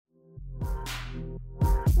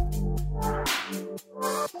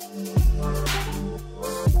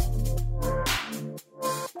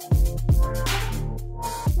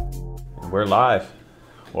We're live.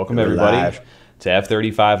 Welcome everybody to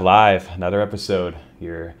F35 Live, another episode,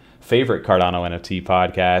 your favorite Cardano NFT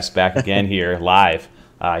podcast, back again here live,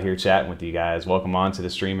 here chatting with you guys. Welcome on to the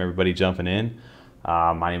stream, everybody jumping in.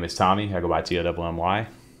 My name is Tommy. I go by TOMMY.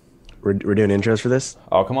 We're doing intros for this?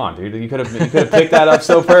 Oh, come on, dude. You could have picked that up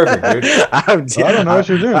so perfect, dude. I don't know what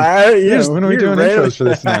you're doing. When are we doing intros for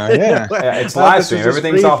this now? Yeah. It's live stream.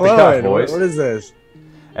 Everything's off the cuff, boys. What is this?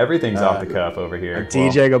 Everything's off the cuff over here.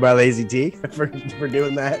 TJ go by Lazy T for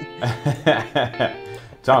doing that.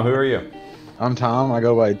 Tom, who are you? I'm Tom. I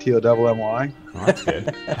go by TOMMY. Oh, that's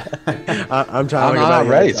good. I'm Tom. I'm not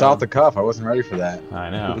ready. It's off the cuff. I wasn't ready for that. I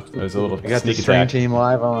know. It was a little. I got the stream team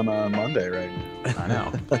live on Monday right now. I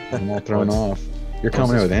know. I'm all thrown off. You're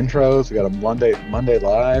coming in with intros. We got a Monday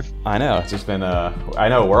live. I know. It's just been I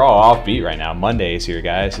know we're all offbeat right now. Mondays here,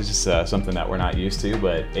 guys. It's just something that we're not used to,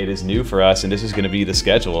 but it is new for us, and this is going to be the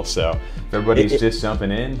schedule. So if everybody's just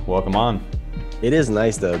jumping in, welcome on. It is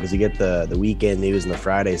nice though, because you get the weekend news and the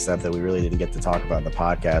Friday stuff that we really didn't get to talk about in the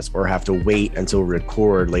podcast, or have to wait until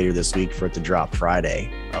record later this week for it to drop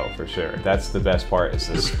Friday. Oh, for sure. That's the best part, is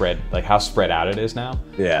the spread, like how spread out it is now.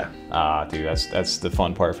 Yeah. Dude, that's the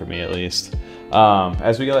fun part for me, at least.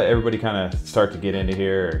 As we let everybody kind of start to get into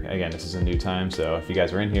here, again, this is a new time, so if you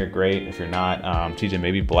guys are in here, great. If you're not, TJ,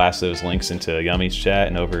 maybe blast those links into Yummy's chat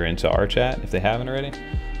and over into our chat if they haven't already.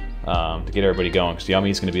 To get everybody going, because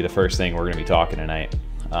Yummy is going to be the first thing we're going to be talking tonight,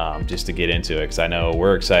 just to get into it, because I know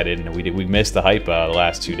we're excited, and we missed the hype the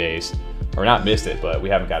last 2 days, or not missed it, but we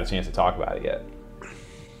haven't got a chance to talk about it yet.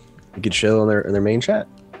 You could chill in their main chat.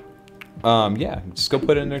 Yeah, just go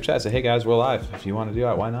put it in their chat. Say, hey guys, we're live. If you want to do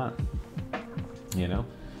it, why not? You know,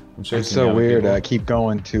 I'm sure it's so weird. I keep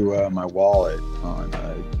going to my wallet on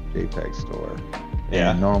JPEG Store.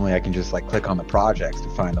 Yeah. And normally I can just like click on the projects to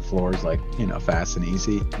find the floors, like, you know, fast and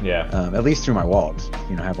easy. Yeah. At least through my wallet,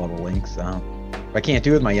 you know, have all the links. I can't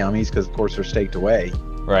do it with my Yummies because of course they're staked away.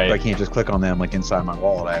 Right. But I can't just click on them like inside my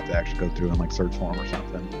wallet. I have to actually go through and like search for them or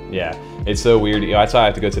something. Yeah. It's so weird. That's why I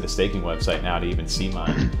have to go to the staking website now to even see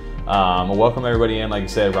mine. Well, welcome everybody in. Like I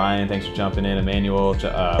said, Ryan, thanks for jumping in. Emmanuel,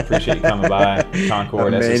 appreciate you coming by.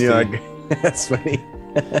 Concord, SST. That's funny.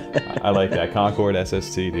 I like that. Concord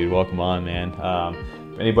SST, dude. Welcome on, man.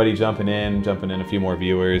 Anybody jumping in a few more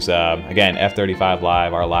viewers. Again, F35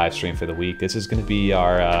 Live, our live stream for the week. This is going to be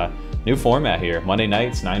our new format here. Monday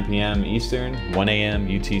nights, 9 p.m. Eastern, 1 a.m.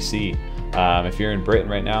 UTC. If you're in Britain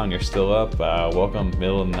right now and you're still up, welcome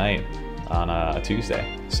middle of the night on a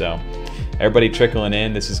Tuesday. So everybody trickling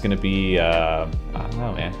in. This is going to be, I don't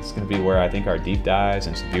know, man. It's going to be where I think our deep dives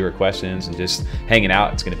and some viewer questions and just hanging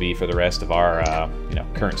out. It's going to be for the rest of our,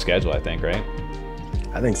 current schedule, I think, right?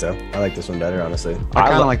 I think so. I like this one better, honestly. I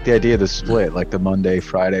kind of like the idea of the split, like the Monday,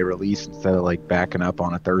 Friday release instead of like backing up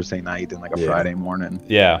on a Thursday night and like a Friday morning.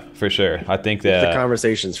 Yeah, for sure. I think that the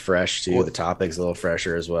conversation's fresh too. The topic's a little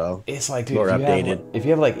fresher as well. It's like, dude, more updated. If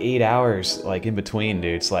you have like 8 hours like in between,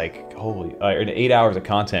 dude, it's like holy, or 8 hours of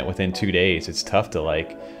content within 2 days. It's tough to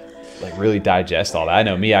like really digest all that. I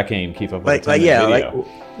know me, I can't even keep up with video.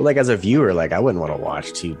 Like as a viewer, like I wouldn't want to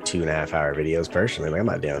watch 2.5 hour videos personally. Like I'm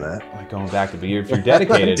not doing that. Like going back to be, if you're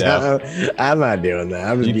dedicated I'm not doing that.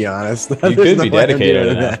 I'm just be honest. You could be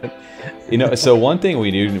dedicated enough. You know, so one thing will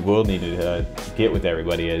need to get with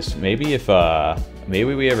everybody is maybe if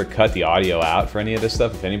maybe we ever cut the audio out for any of this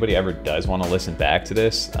stuff. If anybody ever does want to listen back to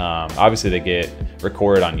this, obviously they get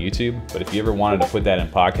recorded on YouTube, but if you ever wanted to put that in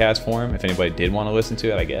podcast form, if anybody did want to listen to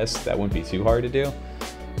it, I guess that wouldn't be too hard to do.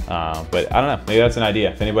 But I don't know, maybe that's an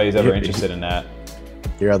idea if anybody's ever interested in that.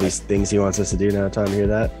 Hear all these things he wants us to do now. Time to hear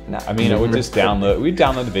that? No, I mean, we'd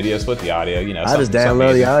download the video, split the audio, you know. I just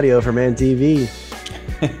download the audio from MTV.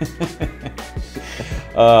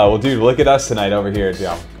 Well, dude, look at us tonight over here.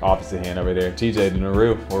 The opposite hand over there. TJ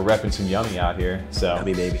Naru, we're repping some Yummy out here. So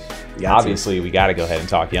Yummy, baby. Obviously, we got to go ahead and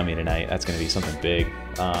talk Yummy tonight. That's going to be something big.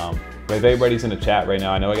 But if everybody's in the chat right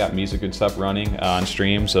now, I know I got music and stuff running on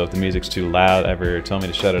stream, so if the music's too loud, ever tell me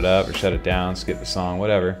to shut it up or shut it down, skip the song,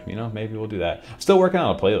 whatever, you know, maybe we'll do that. I'm still working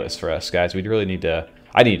on a playlist for us, guys. We really need to,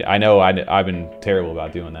 I've been terrible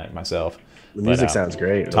about doing that myself. The music sounds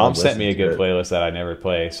great. Tom sent me a good playlist that I never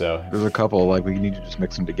play, so. There's a couple, like we need to just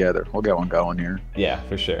mix them together. We'll get one going here. Yeah,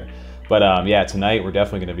 for sure. But yeah, tonight we're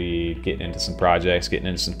definitely going to be getting into some projects, getting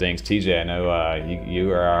into some things. TJ, I know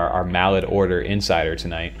you are our Mallet Order insider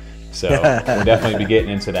tonight. So we'll definitely be getting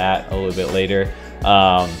into that a little bit later.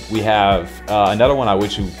 We have another one I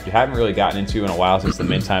wish we haven't really gotten into in a while since the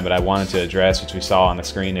mint time, but I wanted to address, which we saw on the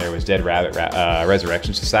screen there, was Dead Rabbit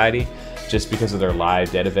Resurrection Society, just because of their live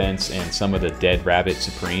dead events and some of the Dead Rabbit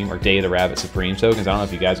Supreme or Day of the Rabbit Supreme tokens. I don't know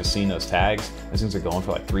if you guys have seen those tags. Those things are going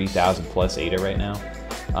for like 3,000 plus ADA right now.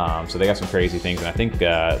 So they got some crazy things, and I think they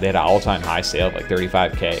had an all-time high sale of like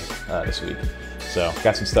 35K this week. So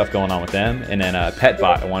got some stuff going on with them. And then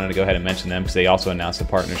PetBot, I wanted to go ahead and mention them because they also announced a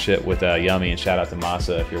partnership with Yummy, and shout out to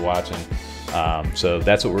Masa if you're watching. So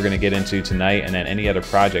that's what we're going to get into tonight. And then any other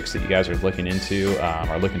projects that you guys are looking into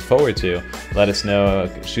or looking forward to, let us know.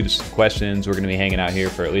 Shoot us some questions. We're going to be hanging out here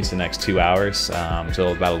for at least the next 2 hours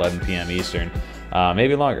until about 11 p.m. Eastern.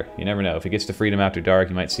 Maybe longer. You never know. If it gets to Freedom After Dark,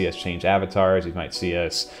 you might see us change avatars. You might see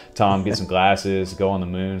us, Tom, get some glasses, go on the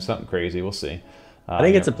moon, something crazy. We'll see. I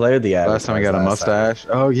didn't get to play with the avatars. Last time I got a mustache.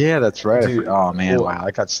 Oh yeah, that's right. Dude, oh man, well, wow,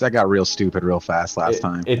 that got real stupid real fast last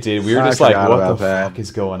time. It did. We were just like, what the fuck is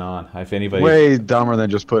going on? If anybody, way dumber than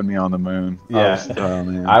just putting me on the moon. Yeah,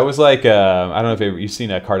 I was like, I don't know if you've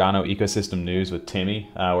seen a Cardano Ecosystem News with Timmy,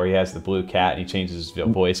 where he has the blue cat and he changes his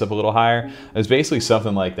voice up a little higher. It was basically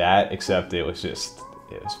something like that, except it was just.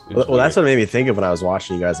 It was well, that's what made me think of when I was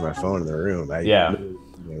watching you guys on my phone in the room. Yeah.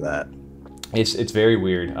 That. It's very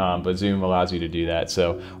weird, but Zoom allows you to do that.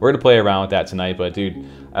 So we're gonna play around with that tonight. But dude,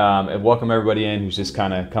 welcome everybody in who's just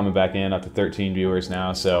kind of coming back in, up to 13 viewers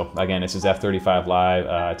now. So again, this is F35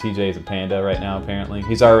 Live. TJ is a panda right now. Apparently,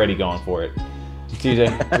 he's already going for it.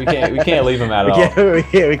 TJ, we can't leave him at all. We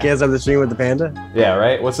can't stop the stream with the panda. Yeah,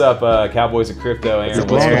 right. What's up, Cowboys of Crypto? Aaron,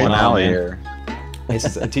 what's going on here?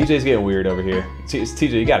 TJ's getting weird over here.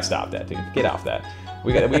 TJ, you gotta stop that, dude. Get off that.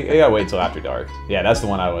 We gotta wait until after dark. Yeah, that's the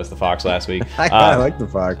one I was, the Fox last week. I like the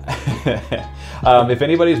Fox. If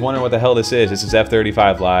anybody's wondering what the hell this is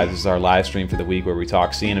F35 Live. This is our live stream for the week where we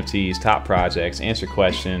talk CNFTs, top projects, answer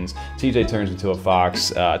questions. TJ turns into a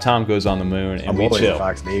fox. Tom goes on the moon, and we chill. A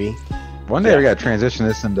fox, baby. One day we gotta transition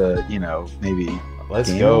this into, maybe. Let's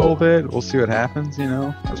go a little bit. We'll see what happens.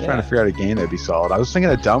 I was trying to figure out a game that'd be solid. I was thinking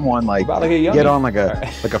a dumb one, like get on like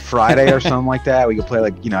a Friday or something like that. We could play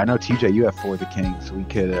like I know TJ, you have For the King, so we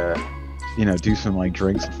could do some like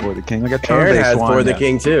drinks for the King, like a turn-based Aaron has one. For the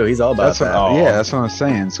King too. He's all about that. Yeah, that's what I'm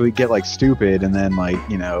saying. So we get like stupid and then like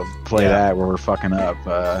play that where we're fucking up.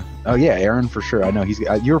 Oh yeah, Aaron for sure. I know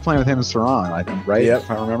you were playing with him in Saran, I think, right? Yep.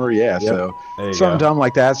 If I remember. Yeah. Yep. So something dumb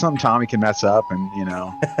like that, something Tommy can mess up, and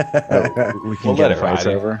we can get fights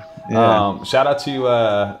over. Yeah. Shout out to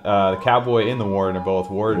the Cowboy and the Warden are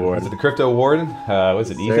both Warden. Is it the Crypto Warden?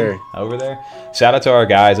 Was it Ethan over there? Shout out to our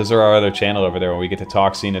guys. Those are our other channel over there where we get to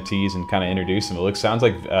talk CNFTs and kind of introduce them. It sounds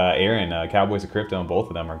like Aaron, Cowboys of Crypto, and both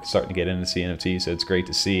of them are starting to get into CNFTs, so it's great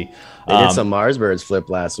to see. They did some Marsbirds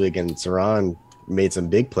flip last week, and Saran made some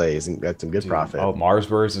big plays and got some good profit. Oh,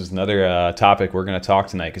 Marsbirds is another topic we're going to talk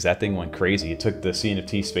tonight because that thing went crazy. It took the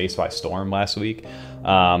CNFT space by storm last week,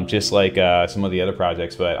 just like some of the other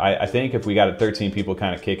projects. But I think if we got 13 people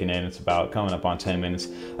kind of kicking in, it's about coming up on 10 minutes. I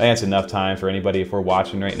think that's enough time for anybody if we're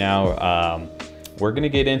watching right now. We're going to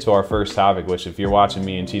get into our first topic, which if you're watching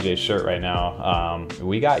me in TJ's shirt right now,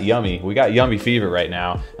 we got Yummy. We got Yummy fever right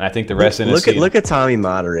now. And I think the rest of the look at Tommy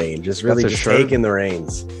moderating, just really just taking the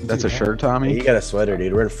reins. That's a shirt, Tommy? You got a sweater,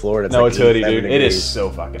 dude. We're in Florida. It's hoodie, dude. It is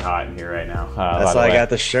so fucking hot in here right now. That's why I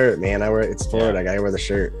got the shirt, man. It's Florida. I got to wear the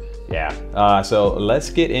shirt. Yeah. So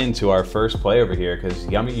let's get into our first play over here because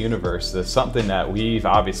Yummy Universe is something that we've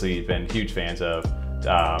obviously been huge fans of.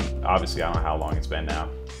 Obviously, I don't know how long it's been now.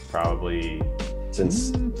 Probably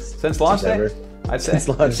since launch day. I'd say since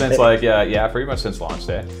like pretty much since launch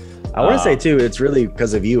day. I want to say too, it's really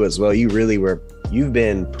because of you as well. You've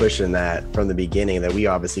been pushing that from the beginning. That we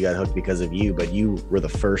obviously got hooked because of you, but you were the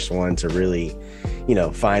first one to really,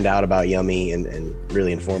 find out about Yummy and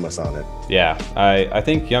really inform us on it. Yeah, I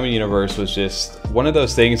think Yummy Universe was just one of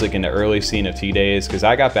those things like in the early CNFT days because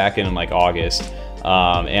I got back in like August.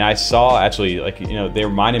 And I saw actually they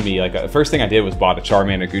reminded me the first thing I did was bought a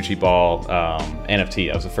Charmander Gucci Ball NFT.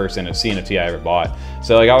 That was the first NFT I ever bought.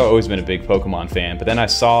 So I've always been a big Pokemon fan. But then I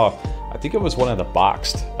think it was one of the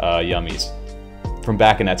boxed Yummies from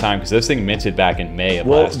back in that time because those things minted back in May of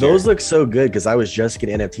last year. Those look so good because I was just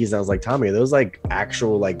getting NFTs and I was like, Tommy, are those like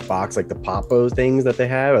actual box the Popo things that they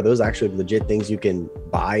have? Are those actually legit things you can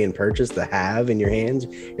buy and purchase to have in your hands?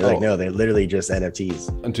 You're like, no, they're literally just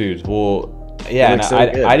NFTs. Dude, well. Yeah, and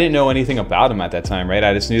I didn't know anything about them at that time, right?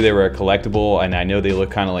 I just knew they were a collectible, and I know they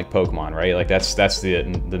look kind of like Pokemon, right? Like that's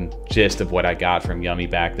the gist of what I got from Yummy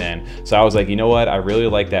back then. So I was like, you know what? I really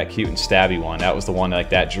like that cute and stabby one. That was the one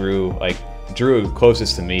that drew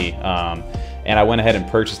closest to me. and I went ahead and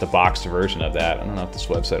purchased a boxed version of that. I don't know if this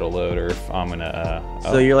website will load or if I'm gonna.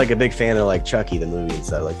 So you're like a big fan of like Chucky the movie and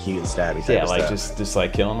stuff, like cute and stabby. Yeah, like just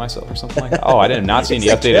like killing myself or something like that. Oh, I did not see any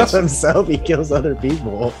updates. He kills himself. He kills other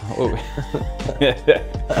people.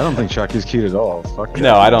 I don't think Chucky's cute at all. Fuck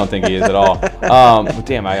no, I don't think he is at all. But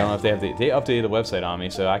damn, I don't know if they updated the website on me,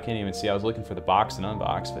 so I can't even see. I was looking for the boxed and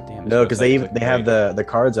unboxed, but damn. No, because they have the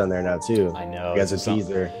cards on there now too. I know. You guys a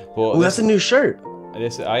teaser. Well, that's a new shirt.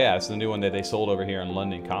 It's the new one that they sold over here in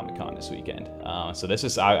London Comic Con this weekend. So this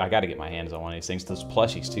is I got to get my hands on one of these things. Those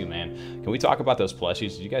plushies too, man. Can we talk about those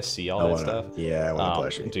plushies? Did you guys see all that stuff? Yeah, I want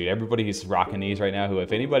a plushie. Dude, everybody's rocking these right now. Who,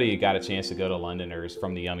 if anybody got a chance to go to London or is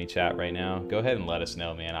from the Yummy chat right now, go ahead and let us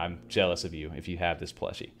know, man. I'm jealous of you if you have this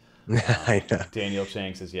plushie. I know. Daniel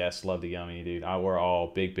Chang says yes, love the Yummy, dude. We're all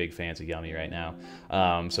big fans of Yummy right now.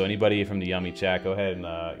 So anybody from the Yummy chat, go ahead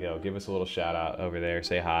and give us a little shout out over there.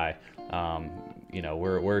 Say hi.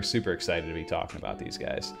 We're super excited to be talking about these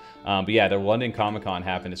guys. But yeah, the London Comic Con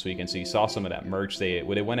happened this weekend, so you saw some of that merch. They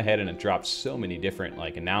went ahead and dropped so many different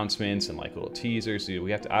like announcements and like little teasers. Dude,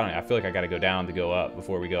 we have to. I feel like I got to go down to go up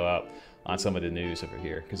before we go up on some of the news over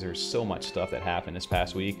here, because there's so much stuff that happened this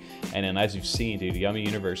past week. And then as you've seen, dude, Yummy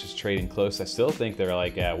Universe is trading close. I still think they're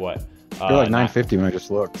like at what? They're like 950 when I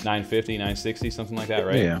just looked. 950, 960, something like that,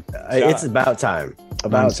 right? Yeah. It's about time.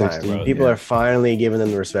 About time. Bro, people are finally giving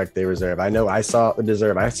them the respect they deserve. I know I saw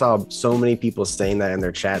so many people saying that in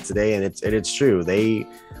their chat today, and it's true. They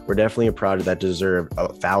were definitely a project that deserved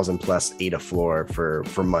 1,000+ ADA floor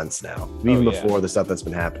for months now, even before the stuff that's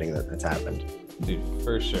been happening that's happened. Dude,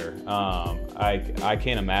 for sure. I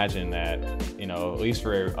can't imagine that, at least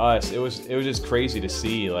for us, it was just crazy to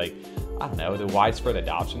see, like, I don't know, the widespread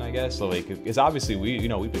adoption, I guess. So, like, because obviously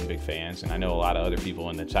we've been big fans, and I know a lot of other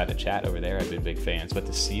people in the chat over there have been big fans, but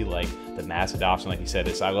to see like the mass adoption, like you said,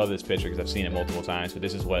 I love this picture because I've seen it multiple times, but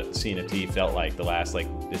this is what CNFT felt like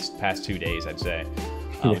this past 2 days, I'd say.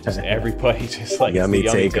 Just everybody just like Yummy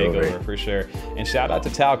takeover for sure. And shout out to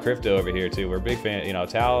Tal Crypto over here too. We're a big fan.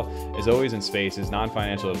 Tal is always in spaces,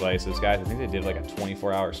 non-financial advice. Those guys, I think they did like a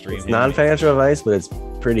 24-hour stream. It's non-financial advice, but it's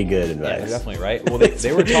pretty good advice. Yeah, definitely, right? Well,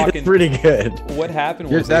 they were talking pretty good. What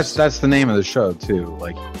happened was that's the name of the show too.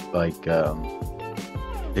 Like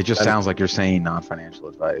it just sounds like you're saying non-financial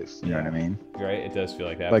advice. You know what I mean? Right? It does feel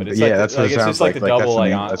like that. Like, but it's that's what it sounds like. The double,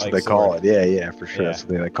 that's what they call it. Yeah, for sure. That's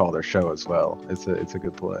what they call their show as well. It's a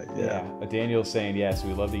good play. Yeah. Daniel's saying yes.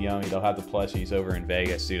 We love the Yummy. They'll have the plushies over in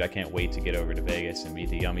Vegas, dude. I can't wait to get over to Vegas and meet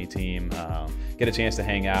the Yummy team. Get a chance to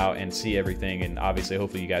hang out and see everything, and obviously,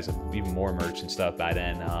 hopefully, you guys have even more merch and stuff by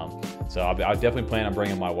then. So I'll definitely plan on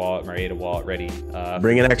bringing my ADA wallet ready.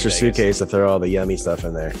 Bring an extra suitcase to throw all the Yummy stuff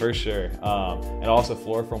in there. For sure. And also,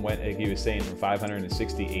 Floor from what he was saying, from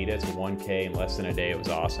 560 ADA to 1K in less than a day. It was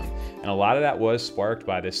awesome, and a lot of that was sparked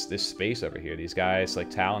by this space over here. These guys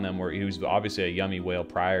like Tal and them he was obviously a Yummy whale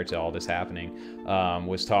prior to all this happening.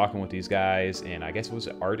 Was talking with these guys, and I guess it was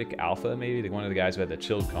Arctic Alpha, maybe one of the guys who had the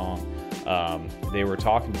Chilled Kong. They were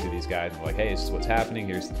talking to these guys like, hey, this is what's happening,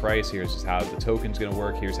 here's the price, here's how the token's gonna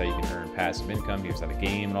work, here's how you can earn passive income, here's how to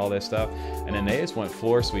game and all this stuff. And then they just went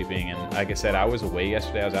floor sweeping, and like I said, I was away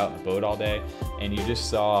yesterday, I was out in the boat all day, and you just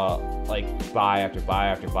saw like buy after buy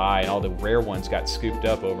after buy, and all the rare ones got scooped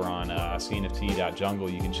up over on cnft.jungle.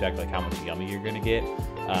 You can check like how much Yummy you're gonna get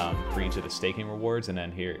for each of the staking rewards, and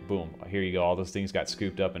then here you go, all those things got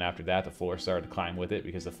scooped up, and after that the floor started to climb with it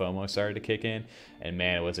because the FOMO started to kick in, and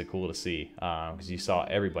man, was it cool to see, because you saw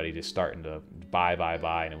everybody just starting to buy,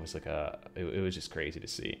 and it was like it was just crazy to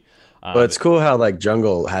see. But it's cool how like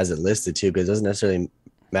Jungle has it listed too, because it doesn't necessarily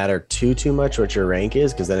matter too much what your rank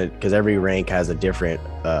is, because every rank has a different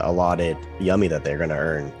allotted Yummy that they're going to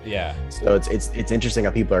earn. Yeah. So it's interesting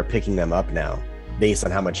how people are picking them up now based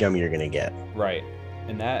on how much Yummy you're going to get. Right.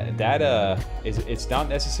 And it's not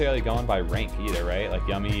necessarily going by rank either, right? Like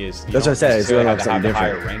Yummy is. That's what I said. It's going on something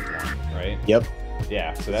different. Higher ranked one, right? Yep.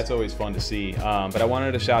 Yeah, so that's always fun to see. But I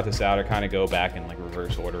wanted to shout this out or kind of go back in like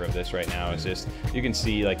reverse order of this right now. It's just, you can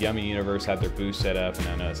see like Yummy Universe had their booth set up, and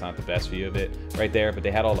I know it's not the best view of it right there, but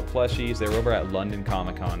they had all the plushies. They were over at London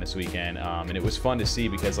Comic Con this weekend, and it was fun to see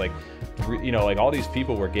because like, like all these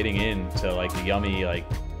people were getting into like the Yummy, like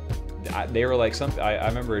they were like I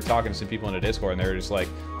remember talking to some people in the Discord, and they were just like,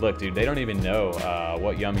 look, dude, they don't even know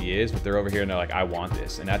what Yummy is, but they're over here and they're like, I want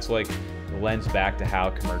this. And that's like lends back to how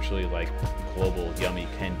commercially like global Yummy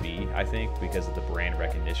can be, I think, because of the brand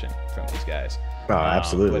recognition from these guys. Oh,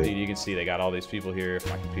 absolutely. But dude, you can see they got all these people here. If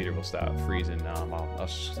my computer will stop freezing, I'll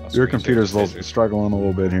your computer's struggling a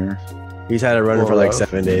little bit here. He's had it running for like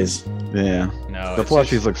 7 days. Yeah. No, the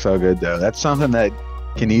plushies look so good though. That's something that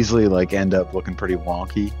can easily like end up looking pretty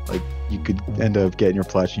wonky. Like you could end up getting your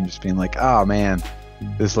plushie and just being like, oh man,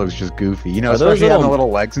 this looks just goofy. You know, especially having the little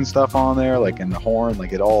legs and stuff on there, like in the horn,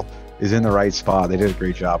 like it all is in the right spot. They did a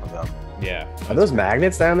great job of them. Yeah. Are those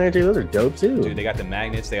magnets down there too? Those are dope too. Dude, they got the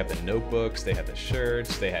magnets, they have the notebooks, they had the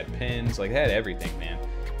shirts, they had pins, like they had everything, man.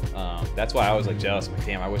 That's why I was like jealous. I'm like,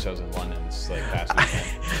 damn, I wish I was in London. It's like past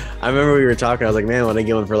weekend. I remember we were talking. I was like, man, I want to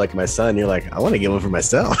get one for like my son. You're like, I want to get one for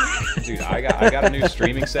myself. Dude, I got a new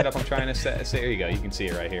streaming setup. I'm trying to set. There you go. You can see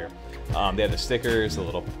it right here. They have the stickers, the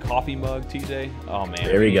little coffee mug, TJ. Oh man,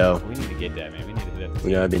 there we go. We need to get that, man. We need to hit it. You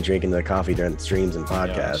know, I've been drinking the coffee during streams and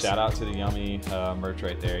podcasts. Shout out to the Yummy merch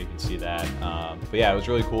right there. You can see that. But yeah, it was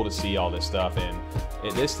really cool to see all this stuff, and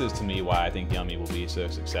this is to me why I think Yummy will be so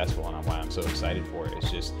successful, and why I'm so excited for it. It's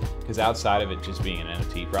just because outside of it just being an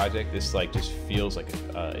NFT project, this like just feels like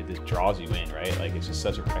it just draws you in, right? Like it's just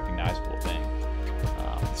such a recognizable thing.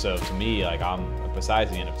 So to me, like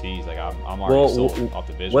besides the NFTs, like I'm already sold off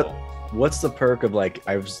the visual. What's the perk of like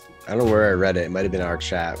I don't know where I read it. It might have been our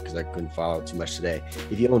chat because I couldn't follow too much today.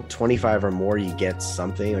 If you own 25 or more, you get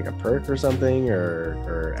something like a perk or something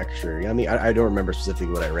or extra. I mean, I don't remember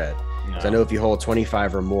specifically what I read. No. So I know if you hold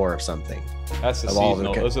 25 or more of something. That's the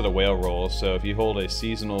seasonal. Those are the whale rolls. So if you hold a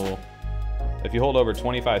seasonal, if you hold over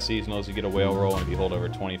 25 seasonals, you get a whale roll, and if you hold over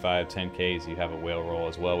 25 10Ks, you have a whale roll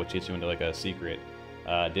as well, which gets you into like a secret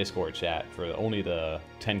Discord chat for only the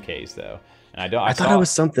 10Ks though. And I thought it was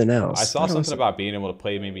something else. I saw something about being able to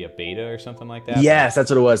play maybe a beta or something like that. Yes, that's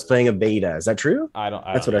what it was. Playing a beta. Is that true?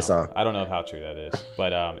 That's what I saw. I don't know how true that is,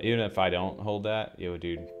 but even if I don't hold that,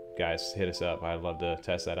 dude, guys, hit us up. I'd love to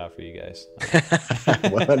test that out for you guys.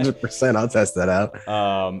 100%. I'll test that out.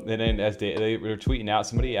 And then as they were tweeting out,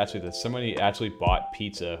 somebody actually bought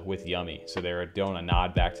pizza with Yummy, so they were doing a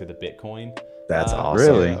nod back to the Bitcoin. That's awesome.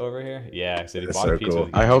 Really? Over here, yeah. So they That's bought so a pizza. Cool.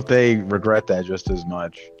 I hope they regret that just as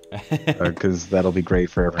much, because that'll be great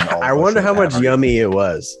for everyone. I wonder how much Yummy it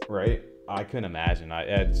was. Right. I couldn't imagine. I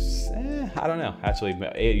don't know. Actually,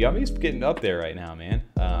 Yummy's getting up there right now, man.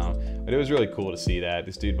 But it was really cool to see that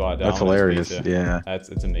this dude bought. That's hilarious. Pizza. Yeah,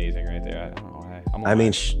 it's amazing right there. I don't know why. I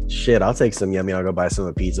mean, shit. I'll take some Yummy. I'll go buy some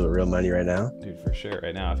of pizza with real money right now, dude. For sure,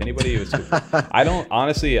 right now. If anybody was,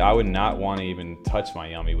 I would not want to even touch my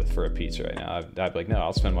Yummy for a pizza right now. I'd be like, no,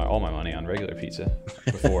 I'll spend all my money on regular pizza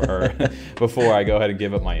before I go ahead and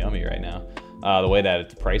give up my Yummy right now. The way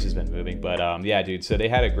that the price has been moving. But yeah, dude, so they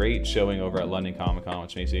had a great showing over at London Comic Con,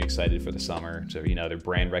 which makes me excited for the summer. So, their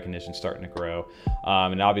brand recognition starting to grow.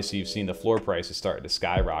 And obviously you've seen the floor prices starting to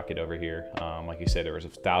skyrocket over here. Like you said, there was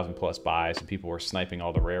 1,000+ buys and people were sniping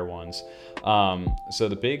all the rare ones. So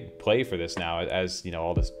the big play for this now, as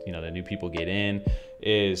all this, the new people get in,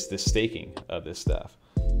 is the staking of this stuff.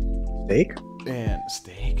 Steak? Man,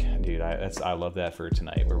 steak, dude. I love that for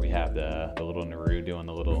tonight, where we have the little Naru doing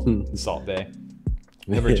the little Salt Bay.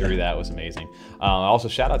 Whoever drew that was amazing. Also,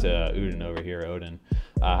 shout out to Odin over here, Odin,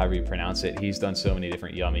 however you pronounce it. He's done so many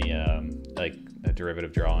different Yummy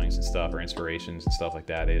derivative drawings and stuff, or inspirations and stuff like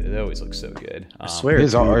that. It always looks so good. I swear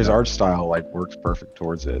his art style works perfect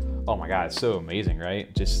towards it. Oh my god, it's so amazing,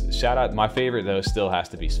 right? Just shout out. My favorite though still has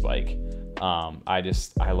to be Spike.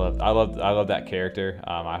 I love that character.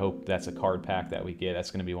 I hope that's a card pack that we get. That's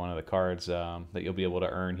going to be one of the cards that you'll be able to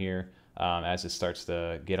earn here as it starts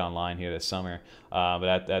to get online here this summer.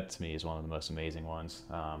 But that to me is one of the most amazing ones.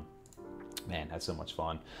 Man, that's so much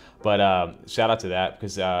fun. But shout out to that,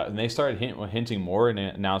 because they started hinting more in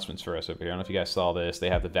announcements for us over here. I don't know if you guys saw this. They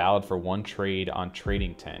have the valid for 1 trade on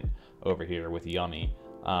Trading 10 over here with Yummy.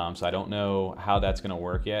 So I don't know how that's going to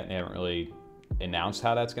work yet. They haven't really announced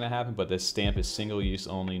how that's going to happen, but this stamp is single use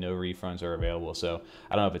only, no refunds are available. So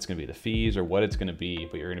I don't know if it's going to be the fees or what it's going to be,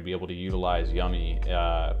 but you're going to be able to utilize Yummy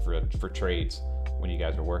for trades when you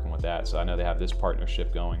guys are working with that. So I know they have this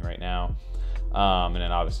partnership going right now. And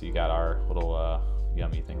then obviously you got our little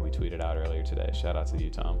Yummy thing we tweeted out earlier today. Shout out to you,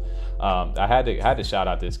 Tom. I had to shout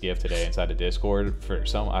out this gift today inside the Discord for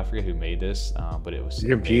I forget who made this, but it was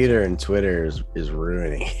your computer and Twitter is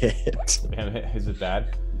ruining it. Is it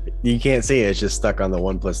bad? You can't see it. It's just stuck on the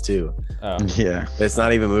 1+2. Yeah, it's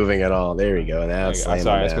not even moving at all. There we go. Now it's sorry,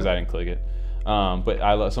 that's because I didn't click it.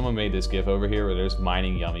 But someone made this GIF over here where there's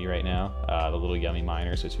mining Yummy right now. The little Yummy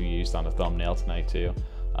miners, which we used on the thumbnail tonight too.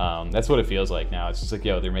 That's what it feels like now. It's just like,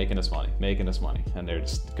 they're making us money, and they're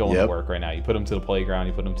just going to work right now. You put them to the playground,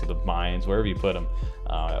 you put them to the mines, wherever you put them.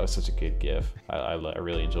 That was such a good GIF. I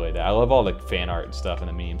really enjoyed that. I love all the fan art and stuff and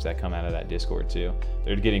the memes that come out of that Discord too.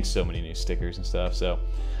 They're getting so many new stickers and stuff. So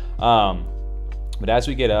But as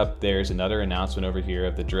we get up, there's another announcement over here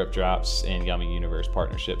of the Drip Drops and Yummy Universe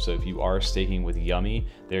partnership. So if you are staking with Yummy,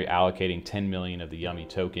 they're allocating 10 million of the Yummy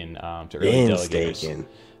token to early delegators.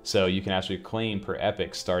 So you can actually claim per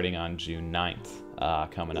epic starting on June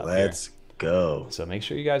 9th coming up. Let's go. So make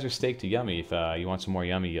sure you guys are staked to Yummy if you want some more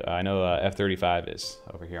Yummy. I know F35 is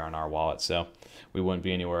over here on our wallet, so we wouldn't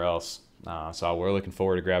be anywhere else. So we're looking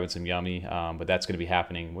forward to grabbing some Yummy, but that's going to be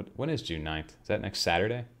happening. When is June 9th? Is that next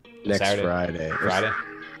Saturday? Next Saturday? Friday. Friday?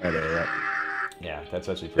 Friday, yeah. Yeah, that's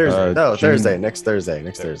actually Thursday. No, Thursday. Next Thursday.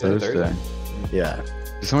 Thursday. Yeah.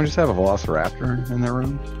 Did someone just have a Velociraptor in their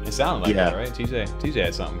room? It sounded like that, right? TJ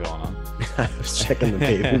had something going on. I was checking the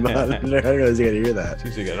baby monitor. I don't know if you're gonna hear that.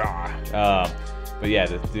 TJ goes, rah. But yeah,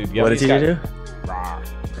 the dude. What did TJ do? Rah,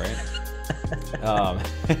 right?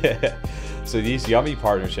 So these Yummy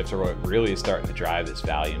partnerships are what really is starting to drive this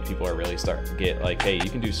value, and people are really starting to get like, hey, you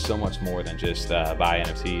can do so much more than just buy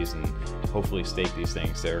NFTs and hopefully stake these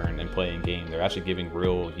things there and play in game. They're actually giving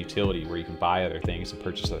real utility where you can buy other things and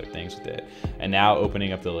purchase other things with it. And now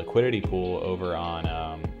opening up the liquidity pool over on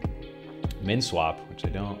MinSwap, which I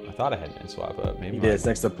thought I had MinSwap, but maybe you did. It's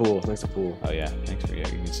next to pool. Next to pool. Oh yeah, thanks for you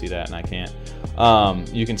can see that, and I can't.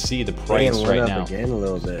 You can see the price right now. Again a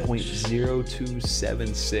little bit.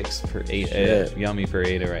 0.0276 per ADA, Yummy per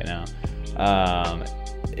ADA right now.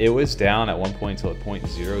 It was down at one point till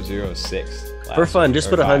 0.006. For fun, just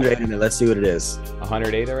put 100 in it. Let's see what it is.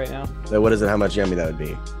 100 ADA right now. So what is it? How much Yummy that would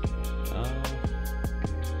be?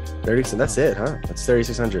 30. So that's it, huh? That's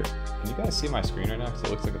 3,600. Can you guys see my screen right now? Because it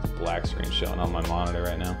looks like it's a black screen showing on my monitor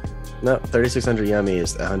right now. No, 3,600 Yummy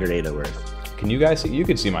is 100 ADA worth. Can you guys see? You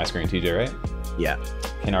can see my screen, TJ, right? Yeah.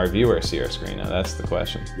 Can our viewers see our screen? Now that's the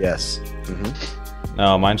question. Yes.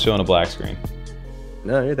 No, mine's showing a black screen.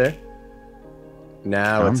 No, you're there.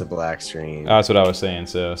 Now it's a black screen. Oh, that's what I was saying.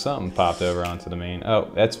 So something popped over onto the main.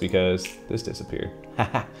 Oh, that's because this disappeared.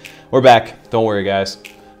 We're back. Don't worry, guys.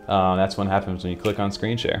 That's what happens when you click on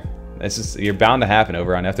screen share. You're bound to happen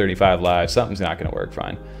over on F35 Live. Something's not going to work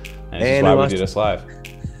fine. And this is why we do this live.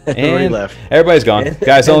 And left. Everybody's gone.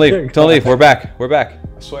 Guys, don't leave. Don't leave. We're back. We're back.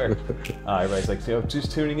 I swear. Everybody's like, yo,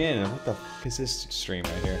 just tuning in. And what the fuck is this stream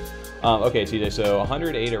right here? Okay, TJ. So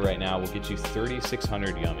 100 ADA right now will get you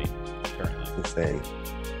 3,600 Yummy currently. Insane.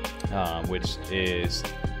 Which is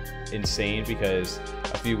insane because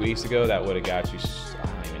a few weeks ago that would have got you, I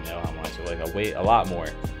don't even know how much, like a lot more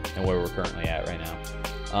than where we're currently at right now.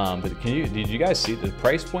 But did you guys see the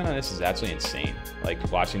price point on this is absolutely insane.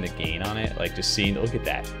 Like watching the gain on it, like just seeing, look at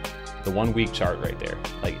that, the 1 week chart right there.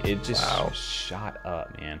 Like it just shot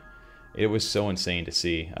up, man. It was so insane to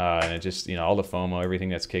see. And it just, all the FOMO, everything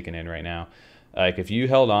that's kicking in right now. Like if you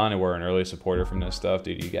held on and were an early supporter from this stuff,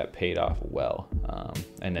 dude, you got paid off well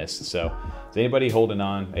in this. So is anybody holding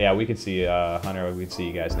on? Yeah, we can see Hunter. We can see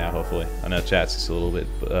you guys now. Hopefully, I know chat's just a little bit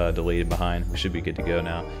delayed behind. We should be good to go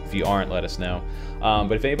now. If you aren't, let us know.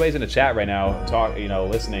 But if anybody's in the chat right now,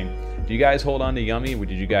 listening, do you guys hold on to Yummy?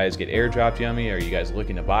 Did you guys get airdropped Yummy? Are you guys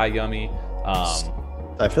looking to buy Yummy?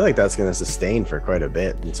 I feel like that's going to sustain for quite a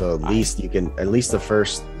bit until at least the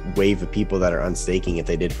first wave of people that are unstaking if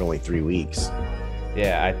they did for only 3 weeks.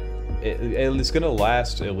 Yeah, it's going to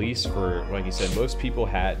last at least for, like you said, most people,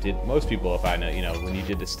 if I know, when you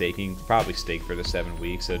did the staking, probably staked for the 7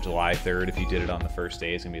 weeks. So July 3rd, if you did it on the first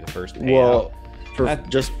day, is going to be the first payout. Well,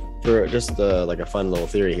 just like a fun little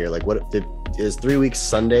theory here, like is 3 weeks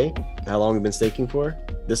Sunday? How long have you been staking for?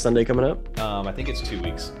 This Sunday coming up? I think it's 2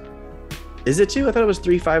 weeks. Is it 2? I thought it was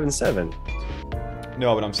 3, 5, and 7.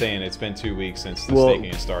 No, but I'm saying it's been 2 weeks since the staking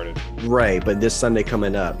has started. Right, but this Sunday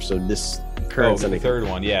coming up, so this current Sunday. The third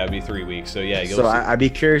one, yeah, it'd be 3 weeks. So yeah. So I'd be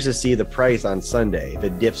curious to see the price on Sunday if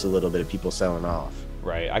it dips a little bit of people selling off.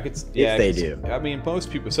 Right, if they do. I mean,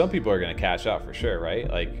 some people are going to cash out for sure, right?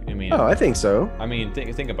 Like, I mean. Oh, I think so. I mean,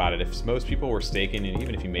 think about it. If most people were staking, and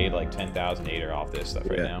even if you made like 10,000 ADA off this stuff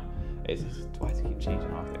right now, why does it keep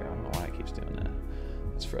changing off there? I don't know why it keeps doing that.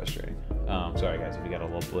 It's frustrating. Sorry guys if you got a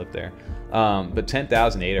little blip there. But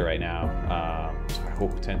 10,000 ADA right now.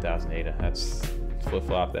 10,000 ADA. That's flip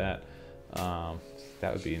flop that.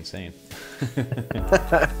 That would be insane.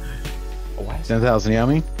 10,000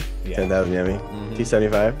 Yummy? Yeah. 10,000 Yummy.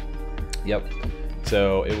 275. Yep.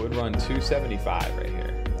 So it would run 275 right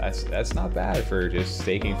here. That's not bad for just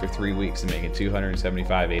staking for 3 weeks and making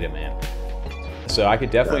 275 ADA, man. So I could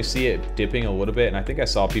definitely see it dipping a little bit, and I think I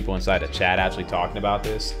saw people inside the chat actually talking about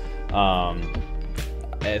this.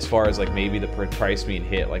 As far as like maybe the price being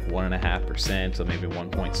hit like 1.5% to maybe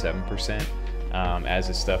 1.7% as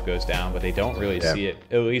this stuff goes down, but they don't really see it,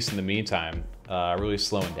 at least in the meantime, really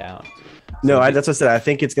slowing down. No, that's what I said. I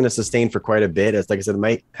think it's going to sustain for quite a bit. It's like I said, it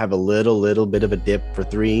might have a little bit of a dip for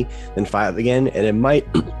 3, then 5 again, and it might.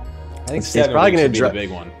 I think 7 probably going to drop. Big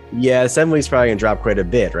one. Yeah, 7 weeks probably going to drop quite a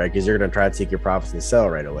bit, right? Because you're going to try to take your profits and sell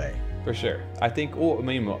right away. For sure. I think. Well, I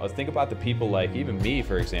mean, think about the people like even me,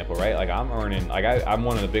 for example, right? Like I'm earning, like I'm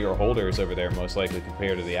one of the bigger holders over there, most likely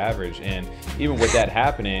compared to the average. And even with that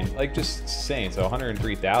happening, like just saying, so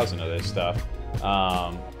 103,000 of this stuff.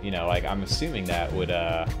 You know, like I'm assuming that would.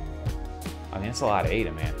 I mean, it's a lot of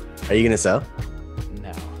ADA, man. Are you gonna sell?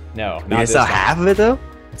 No. You're gonna sell half of it though?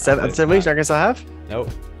 7 weeks, you're not gonna sell half? Nope.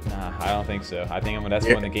 Nah, I don't think so. I think that's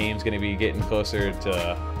when the game's gonna be getting closer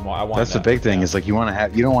to. I want. That's the big thing. Is like you don't want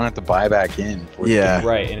to have to buy back in.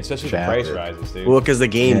 Right, and especially the price rises, dude. Well, because the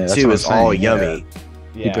game too is all yummy.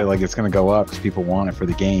 Yeah. People like it's gonna go up because people want it for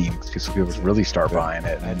the game. Because people really start buying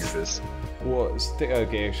it, and you're just. Well,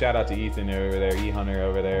 okay, shout out to Ethan over there, E-Hunter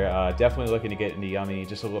over there. Definitely looking to get into Yummy,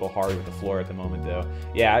 just a little hard with the floor at the moment, though.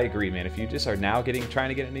 Yeah, I agree, man. If you just are now trying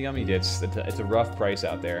to get into Yummy, it's a rough price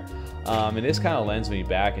out there. And this kind of lends me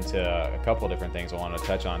back into a couple of different things I want to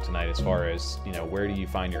touch on tonight as far as, you know, where do you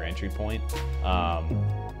find your entry point?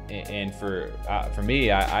 And for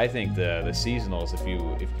me, I think the seasonals,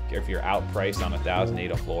 if you're outpriced on 1,000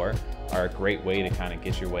 ADA floor, are a great way to kind of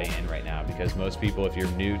get your way in right now, because most people, if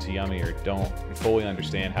you're new to Yummy or don't fully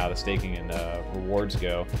understand how the staking and rewards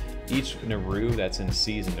go, each Naru that's in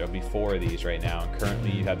season, there'll be 4 of these right now. And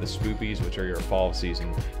currently you have the Spoopies, which are your fall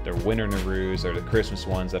season. They're winter Narus, or the Christmas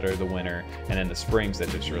ones that are the winter, and then the springs that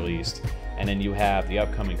just released. And then you have the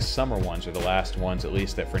upcoming summer ones, or the last ones, at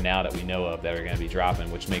least that for now that we know of, that are going to be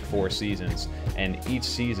dropping, which make 4 seasons. And each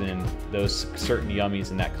season, those certain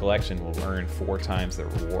Yummies in that collection will earn 4 times their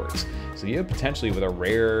rewards. So you potentially, with a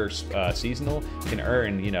rare seasonal, can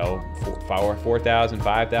earn, you know, 4,000,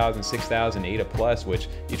 5,000, 6,000 ADA plus, which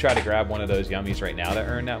you try to grab one of those Yummies right now that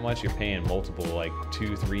earn that much, you're paying multiple, like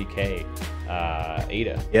 2, 3K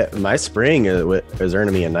ADA. Yeah, my spring is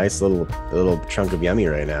earning me a nice little chunk of Yummy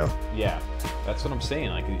right now. Yeah. That's what I'm saying.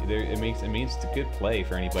 Like, it means it's a good play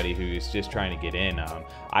for anybody who's just trying to get in.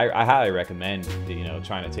 I highly recommend, you know,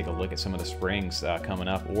 trying to take a look at some of the springs coming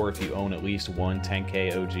up, or if you own at least one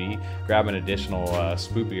 10K OG, grab an additional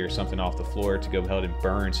Spoopy or something off the floor to go ahead and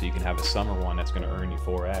burn, so you can have a summer one that's going to earn you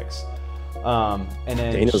 4x. And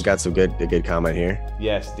then Daniel's got some good comment here.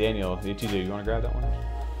 Yes, Daniel, TJ, you want to grab that one?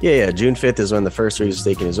 Yeah. June 5th is when the first week of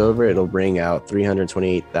staking is over. It'll bring out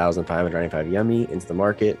 328,595 Yummy into the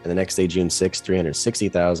market. And the next day, June 6th,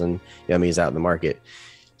 360,000 Yummies out in the market.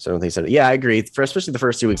 So I don't think so. Yeah, I agree. Especially the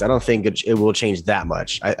first 2 weeks, I don't think it will change that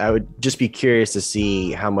much. I would just be curious to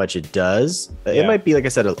see how much it does. Yeah. It might be, like I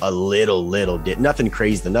said, a little dip. Nothing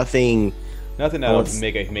crazy. Nothing that'll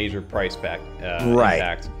make a major price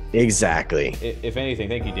impact. Exactly. If anything,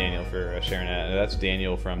 thank you, Daniel, for sharing that. That's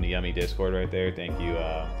Daniel from the Yummy Discord right there. Thank you.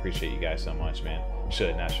 Appreciate you guys so much, man.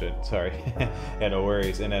 Sorry. Yeah, no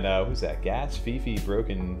worries. And then who's that? Gas Fifi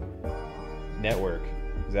Broken Network.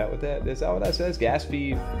 Is that what that says? Gas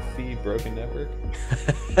Fee Broken Network?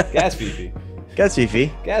 Gas Fifi. Gas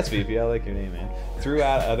Fifi. Gas Fifi. I like your name, man. Threw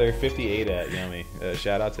out other 58 at Yummy.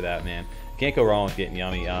 Shout out to that, man. Can't go wrong with getting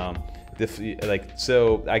Yummy.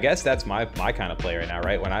 So I guess that's my kind of play right now,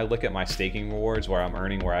 right? When I look at my staking rewards, where I'm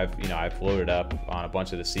earning, where I've loaded up on a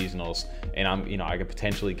bunch of the seasonals, and I could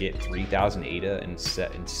potentially get 3,000 ADA in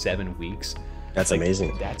 7 weeks. That's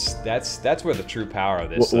amazing. That's where the true power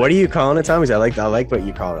of this. What are you calling it, Tommy? I like what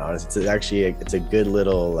you call it. Honestly, it's a good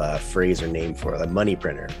little phrase or name for it, a money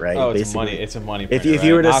printer, right? Oh, it's a money printer. If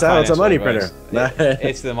you were to sell, it's a money printer.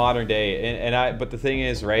 It's the modern day, but the thing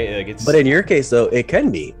is, right? Like it's. But in your case, though, it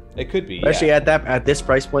can be. It could be, especially at this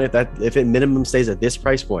price point. If it minimum stays at this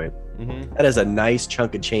price point, that is a nice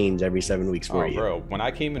chunk of change every 7 weeks for you. Bro, when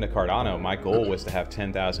I came into Cardano, my goal was to have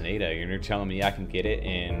 10,000 ADA, and you're telling me I can get it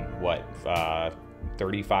in what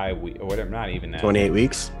 35 weeks or whatever? Not even that. 28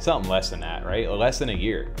 weeks. Something less than that, right? Less than a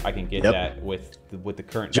year, I can get that with the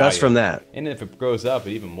current just value. From that. And if it grows up,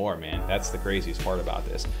 even more, man. That's the craziest part about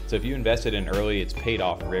this. So if you invested in early, it's paid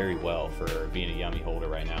off very well for being a Yummy holder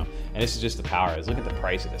right now. And this is just the power. Look at the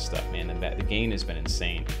price of this stuff, man. And the gain has been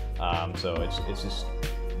insane. So it's just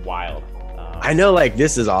wild. I know, like,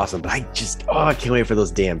 this is awesome, but I can't wait for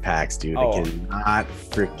those damn packs, dude. I cannot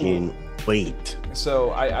freaking wait. So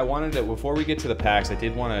I wanted to, before we get to the packs, I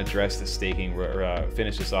did want to address the staking,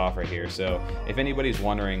 finish this off right here. So if anybody's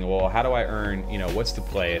wondering, well, how do I earn, what's the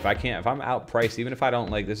play? If I'm outpriced, even if I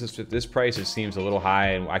don't like this price, it seems a little high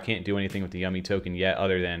and I can't do anything with the Yummy token yet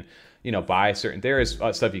other than, buy there is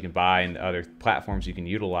stuff you can buy and other platforms you can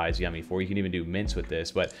utilize Yummy for. You can even do mints with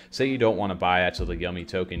this, but say you don't want to buy actually the Yummy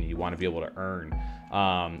token, you want to be able to earn.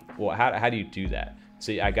 Well, how do you do that?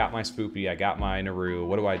 So I got my Spoopy, I got my Naru.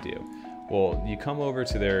 What do I do? Well, you come over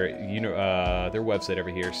to their website over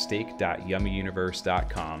here,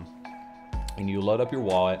 stake.yummyuniverse.com, and you load up your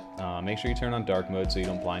wallet. Make sure you turn on dark mode so you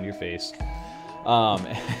don't blind your face. Not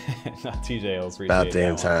TJ will appreciate about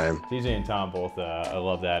damn time. TJ and Tom both, I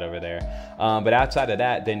love that over there. But outside of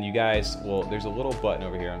that, then you guys, well, there's a little button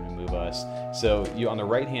over here. I'm gonna move us. So you, on the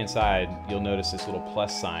right hand side, you'll notice this little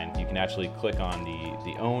plus sign. You can actually click on the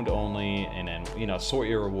owned only, and then, you know, sort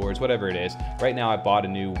your rewards, whatever it is. Right now I bought a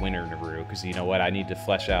new winter Naru because, you know what, I need to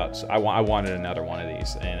flesh out. So I wanted another one of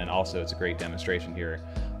these, and then also it's a great demonstration here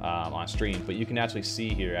on stream. But you can actually see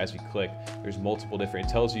here as you click, there's multiple different, it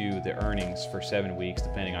tells you the earnings for 7 weeks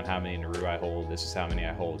depending on how many Naru I hold. This is how many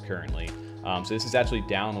I hold currently. So this is actually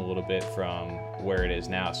down a little bit from where it is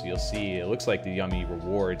now. So you'll see, it looks like the Yummy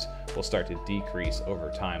rewards will start to decrease over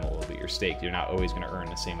time a little bit. Your stake, you're not always going to earn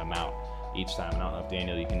the same amount each time. And I don't know if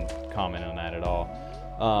Daniel, you can comment on that at all.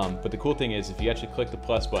 But the cool thing is, if you actually click the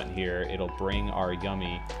plus button here, it'll bring our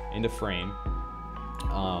Yummy into frame.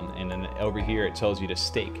 And then over here it tells you to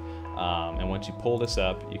stake, and once you pull this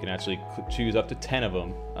up, you can actually choose up to 10 of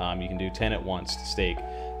them. You can do 10 at once to stake,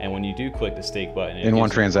 and when you do click the stake button in one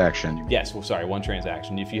transaction, yes, well, sorry, one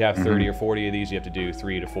transaction. If you have 30 or 40 of these, you have to do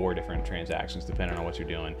 3 to 4 different transactions depending on what you're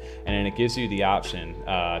doing, and then it gives you the option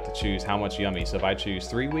to choose how much Yummy. So if I choose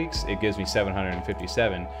 3 weeks, it gives me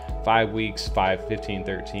 757, 5 weeks, 5, 15,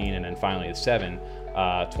 13, and then finally at 7,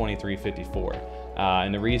 2354.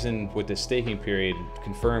 And the reason with the staking period,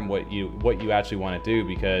 confirm what you actually want to do,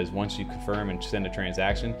 because once you confirm and send a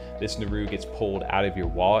transaction, this Naru gets pulled out of your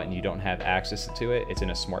wallet and you don't have access to it. It's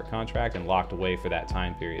in a smart contract and locked away for that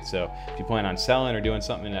time period. So if you plan on selling or doing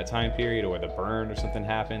something in that time period, or the burn or something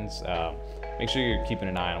happens, make sure you're keeping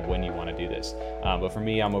an eye on when you want to do this. But for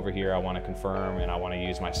me, I'm over here, I want to confirm, and I want to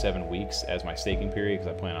use my 7 weeks as my staking period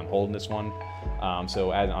because I plan on holding this one.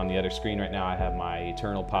 So on the other screen right now, I have my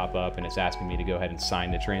Eternal pop up, and it's asking me to go ahead and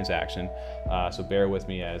sign the transaction. So bear with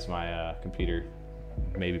me as my computer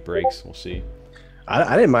maybe breaks. We'll see.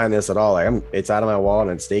 I didn't mind this at all. Like, it's out of my wallet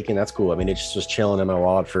and it's staking. That's cool. I mean, it's just chilling in my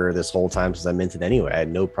wallet for this whole time since I minted anyway. I had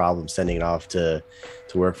no problem sending it off to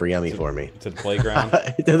work for Yummy for me. To the playground?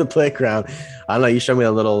 To the playground. I don't know. You showed me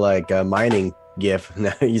a little like mining gif.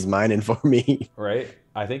 Now he's mining for me. Right.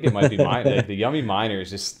 I think it might be mine. The Yummy miner is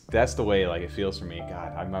just, that's the way like it feels for me.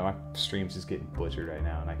 God, my stream's just getting butchered right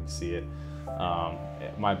now, and I can see it.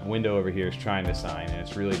 My window over here is trying to sign, and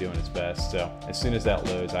it's really doing its best. So as soon as that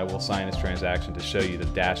loads, I will sign this transaction to show you the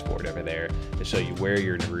dashboard over there, to show you where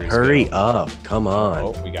your Naru is. Hurry up. Come on.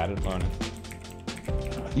 Oh, we got it running.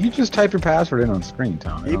 You just type your password in on screen,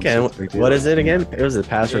 Tom. You can. What is it again? It was the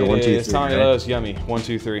password 1, 2, 3. It's Tommy Lowe's Yummy 1,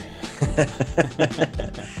 2, 3.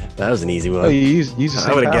 That was an easy one. Oh, you use the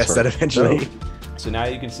same I would have guessed that eventually. So now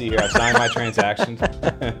you can see here, I've signed my transaction.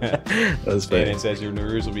 That was funny. And it says your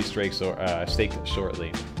Narus will be staked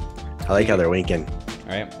shortly. I like how they're winking. All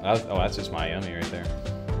right. That's just my Yummy right there.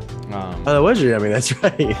 Oh, that was your Yummy. That's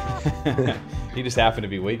right. He just happened to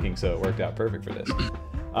be winking, so it worked out perfect for this.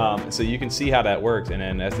 So you can see how that works, and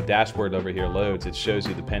then as the dashboard over here loads, it shows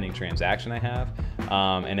you the pending transaction I have,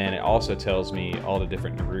 and then it also tells me all the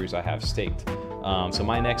different Narus I have staked. So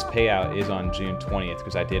my next payout is on June 20th,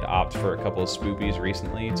 because I did opt for a couple of spoopies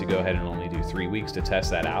recently to go ahead and only do 3 weeks to test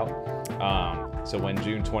that out. So when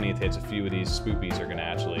June 20th hits, a few of these spoopies are going to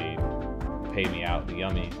actually pay me out the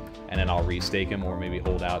Yummy, and then I'll restake them or maybe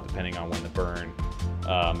hold out depending on when the burn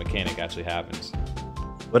mechanic actually happens.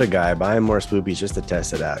 What a guy, buying more spoopies just to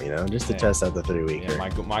test it out, you know, just to test out the 3-weeker. Yeah,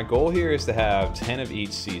 my goal here is to have 10 of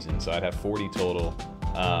each season, so I'd have 40 total.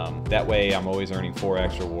 That way I'm always earning 4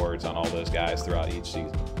 extra rewards on all those guys throughout each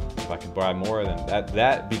season. If I can buy more, then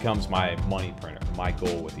that becomes my money printer, my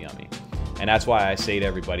goal with Yummy. And that's why I say to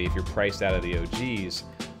everybody, if you're priced out of the OGs,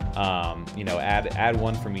 you know, add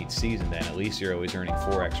 1 from each season, then at least you're always earning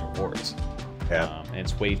 4 extra rewards. Yeah. And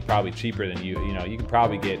it's probably cheaper than you know, you can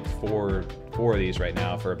probably get four of these right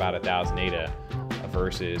now for about 1,000 ADA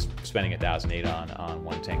versus spending 1,000 ADA on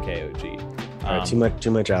 110K OG. All right,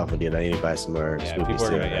 too much alpha, dude. I need to buy some more spoopies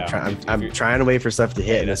too. I'm trying to wait for stuff to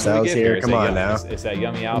hit, and it sells here. Come on now. It's that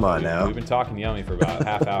Yummy alpha. Come on now. We've been talking Yummy for about a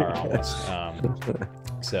half hour almost.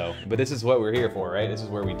 So, but this is what we're here for, right? This is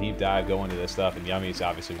where we deep dive, go into this stuff, and Yummy is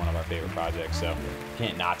obviously one of our favorite projects, so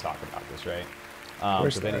can't not talk about this, right? So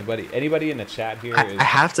if anybody in the chat here I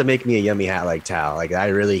have to make me a Yummy hat like Tal. Like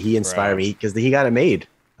he inspired me because he got it made.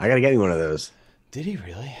 I gotta get me one of those. Did he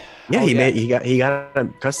really? Yeah, he got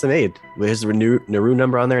it custom made with his Naru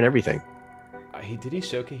number on there and everything. He did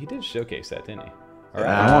showcase that, didn't he?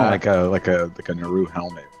 I want like a Naru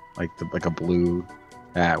helmet, like a blue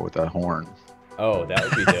hat with a horn. Oh, that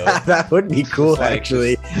would be dope. That would be cool,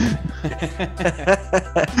 actually.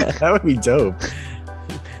 That would be dope.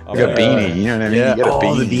 Like a beanie, you know what I mean? Yeah. You get a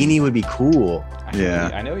beanie. The beanie would be cool.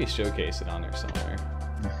 I know he showcased it on there somewhere.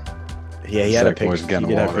 Yeah, he had a picture. He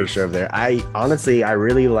did have a picture of there. I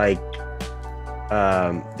really like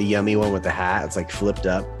the Yummy one with the hat. It's like flipped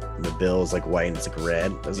up. And the bill is like white and it's like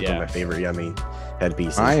red. Those are my favorite Yummy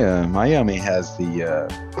headpieces. My Yummy has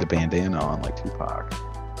the bandana on like Tupac.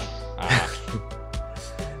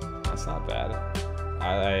 That's not bad.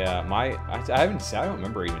 I don't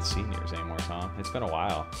remember even seeing yours anymore, Tom. It's been a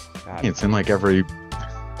while. God. It's in like every.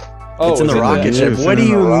 Oh, it's in the rocket ship. What do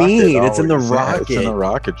you mean? It's in the rocket. It's in the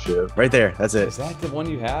rocket ship. Right there. That's it. Is that the one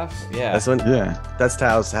you have? Yeah. That's one. Yeah. That's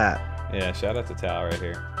Tao's hat. Yeah. Shout out to Tao right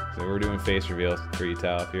here. So we're doing face reveals for you,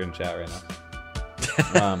 Tao, if you're in the chat right now.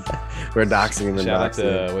 We're doxing him. Shout out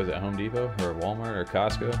to, was it Home Depot or Walmart or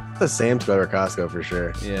Costco? The Sam's Club or Costco for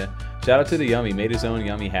sure. Yeah. Shout out to the Yummy. Made his own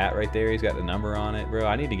Yummy hat right there. He's got the number on it, bro.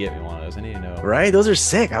 I need to get me one of those. I need to know. Right? Those are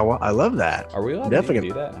sick. I love that. Are we allowed to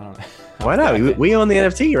do that? I don't know. Why not? We own the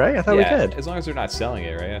NFT, right? I thought we could. As long as they're not selling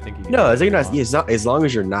it, right? I think you can. No, as long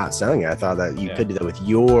as you're not selling it. I thought that you could do that with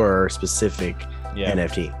your specific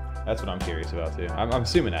NFT. That's what I'm curious about too. I'm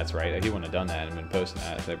assuming that's right. He wouldn't have done that and been posting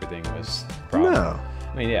that if everything was proper. No.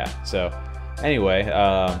 I mean, yeah. So, anyway,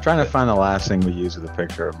 I'm trying to find the last thing we used with a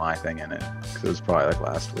picture of my thing in it because it was probably like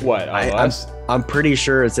last week. What? I'm pretty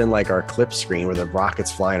sure it's in like our clip screen where the rocket's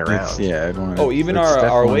flying around. Even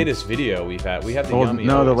our latest video we have the Yummy.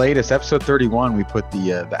 No, the latest episode 31 we put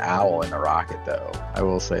the owl in the rocket though. I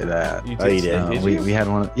will say that. You did. We had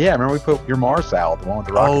one. Yeah, remember we put your Mars owl, the one with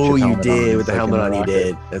the rocket. Oh, you did with the helmet on. You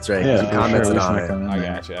did. That's right. Yeah, you commented on it.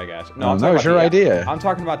 I got you. No, that was your idea. I'm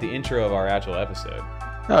talking about the intro of our actual episode.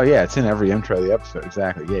 Oh yeah, it's in every intro of the episode.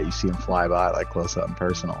 Exactly. Yeah, you see him fly by like close up and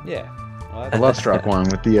personal. Yeah. Well, the Love Struck one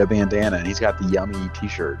with the bandana, and he's got the Yummy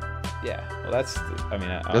T-shirt. Yeah. Well, that's.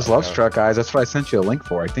 This Love Struck, guys. That's what I sent you a link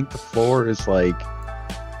for. I think the floor is like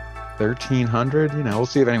 1,300. You know, we'll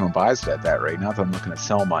see if anyone buys it at that rate. Not that I'm looking to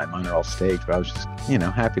sell mine. Mine are all staked, but I was just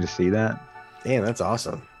happy to see that. Damn, that's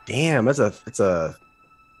awesome. Damn, it's a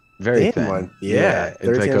very thin one. Yeah.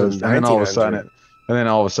 It like goes, and then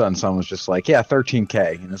all of a sudden, someone's just like, "Yeah,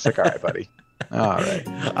 13K," and it's like, "All right, buddy." All right.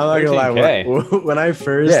 I'm not gonna lie. When I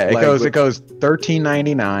first, it goes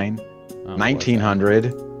 1,399,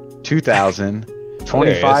 1,900, 2,000,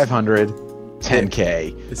 2,500.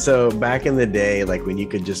 10K. So back in the day, like when you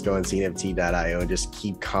could just go on CNFT.io and just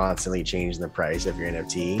keep constantly changing the price of your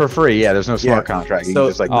NFT for free. Yeah, there's no smart contract. You can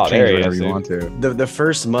just like change whatever you want to. The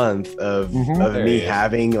first month of me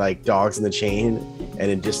having like dogs in the chain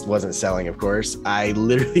and it just wasn't selling, of course, I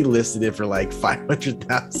literally listed it for like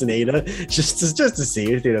 500,000 ADA just to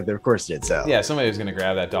see if it, of course, it did sell. Yeah, somebody was gonna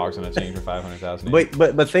grab that dogs in the chain for 500,000.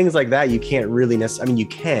 But things like that you can't really necessarily. I mean, you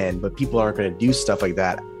can, but people aren't going to do stuff like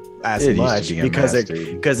that as much because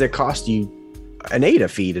it costs you an ADA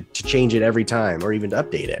fee to change it every time or even to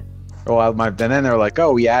update it. And then they're like,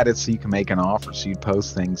 oh, we added so you can make an offer, so you'd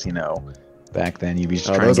post things, back then you'd be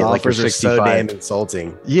just trying to get like your 65. So damn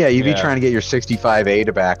insulting. Yeah, you'd be trying to get your 65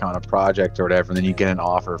 ADA back on a project or whatever, and then you get an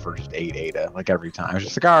offer for just 8 ADA like every time. It's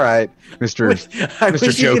just like, all right, Mr.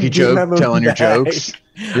 Jokey Joke telling your jokes.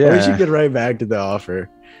 Yeah. I wish you could write back to the offer.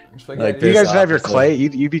 Like you guys have your clay,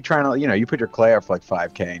 you'd be trying to, you put your clay up for like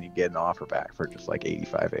 5K and you get an offer back for just like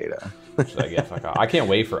 85 ADA. Fuck off. I can't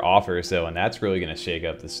wait for offers though, and that's really gonna shake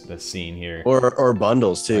up the scene here. Or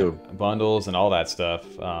bundles too. Bundles and all that stuff.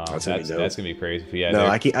 That's gonna be crazy. Yeah. No,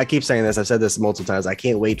 I keep saying this. I've said this multiple times. I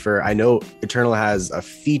can't wait for. I know Eternal has a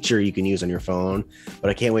feature you can use on your phone, but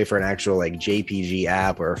I can't wait for an actual like JPG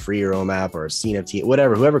app or a free roam app or a CNFT,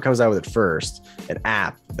 whatever. Whoever comes out with it first, an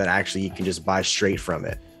app that actually you can just buy straight from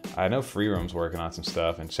it. I know Free Roam's working on some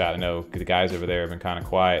stuff, and I know the guys over there have been kind of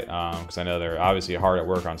quiet because I know they're obviously hard at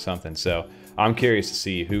work on something. So I'm curious to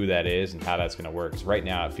see who that is and how that's going to work. Because right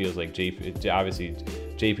now it feels like obviously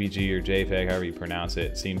JPG or JPEG, however you pronounce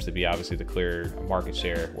it, seems to be obviously the clear market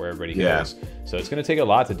share where everybody goes. So it's going to take a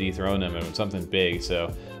lot to dethrone them and something big.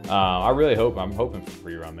 So I'm hoping for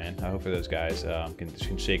Free Roam, man. I hope for those guys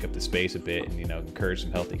can shake up the space a bit and encourage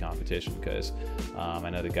some healthy competition because I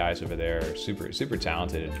know the guys over there are super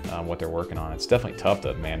talented in what they're working on. It's definitely tough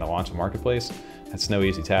to launch a marketplace. That's no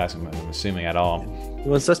easy task, I'm assuming, at all.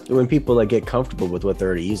 Well, it's just when people get comfortable with what they're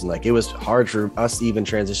already using. Like it was hard for us to even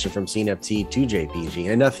transition from CNFT to JPG,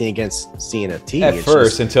 and nothing against CNFT at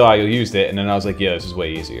first until I used it, and then I was like, yeah, this is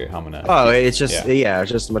way easier. I'm gonna. Oh, it's just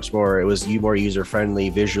it's just much more. It was more user friendly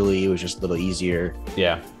visually. It was just a little easier.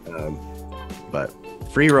 Yeah. But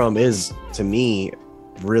Free Roam is, to me,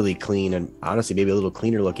 really clean and honestly maybe a little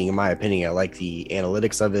cleaner looking in my opinion. I like the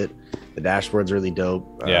analytics of it. The dashboard's really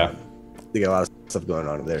dope. Yeah. They got a lot of stuff going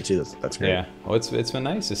on over there too. That's great. Yeah, well, it's been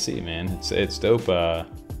nice to see, man. It's dope.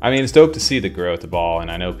 I mean, it's dope to see the growth of ball, and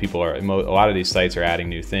I know people are a lot of these sites are adding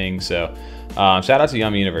new things. So, shout out to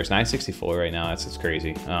Yummy Universe, 964 right now. That's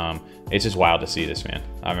crazy. It's just wild to see this, man.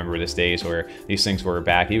 I remember this days where these things were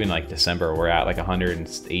back, even like December, we're at like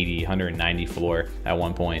 180, 190 floor at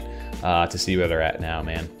one point. To see where they're at now,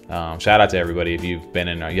 man. Shout out to everybody if you've been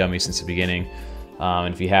in Yummy since the beginning.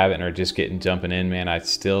 And if you haven't or just jumping in, man, I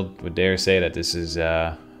still would dare say that this is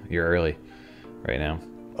you're early right now.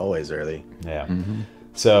 Always early. Yeah. Mm-hmm.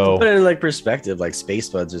 So put it in like perspective, like Space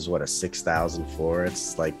Buds is what, a 6,000 floor.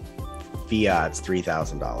 It's like fiat's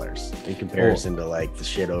 $3,000 in comparison to like the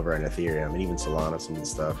shit over on Ethereum and even Solana, some of the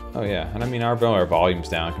stuff. Oh yeah, and I mean our volume's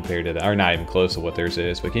down compared to that, or not even close to what theirs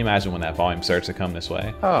is. But can you imagine when that volume starts to come this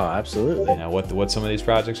way? Oh, absolutely. You know what some of these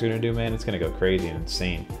projects are gonna do, man. It's gonna go crazy and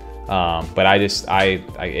insane. But I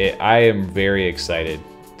am very excited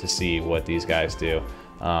to see what these guys do.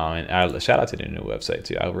 And shout out to the new website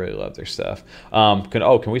too. I really love their stuff.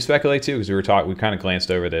 Can we speculate too? Because we kind of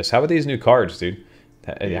glanced over this. How about these new cards, dude?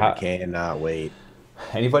 I cannot wait.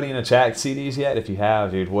 Anybody in the chat see these yet? If you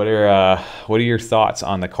have, dude, what are your thoughts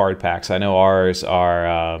on the card packs? I know ours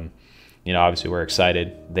are. Obviously we're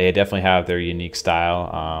excited. They definitely have their unique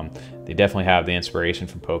style. They definitely have the inspiration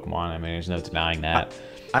from Pokemon. I mean, there's no denying that.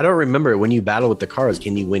 I don't remember when you battle with the cards.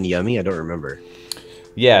 Can you win Yummy? I don't remember.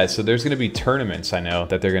 Yeah, so there's going to be tournaments. I know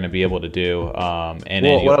that they're going to be able to do. What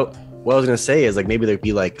I was going to say is like maybe there'd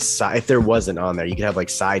be like if there wasn't on there, you could have like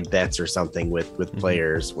side bets or something with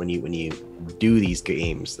players when you do these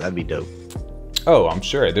games. That'd be dope. Oh, I'm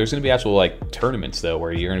sure there's going to be actual like tournaments though,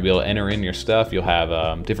 where you're going to be able to enter in your stuff. You'll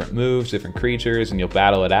have different moves, different creatures, and you'll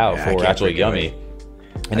battle it out for actually Yummy.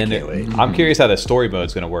 And then I'm curious how the story mode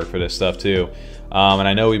is going to work for this stuff too. And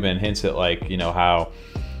I know we've been hints at like how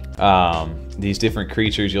these different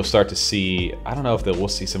creatures you'll start to see. I don't know if we'll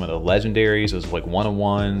see some of the legendaries, those like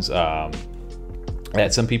one-on-ones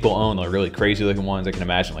that some people own, like really crazy looking ones. I can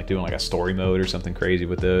imagine like doing like a story mode or something crazy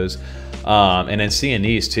with those. And then seeing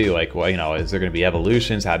these too, like is there going to be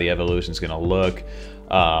evolutions? How the evolution's going to look?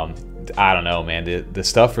 I don't know, man. The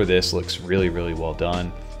stuff for this looks really, really well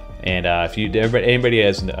done. And if anybody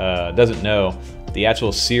doesn't know, the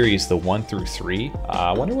actual series, the 1 through 3,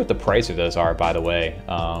 I wonder what the price of those are, by the way,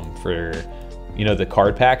 for the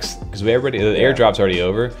card packs, because the airdrop's already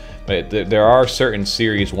over, but there are certain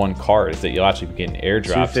series 1 cards that you'll actually be getting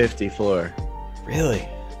airdrops. 250 floor. Really?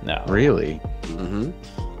 No. Really?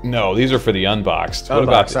 Mm-hmm. No, these are for the unboxed. What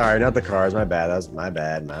about sorry, not the cards. My bad. That was my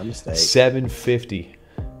bad. My mistake. 750.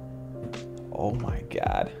 Oh my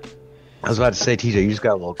god. I was about to say, TJ, you just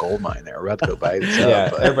got a little gold mine there. We're about to go buy it.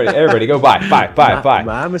 Yeah, everybody, go buy.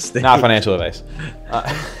 My mistake. Not financial advice.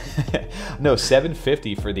 No,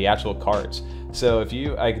 $750 for the actual cards. So if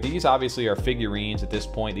you these obviously are figurines at this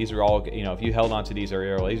point. These are all if you held on to these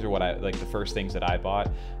early, these are what I like the first things that I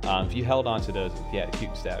bought. If you held on to those, the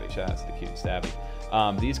cute and stabby. Shout out to the cute and stabby.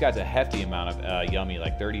 These guys a hefty amount of Yummy,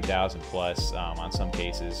 like 30,000 plus on some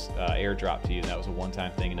cases, airdrop to you. And that was a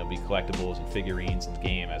one-time thing, and they'll be collectibles and figurines in the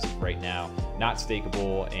game as of right now. Not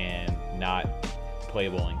stakeable and not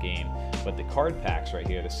playable in game. But the card packs right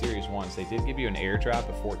here, the Series 1s, they did give you an airdrop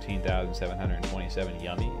of 14,727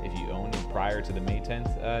 Yummy if you owned them prior to the May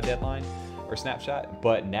 10th deadline or snapshot.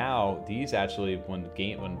 But now these actually, when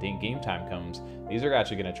game time comes, these are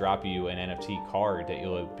actually going to drop you an NFT card that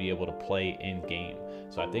you'll be able to play in game.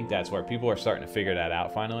 So I think that's where people are starting to figure that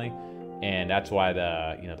out finally, and that's why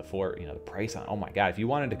the the price on. Oh my god, if you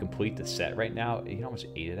wanted to complete the set right now, you know how much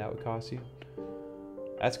 8 of that would cost you?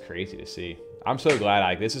 That's crazy to see. I'm so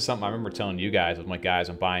glad. This is something I remember telling you guys. I'm like, guys,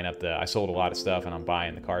 I'm buying up I sold a lot of stuff and I'm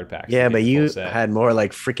buying the card packs. Yeah, but you had more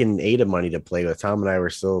like freaking ADA money to play with. Tom and I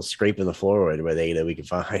were still scraping the floor with ADA we could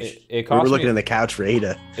find. We were looking on the couch for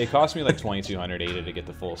ADA. It cost me like 2,200 ADA to get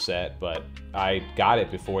the full set, but I got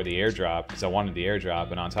it before the airdrop because I wanted the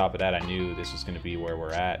airdrop. And on top of that, I knew this was going to be where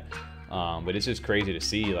we're at. But it's just crazy to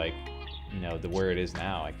see, like, where it is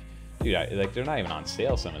now. Like, dude, they're not even on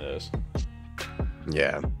sale, some of those.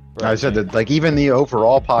 Yeah. I said that, like, even the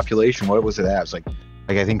overall population, what was it at? It was like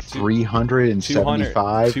I think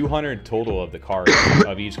 375. 200 total of the cards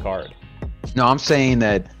of each card. No, I'm saying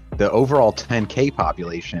that the overall 10K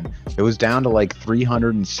population, it was down to like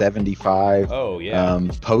 375. Oh yeah.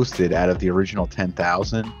 Posted out of the original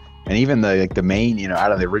 10,000, and even the main,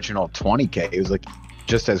 out of the original 20K, it was like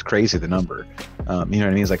just as crazy the number. You know what I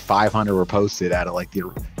mean? It's like 500 were posted out of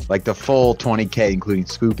the full 20K, including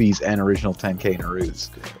Spoopies and original 10K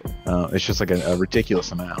Naru's. It's just like a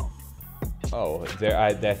ridiculous amount. Oh, there.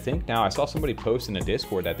 I think now I saw somebody post in the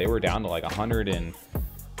Discord that they were down to like 100 and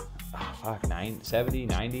 70,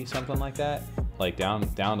 90, something like that. Like down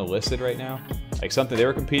to listed right now. Like something they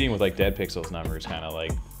were competing with like Dead Pixels numbers, kind of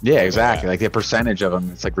like. Yeah, exactly. Like the percentage of them,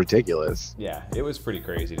 it's like ridiculous. Yeah, it was pretty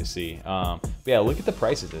crazy to see. But yeah, look at the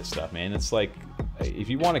prices of this stuff, man. It's like if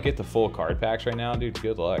you want to get the full card packs right now, dude,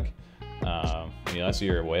 good luck. Unless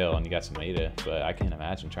you're a whale and you got some Ada, but I can't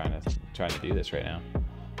imagine trying to do this right now.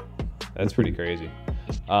 That's pretty crazy.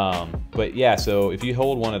 But yeah, so if you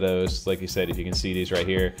hold one of those, like you said, if you can see these right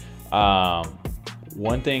here,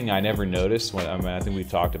 one thing I never noticed I think we've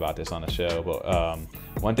talked about this on the show, but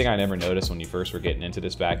one thing I never noticed when you first were getting into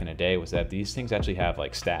this back in the day was that these things actually have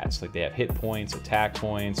like stats. Like they have hit points, attack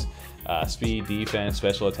points, speed, defense,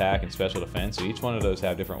 special attack, and special defense. So each one of those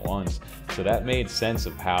have different ones. So that made sense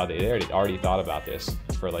of how they already thought about this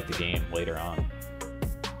for like the game later on.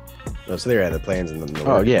 Oh, so they had the plans and the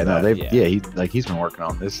oh yeah, no, he's been working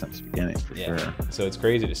on this since the beginning for sure. So it's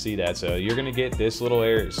crazy to see that. So you're gonna get this little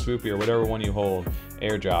air swoopy or whatever one you hold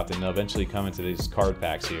airdropped, and they'll eventually come into these card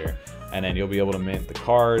packs here, and then you'll be able to mint the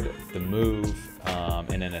card, the move,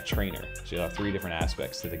 and then a trainer. So you'll have 3 different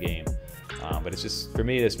aspects to the game. But it's just, for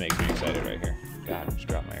me, this makes me excited right here. God, I just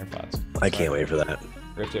dropped my AirPods. I can't wait for that.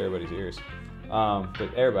 Rip to everybody's ears.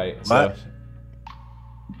 But everybody, what?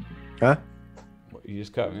 Huh? You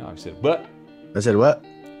just cut me off. You said, what? I said, what?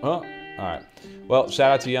 Oh, all right. Well,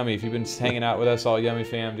 shout out to Yummy. If you've been hanging out with us, all Yummy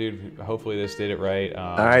fam, dude, hopefully this did it right.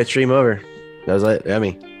 All right, stream over. That was like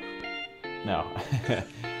Yummy. No.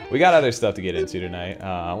 We got other stuff to get into tonight.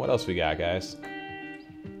 What else we got, guys?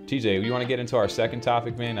 TJ, you want to get into our second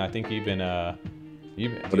topic, man? I think you've been,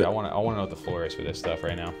 dude, I want to know what the floor is for this stuff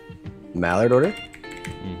right now. Mallard order?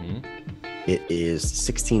 Mm-hmm. It is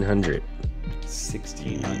 1,600.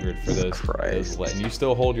 1,600 for those. And you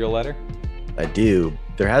still hold your letter? I do.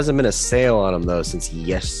 There hasn't been a sale on them though since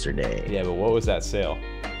yesterday. Yeah, but what was that sale?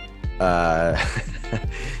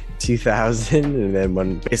 2,000, and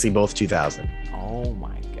then basically both 2,000. Oh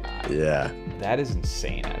my god. Yeah. That is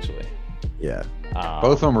insane, actually. Yeah.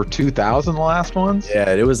 Both of them were 2,000, the last ones?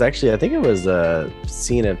 Yeah, it was actually, I think it was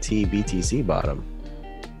CNFT BTC bottom.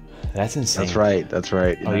 That's insane. That's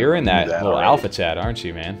right. Oh, you're in that little alpha chat, aren't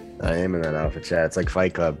you, man? I am in that alpha chat. It's like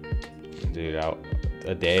Fight Club. Dude,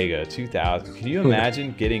 a day ago, 2,000. Can you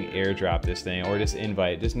imagine getting airdrop this thing, or just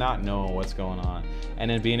invite, just not knowing what's going on, and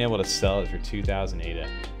then being able to sell it for 2,000 ADA?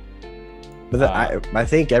 But I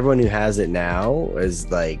think everyone who has it now is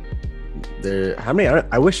like, how many are,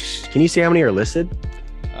 can you see how many are listed?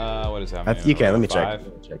 What is that? You can, let me check.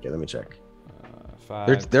 Let me check.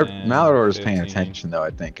 5, they're 10, Mallard orders 15. paying attention though.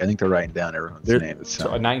 I think they're writing down everyone's name.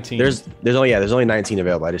 So 19. There's only 19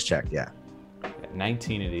 available. I just checked. Yeah.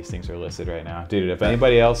 19 of these things are listed right now, dude. If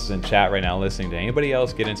anybody else is in chat right now listening to anybody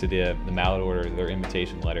else get into the Mallard order, their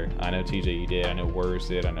invitation letter. I know TJ, you did. I know Wurs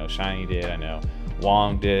did. I know Shiny did. I know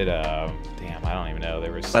Wong did. Damn, I don't even know.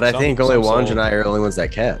 There was. But I think only Wong and I are the only ones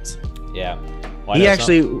that kept. Yeah. Well, he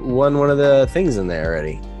actually won one of the things in there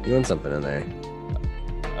already. He won something in there.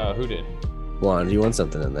 Who did? Juan, you won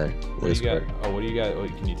something in there. What do you got? Oh, what do you got?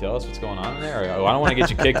 Can you tell us what's going on in there? I don't want to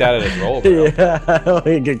get you kicked out of this role, bro. Yeah, I don't want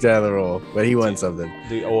to get kicked out of the role, but he won something.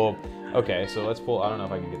 Well, okay, so let's pull. I don't know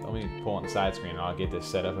if I can get. Let me pull on the side screen, and I'll get this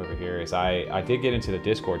set up over here. I did get into the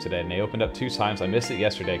Discord today, and they opened up 2 times. I missed it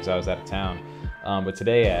yesterday because I was out of town. But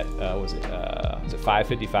today at was it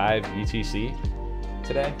 5:55 UTC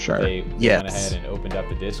today? Sure. They went ahead and opened up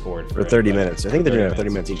the Discord for 30 minutes. I think they're doing 30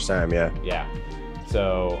 minutes each time. Yeah. Yeah.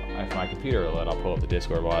 So if my computer will let, I'll pull up the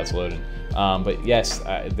Discord while it's loading. But yes,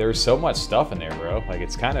 there's so much stuff in there, bro. Like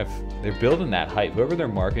it's kind of, they're building that hype. Whoever their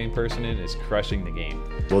marketing person is crushing the game.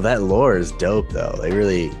 Well, that lore is dope though. They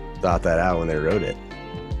really thought that out when they wrote it.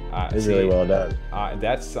 It's really well done.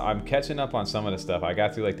 I'm catching up on some of the stuff. I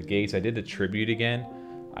got through like the gates. I did the tribute again.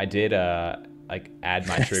 I did like add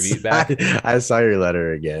my tribute back. I saw your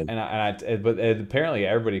letter again. But apparently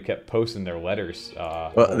everybody kept posting their letters.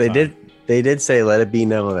 Well, they did say, let it be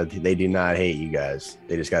known that they do not hate you guys.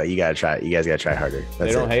 You guys gotta try harder. That's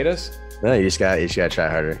they don't hate us? No, you just gotta try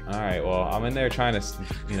harder. All right, well, I'm in there trying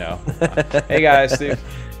to, hey guys, dude.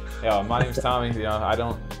 Yo, my name's Tommy. I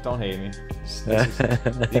don't hate me.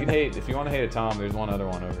 You can hate, if you want to hate a Tom, there's one other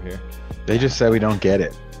one over here. They just said we don't get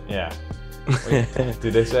it. Yeah. Wait,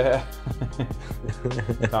 did they say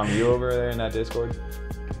that? Tom, you over there in that Discord?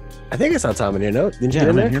 I think I saw Tom in here. No, didn't you get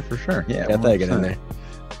in there? Here for sure. Yeah, I thought I got in there.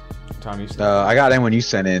 Tom, you I got in when you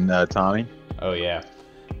sent in, Tommy. Oh yeah.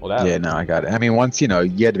 Well, yeah, no, I got it. I mean, once you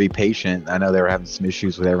had to be patient. I know they were having some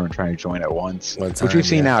issues with everyone trying to join at once, which we've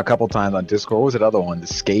seen now a couple times on Discord. What was that other one? The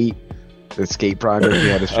skate. the skate project. He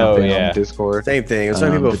had us jump in on the Discord. Same thing.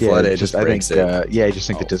 Some people flooded. Just I think, I just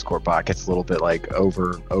think the Discord bot gets a little bit like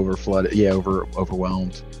over flooded. Yeah,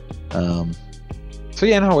 overwhelmed. So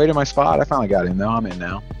yeah, no, I waited my spot. I finally got in though. I'm in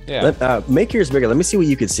now. Yeah. Make yours bigger. Let me see what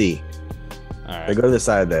you could see. All right. Go to the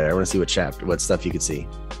side there. I want to see what stuff you could see.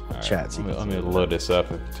 All right. Chat. Let me load this up.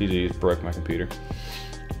 TJ just broke my computer.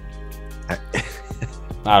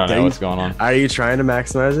 I don't know what's going on. Are you trying to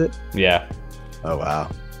maximize it? Yeah. Oh wow.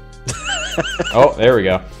 Oh, there we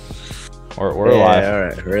go. We're live. All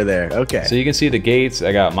right, we're there. Okay. So you can see the gates.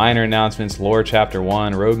 I got minor announcements, lore chapter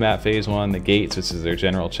 1, roadmap phase 1, the gates, which is their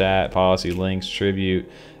general chat, policy links, tribute,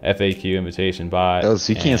 FAQ, invitation bot. Oh,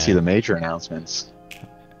 so you can't see the major announcements.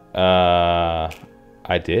 I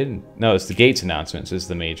did. No, it's the gates announcements. Is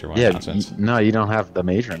the major one. Yeah. Announcements. No, you don't have the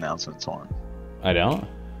major announcements on. I don't.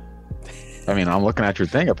 I mean, I'm looking at your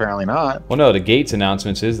thing. Apparently not. Well, no, the gates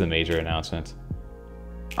announcements is the major announcent.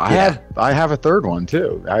 I have a third one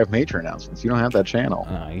too. I have major announcements. You don't have that channel.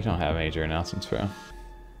 No, you don't have major announcements, bro.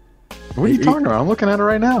 What are you talking about? I'm looking at it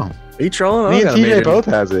right now. Are you trolling? Me and TJ both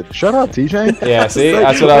has it. Shut up, TJ. Yeah, see,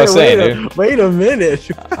 that's what I was saying, dude. Wait a minute.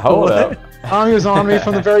 Hold up. He was on me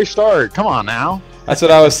from the very start. Come on now. That's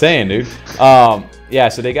what I was saying, dude. Yeah,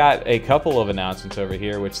 so they got a couple of announcements over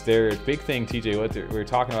here, which their big thing, TJ, what we're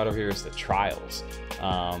talking about over here is the trials,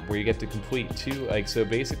 where you get to complete 2, so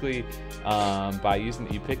basically by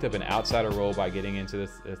you picked up an outsider role by getting into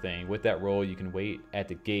the thing. With that role, you can wait at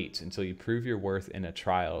the gates until you prove your worth in the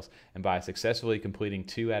trials, and by successfully completing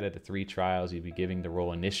 2 out of the 3 trials, you'd be giving the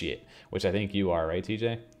role initiate, which I think you are, right,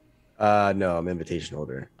 TJ? No, I'm invitation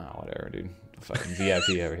holder. Oh, whatever, dude. Fucking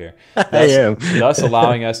VIP over here. I am. Thus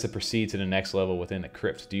allowing us to proceed to the next level within the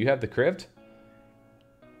crypt. Do you have the crypt?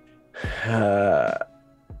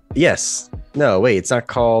 Yes. No, wait, it's not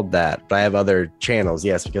called that, but I have other channels,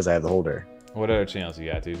 yes, because I have the holder. What other channels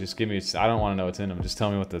you got, dude? Just give me, I don't want to know what's in them. Just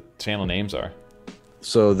tell me what the channel names are.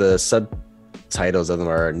 So the subtitles of them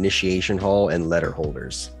are Initiation Hall and Letter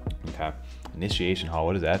Holders. Okay. Initiation Hall,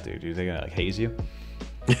 what does that do? Dude, they gonna like haze you?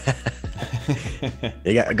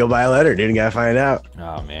 You gotta go buy a letter, dude. You gotta find out.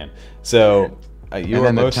 Oh man. So you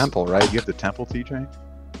are the temple, right? You have the temple, TJ?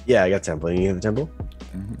 Yeah, I got temple. You have the temple?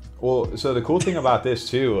 Mm-hmm. Well, so the cool thing about this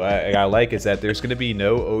too, I like, is that there's going to be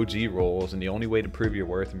no OG roles, and the only way to prove your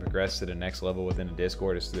worth and progress to the next level within the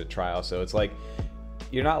Discord is through the trial. So it's like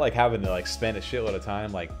you're not like having to like spend a shitload of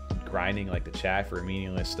time like grinding like the chat for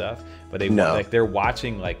meaningless stuff, but they're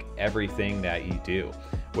watching like everything that you do,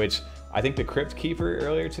 which I think the Crypt Keeper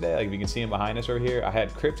earlier today, like if you can see him behind us over here, I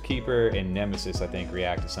had Crypt Keeper and Nemesis, I think,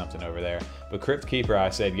 react to something over there. But Crypt Keeper, I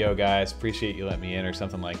said, yo guys, appreciate you letting me in or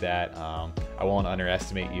something like that. I won't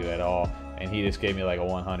underestimate you at all. And he just gave me like a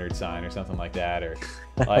 100 sign or something like that, or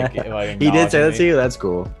like he did say that to you. That's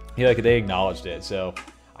cool. They acknowledged it. So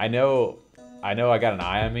I know I got an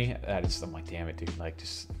eye on me. I'm like, damn it, dude. Like,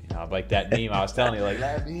 just, like that meme I was telling you, like,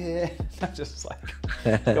 let me in. I'm just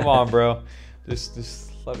like, come on, bro. Just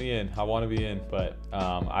let me in. I want to be in. But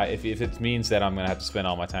if it means that I'm going to have to spend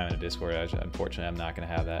all my time in the Discord, unfortunately, I'm not going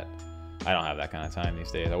to have that. I don't have that kind of time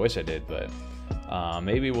these days. I wish I did, but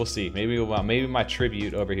maybe we'll see. Maybe my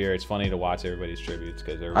tribute over here. It's funny to watch everybody's tributes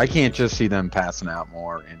because I can't just see them passing out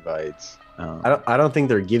more invites. I don't think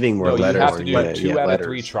they're giving more letters. You have to do 2 out of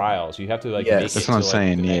 3 trials. You have to like. Yes. That's what I'm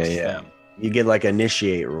saying. Yeah. You get like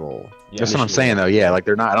initiate role. Yeah, that's what I'm saying though. Yeah, like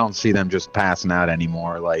they're not. I don't see them just passing out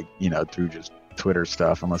anymore. Like through just Twitter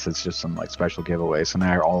stuff, unless it's just some like special giveaway. So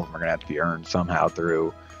now all of them are gonna have to be earned somehow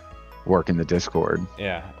through working the Discord.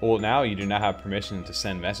 Yeah. Well, now you do not have permission to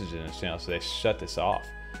send messages in this channel, so they shut this off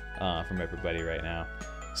from everybody right now.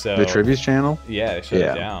 So the tributes channel? Yeah, they shut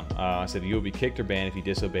it down. I said you will be kicked or banned if you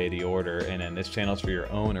disobey the order, and then this channel is for your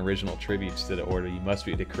own original tributes to the order. You must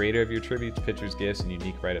be the creator of your tributes, pictures, gifts, and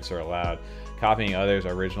unique write-ups are allowed. Copying others'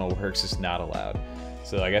 original works is not allowed.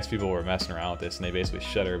 So I guess people were messing around with this, and they basically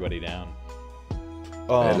shut everybody down.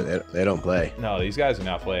 They don't play. No, these guys are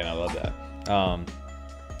not playing. I love that.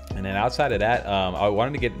 And then outside of that, I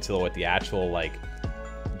wanted to get into what the actual like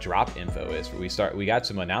drop info is. We got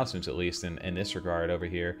some announcements at least in this regard over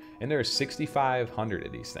here, and there's 6,500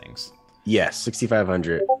 of these things. Yes,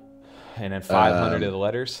 6,500. And then 500 of the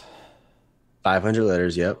letters. 500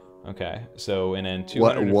 letters. Yep. Okay. So and then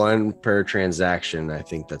 200. One per transaction. I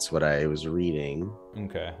think that's what I was reading.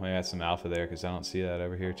 Okay, we got some alpha there because I don't see that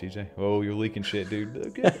over here, TJ. Oh, you're leaking shit, dude.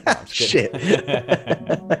 Okay. No, shit.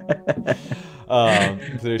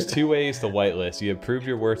 There's 2 ways to whitelist. You have proved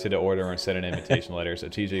your worth to the order and sent an invitation letter. So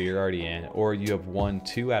TJ, you're already in. Or you have won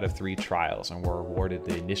 2 out of 3 trials and were awarded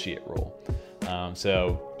the initiate role.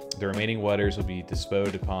 So The remaining waters will be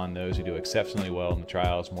bestowed upon those who do exceptionally well in the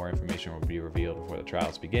trials. More information will be revealed before the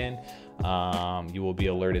trials begin. You will be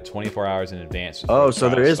alerted 24 hours in advance. Oh, so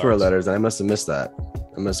there is more letters. I must have missed that.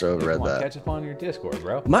 I must have overread that. Catch up on your Discord,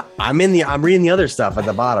 bro. I'm reading the other stuff at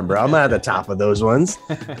the bottom, bro. I'm not at the top of those ones.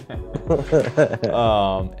 And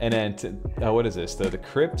then what is this? The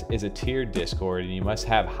Crypt is a tiered Discord, and you must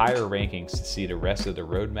have higher rankings to see the rest of the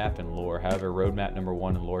roadmap and lore. However, roadmap number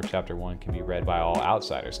 1 and lore chapter 1 can be read by all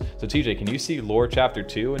outsiders. So TJ, can you see lore chapter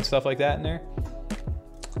 2 and stuff like that in there?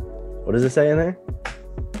 What does it say in there?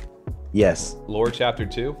 Yes. Lore chapter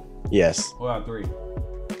 2? Yes. What about 3?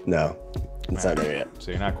 No. It's not there yet.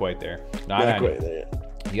 So you're not quite there. Not quite there yet.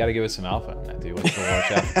 You got to give us some alpha on that, dude. What's the lore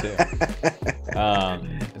chapter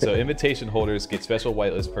 2? So invitation holders get special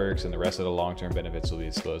whitelist perks, and the rest of the long-term benefits will be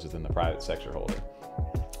disclosed within the private sector holder.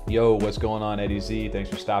 Yo, what's going on, Eddie Z? Thanks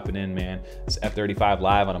for stopping in, man. It's F35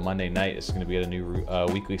 live on a Monday night. It's going to be at a new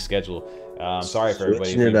weekly schedule. Sorry for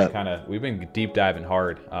everybody. We've been deep diving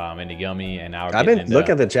hard into Yummy, and now I've been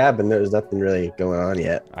looking at the chat, but there's nothing really going on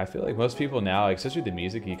yet. I feel like most people now, like, especially with the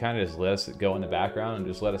music, you kind of just let us go in the background and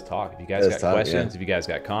just let us talk. If you guys got questions, if you guys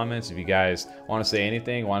got comments, if you guys want to say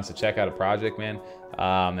anything, want us to check out a project, man,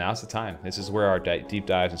 now's the time. This is where our deep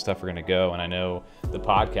dives and stuff are going to go. And I know the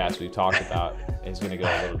podcast we've talked about is going to go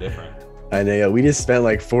a little different. I know. We just spent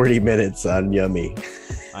like 40 minutes on Yummy.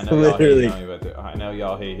 I know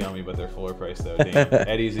y'all hate Yummy, but they're fuller price though. Damn.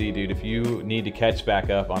 Eddie Z, dude, if you need to catch back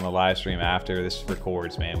up on the live stream after this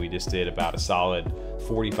records, man, we just did about a solid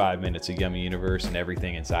 45 minutes of Yummy Universe and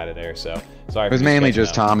everything inside of there. So sorry. It was mainly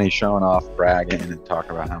just Tommy showing off, bragging, and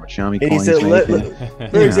talking about how much Yummy coins he said,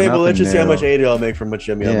 for example, let's just see how much ADA I'll make from much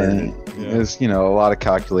Yummy I'm earning. There's, a lot of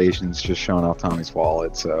calculations just showing off Tommy's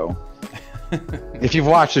wallet. So if you've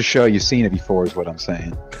watched the show, you've seen it before, is what I'm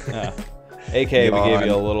saying. AK, we gave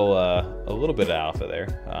you a little bit of alpha there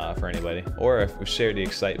for anybody, or if we shared the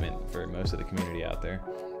excitement for most of the community out there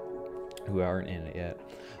who aren't in it yet.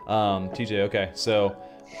 TJ, okay, so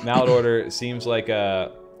Mallet Order seems like I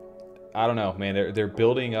don't know, man. They're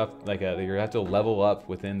building up like you have to level up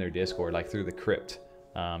within their Discord, like through the Crypt.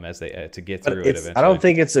 As they to get through it eventually. I don't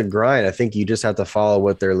think it's a grind. I think you just have to follow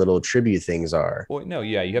what their little tribute things are. Well, no,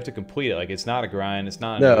 yeah, you have to complete it. Like, it's not a grind. It's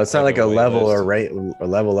not. No, it's not like a level or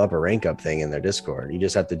level up or rank up thing in their Discord. You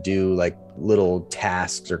just have to do like little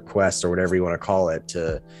tasks or quests or whatever you want to call it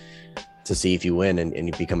to see if you win and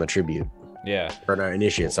you become a tribute. Yeah. Or not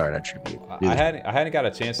initiate, sorry, not tribute. I hadn't got a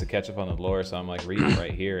chance to catch up on the lore, so I'm like reading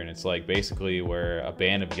right here, and it's like basically where a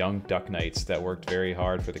band of young Duck Knights that worked very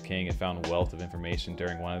hard for the king and found a wealth of information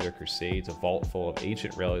during one of their crusades, a vault full of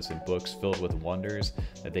ancient relics and books filled with wonders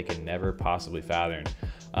that they can never possibly fathom.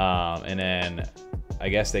 And then I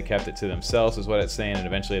guess they kept it to themselves, is what it's saying, and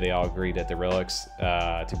eventually they all agreed that the relics,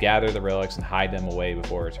 to gather the relics and hide them away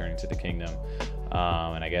before returning to the kingdom.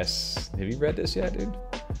 And I guess, have you read this yet, dude?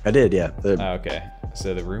 I did, yeah. Okay.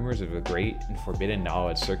 So the rumors of a great and forbidden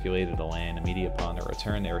knowledge circulated the land. Immediately upon their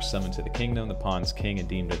return, they were summoned to the kingdom. The pawn's king and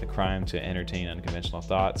deemed it a crime to entertain unconventional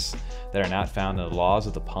thoughts that are not found in the laws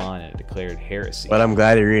of the pawn, and it declared heresy. But I'm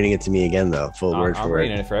glad you're reading it to me again, though. Full word for word. I'm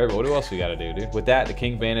reading it for everyone. What else we got to do, dude? With that, the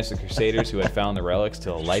king banished the crusaders who had found the relics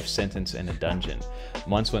to a life sentence in a dungeon.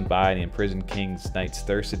 Months went by, and the imprisoned king's knights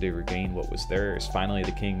thirsted to regain what was theirs. Finally,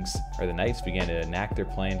 the knights began to enact their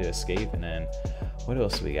plan to escape, and then what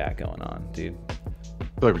else do we got going on, dude?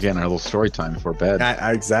 I feel like we're getting our little story time before bed.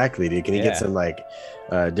 Exactly, dude. Can you get some like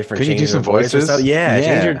different? Can you do some voices? Yeah,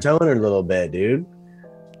 change your tone a little bit, dude.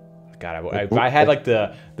 God, if I had like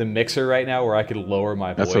the mixer right now where I could lower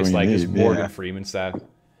my voice like this Morgan Freeman style.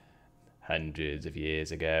 Hundreds of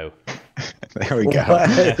years ago. There we go.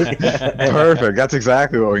 Perfect. That's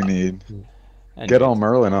exactly what we need. Get all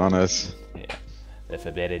Merlin on us. Yeah. The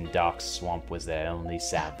forbidden dark swamp was their only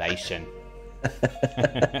salvation.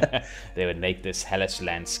 They would make this hellish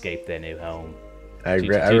landscape their new home. I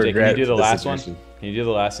regret. Can you do the last one? Can you do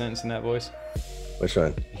the last sentence in that voice? Which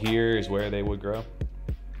one? Here is where they would grow.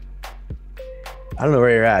 I don't know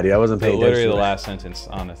where you're at, dude. I wasn't paying attention. Literally the last sentence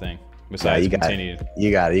on the thing. Besides continued.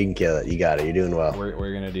 You got it. You can kill it. You got it. You're doing well.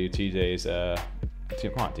 We're gonna do TJ's.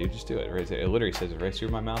 Come on, dude. Just do it. Right there. It literally says it right through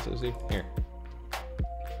my mouse. Dude. Here.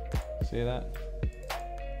 See that?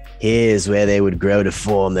 Here's where they would grow to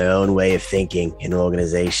form their own way of thinking and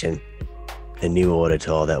organization. A new order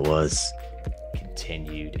to all that was.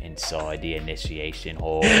 Continued inside the initiation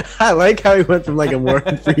hall. I like how he went from like a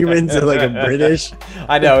Morgan Freeman to like a British.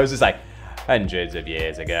 I know. It was just like hundreds of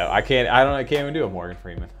years ago. I can't even do a Morgan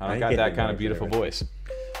Freeman. I don't got that kind of beautiful voice.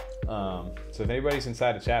 So if anybody's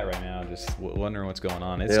inside the chat right now, just wondering what's going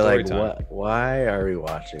on, it's They're story like, time. why are we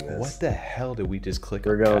watching this? What the hell did we just click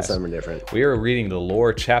on? We're going something different. We are reading the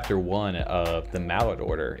lore chapter 1 of the Mallet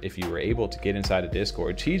Order. If you were able to get inside the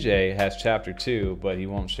Discord, TJ has chapter 2, but he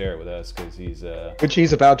won't share it with us because he's which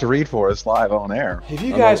he's about to read for us live on air. If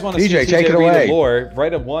you guys want to see TJ read the lore,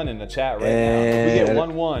 write a 1 in the chat right now. If we get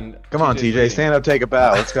 1-1. Come on, TJ, stand up, take a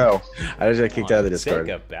bow. Let's go. I just got kicked out of the Discord.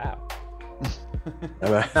 Take a bow.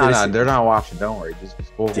 No, they're not watching. Don't worry.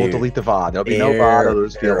 We'll delete the VOD. There'll be no VOD. It'll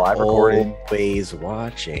just be a live recording. Always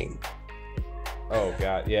watching. Oh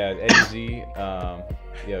God, yeah, Eddie Z.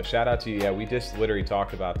 Yo, shout out to you. Yeah, we just literally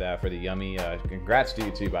talked about that for the Yummy. Congrats to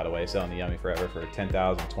you too, by the way, selling the Yummy Forever for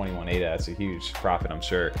 10,021 ADA. That's a huge profit, I'm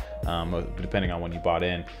sure, depending on when you bought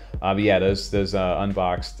in. But yeah, those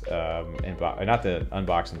unboxed, not the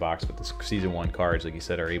unboxed box, but the season 1 cards, like you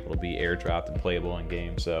said, are able to be airdropped and playable in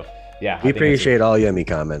game. So yeah, we appreciate all Yummy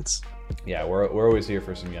comments. Yeah, we're always here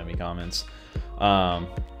for some Yummy comments.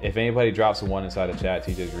 If anybody drops a 1 inside the chat,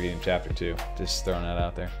 TJ's reading chapter 2. Just throwing that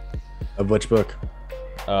out there. Of which book?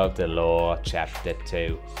 Of the lore, chapter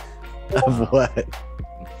 2. Of what?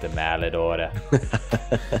 The Mallet Order.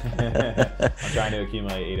 I'm trying to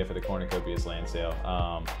accumulate ADA for the Cornucopias land sale.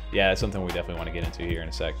 Yeah, that's something we definitely want to get into here in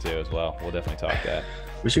a sec too as well. We'll definitely talk that.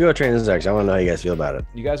 We should go transactions. I want to know how you guys feel about it.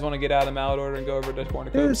 You guys want to get out of the Mallet Order and go over to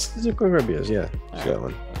Cornucopias? Yeah, it's Cornucopias, yeah.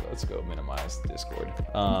 Right. Let's go minimize the Discord.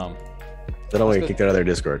 They don't want to get kicked out of their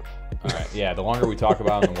Discord. All right, yeah. The longer we talk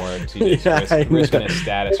about them, the more TJ's risking his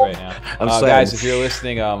status right now. Guys, if you're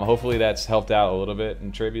listening, hopefully that's helped out a little bit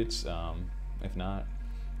in tributes. If not,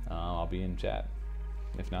 I'll be in chat.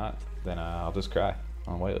 If not, then I'll just cry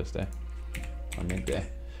on whitelist day, on midday.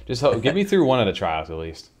 Just get me through one of the trials at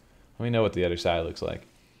least. Let me know what the other side looks like.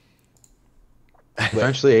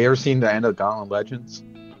 Eventually, you ever seen the end of Gauntlet Legends?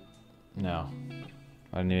 No,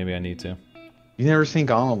 maybe I need to. You never seen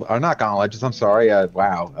Gauntlet, or not Gauntlet Legends? I'm sorry.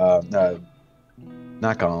 Wow.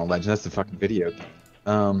 Not Gauntlet Legends. That's the fucking video game.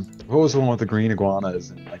 What was the one with the green iguanas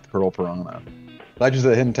and like the pearl piranha? Legends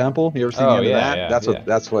of the Hidden Temple. You ever seen any of that? Yeah,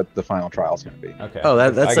 that's what the final trial's gonna be. Okay. Oh,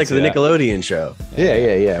 that's like the Nickelodeon show. Yeah.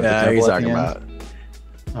 Yeah, he's talking about.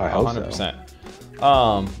 Oh, I hope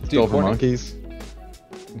 100%. Still for monkeys.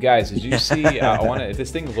 Guys, did you see? If this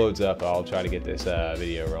thing loads up, I'll try to get this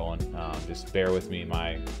video rolling. Just bear with me.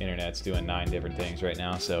 My internet's doing 9 different things right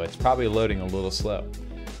now, so it's probably loading a little slow.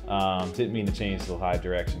 Didn't mean to change the live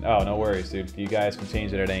direction. Oh, no worries, dude. You guys can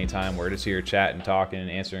change it at any time. We're just here chatting, talking, and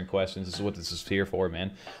answering questions. This is what this is here for,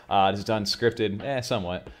 man. This is unscripted,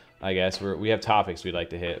 somewhat, I guess. We have topics we'd like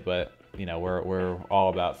to hit, but you know, we're all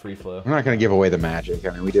about free flow. We're not going to give away the magic. I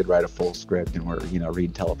mean, we did write a full script, and we're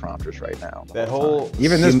reading teleprompters right now. That whole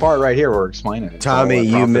even this part right here, we're explaining it. Tommy,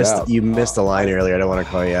 you missed a line earlier. I don't want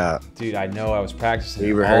to call you out. Dude, I know. I was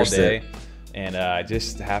practicing all day, and I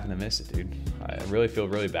just happened to miss it, dude. I really feel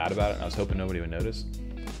really bad about it, and I was hoping nobody would notice.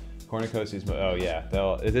 Cornucopias. Oh yeah,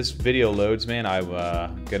 if this video loads, man,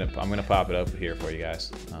 I'm gonna pop it up here for you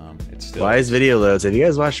guys. It's still. Why is video loads? Have you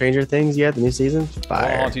guys watched Stranger Things yet? The new season?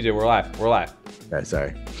 Fire. Hold on, TJ. We're live. We're live. All right,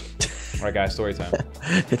 sorry. All right, guys. Story time.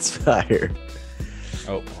 It's fire.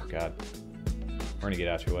 Oh God. We're gonna get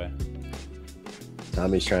out your way.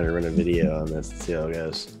 Tommy's trying to run a video on this. Let's see how it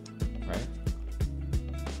goes. Right.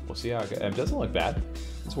 We'll see how it goes. It doesn't look bad.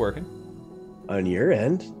 It's working. On your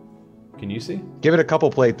end. Can you see? Give it a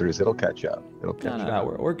couple playthroughs. It'll catch up.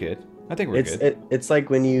 No, we're good. I think we're good. It's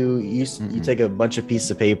like when you take a bunch of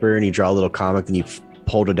pieces of paper and you draw a little comic and you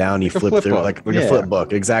hold it down and you flip through it like a flip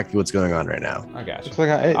book. Exactly what's going on right now. I got you.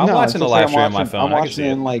 I'm watching the live stream on my phone. I'm watching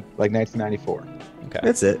it in like 1994. Okay.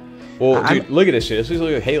 That's it. Well, dude, look at this shit. This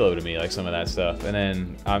looks like Halo to me, like some of that stuff. And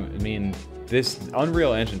then, I mean, this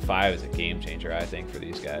Unreal Engine 5 is a game changer, I think, for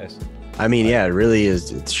these guys. I mean, yeah, it really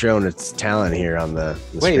is. It's shown its talent here on the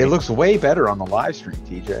Wait, screen. it looks way better on the live stream,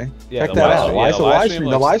 TJ. Yeah, check that out. Yeah,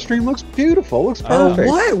 the live stream looks beautiful. Looks perfect.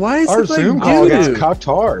 What? Why is our it Zoom like, call gets cucked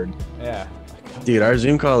hard? Yeah. Dude, our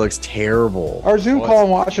Zoom call looks terrible. Our Zoom call I'm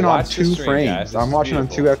watching on 2 stream, frames. I'm watching on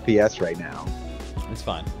 2 FPS right now. It's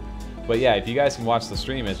fine. But yeah, if you guys can watch the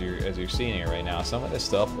stream as you're seeing it right now, some of this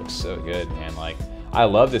stuff looks so good, man. Like, I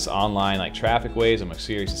love this online like traffic waves. I'm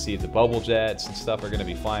curious to see if the bubble jets and stuff are going to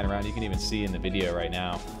be flying around. You can even see in the video right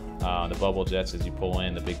now the bubble jets as you pull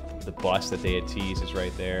in. The bus that they had teased is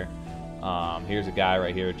right there. Here's a guy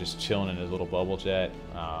right here just chilling in his little bubble jet.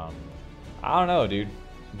 I don't know, dude.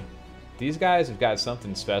 These guys have got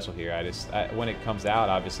something special here. When it comes out,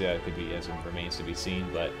 obviously that could be as it remains to be seen,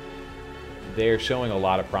 but they're showing a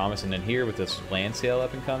lot of promise. And then here with this land sale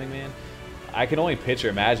up and coming, man, I can only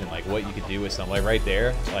imagine like what you could do with something like right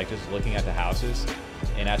there, like just looking at the houses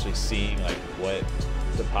and actually seeing like what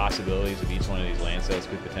the possibilities of each one of these land sales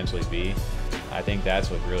could potentially be, I think that's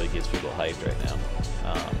what really gets people hyped right now.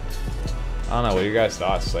 I don't know. What are your guys'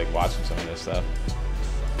 thoughts, like watching some of this stuff?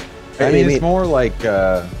 I mean, it's more like, you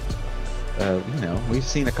know, we've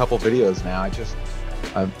seen a couple videos now.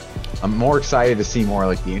 I'm more excited to see more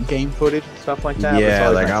like the in-game footage and stuff like that. Yeah,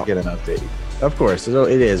 like I'll get an update. Of course,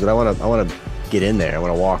 it is, but I want to get in there. I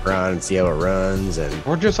want to walk around and see how it runs, and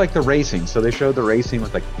or just like the racing. So they showed the racing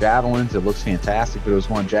with like javelins. It looks fantastic, but it was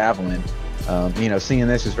one javelin. You know, seeing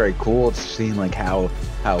this is very cool. It's seeing like how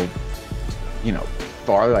you know,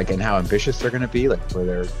 far, like, and how ambitious they're going to be, like where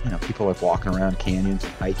they're, you know, people like walking around canyons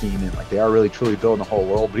and hiking, and like they are really truly building a whole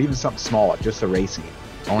world. But even something small, like just the racing,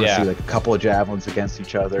 I want to see like a couple of javelins against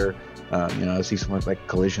each other. You know, see what like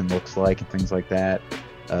collision looks like and things like that.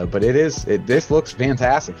 But this looks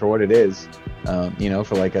fantastic for what it is. You know,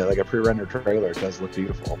 for like a pre-rendered trailer, it does look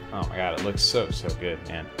beautiful. Oh my god, it looks so good,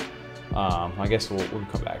 man. I guess we'll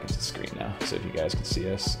come back into the screen now, so if you guys can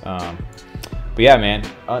see us. But yeah, man,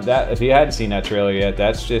 that if you hadn't seen that trailer yet,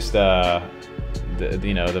 that's just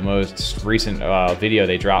you know, the most recent video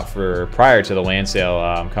they dropped for prior to the land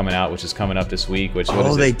sale coming out, which is coming up this week. Which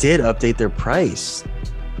they did update their price.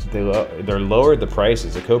 They're lowered the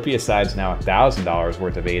prices. The Copious side's now $1,000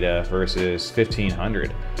 worth of ADA versus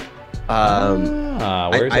 $1,500.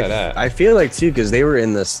 Where's that at? I feel like too, because they were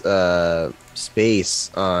in this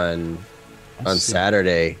space on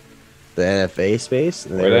Saturday, the NFA space.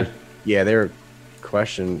 And were they? Yeah, they were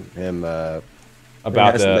questioning him about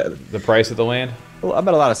the price of the land. Well,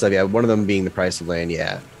 about a lot of stuff. Yeah, one of them being the price of land.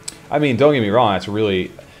 Yeah. I mean, don't get me wrong. It's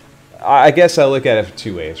really. I guess I look at it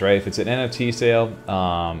two ways, right? If it's an NFT sale,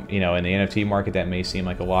 you know, in the NFT market, that may seem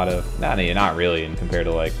like a lot of not really, and compared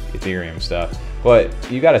to like Ethereum stuff. But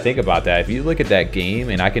you got to think about that. If you look at that game,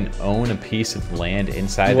 and I can own a piece of land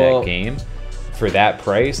inside that game for that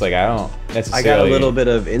price, like I don't necessarily. I got a little bit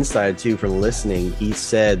of insight too from listening. He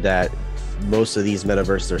said that most of these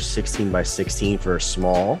metaverses are 16 by 16 for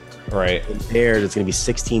small. Right. Compared, it's going to be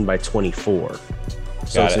 16 by 24.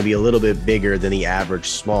 So it's going to be a little bit bigger than the average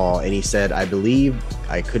small. And he said, I believe,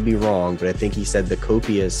 I could be wrong, but I think he said the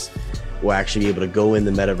Copious will actually be able to go in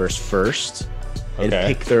the metaverse first and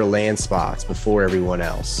pick their land spots before everyone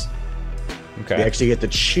else. Okay. They actually get to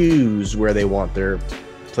choose where they want their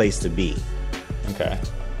place to be. Okay.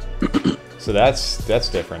 So that's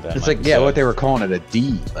different then. It's like what they were calling it, a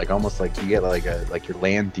deed, like almost like you get like your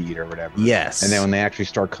land deed or whatever. Yes. And then when they actually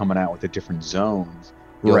start coming out with the different zones,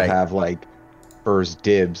 you'll have like first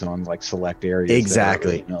dibs on like select areas.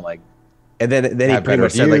 Exactly. You know, like, and then he pretty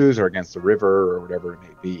much said like, or against the river or whatever it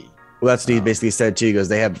may be. Well, that's what he basically said too. He goes,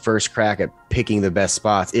 they have first crack at picking the best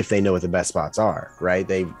spots if they know what the best spots are, right?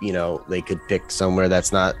 They, you know, they could pick somewhere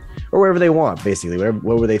that's not, or wherever they want, basically,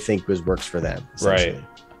 whatever they think works for them. Right.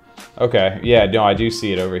 Okay. Yeah. No, I do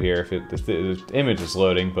see it over here. If the image is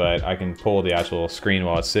loading, but I can pull the actual screen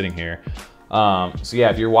while it's sitting here. So yeah,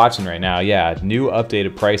 if you're watching right now, new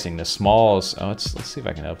updated pricing. The smalls. Oh, let's see if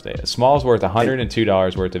I can update it. Smalls worth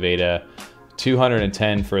 $102 worth of ADA.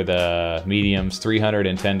 $210 for the mediums,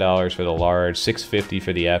 $310 for the large, $650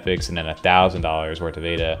 for the epics, and then $1,000 worth of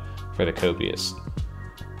ADA for the Copious.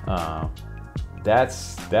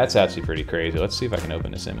 That's actually pretty crazy. Let's see if I can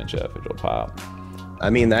open this image up. It'll pop. I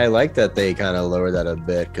mean, I like that they kind of lowered that a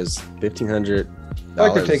bit because $1,500. I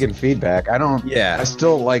like they're taking feedback. I don't. Yeah. I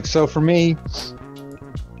still like. So for me,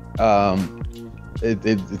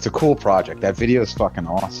 it's a cool project. That video is fucking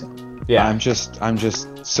awesome. Yeah. I'm just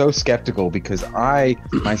so skeptical because I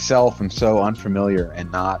myself am so unfamiliar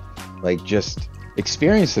and not like just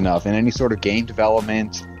experienced enough in any sort of game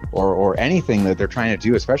development or anything that they're trying to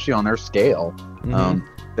do, especially on their scale.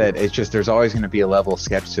 That it's just there's always going to be a level of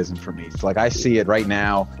skepticism for me. So like I see it right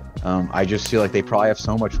now. I just feel like they probably have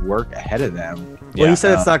so much work ahead of them. Well, he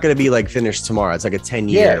said it's not going to be like finished tomorrow. It's like a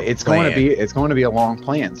 10-year. Yeah, it's going to be a long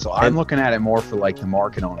plan. So I'm looking at it more for like the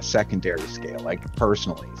market on a secondary scale, like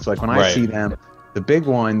personally. So like when I see them, the big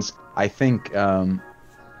ones, I think will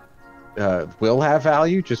have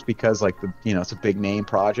value just because like it's a big name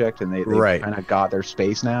project and they kind of got their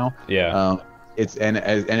space now. Yeah. And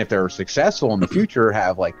if they're successful in the future,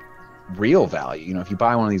 have like real value. If you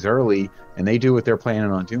buy one of these early and they do what they're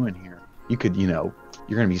planning on doing here, you could, you're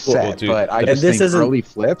going to be set. But I just think early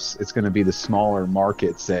flips, it's going to be the smaller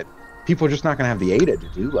markets that people are just not going to have the ADA to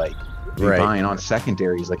do. Like buying on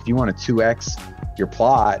secondaries. Like if you want to 2x your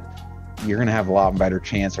plot, you're going to have a lot better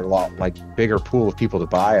chance or a lot like bigger pool of people to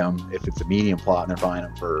buy them if it's a medium plot and they're buying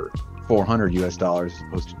them for $400 US as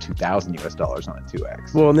opposed to $2,000 US on a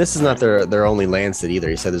 2x. Well, and this is not their only land set either.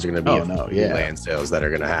 He said there's going to be land sales that are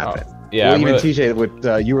going to happen. Yeah, well, even TJ,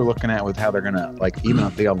 what you were looking at with how they're gonna like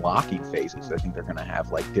even the unlocking phases. I think they're gonna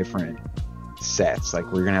have like different sets. Like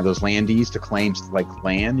we're gonna have those landees to claim like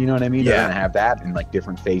land. You know what I mean? Yeah. They're gonna have that in like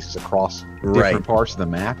different phases across different parts of the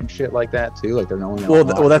map and shit like that too. Like they're only well,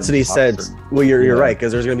 that's what he said. Well, you're right,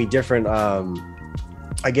 because there's gonna be different.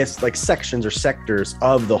 I guess like sections or sectors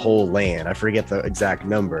of the whole land. I forget the exact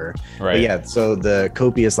number. Right. But yeah. So the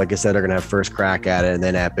Copious, like I said, are gonna have first crack at it, and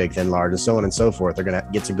then Epic, then Large, and so on and so forth. They're gonna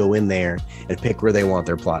get to go in there and pick where they want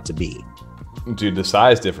their plot to be. Dude, the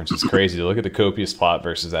size difference is crazy. Look at the Copious plot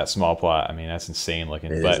versus that small plot. I mean, that's insane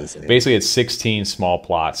looking. But basically, it's 16 small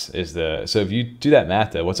plots is the. So if you do that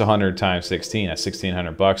math, though, what's 100 times 16? That's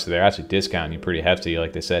 $1,600. So they're actually discounting you pretty hefty,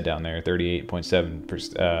 like they said down there,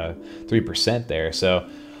 38.73% there. So.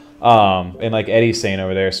 And like Eddie's saying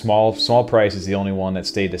over there, small price is the only one that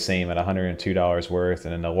stayed the same at $102 worth,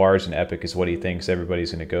 and then the large and epic is what he thinks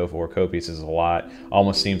everybody's going to go for. Copious is a lot.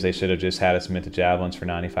 Almost seems they should have just had us mint the javelins for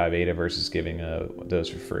 95 ADA versus giving those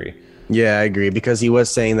for free. Yeah, I agree, because he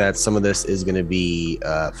was saying that some of this is going to be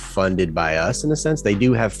funded by us in a sense. They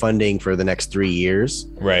do have funding for the next 3 years,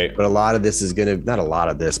 right? But a lot of this is going to, not a lot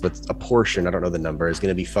of this, but a portion, I don't know the number, is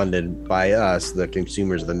going to be funded by us, the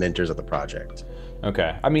consumers, the minters of the project.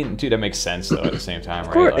 Okay, I mean, dude, that makes sense though. At the same time,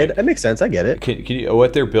 of course, like, it makes sense. I get it. Can you,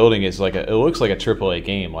 what they're building is like it looks like a AAA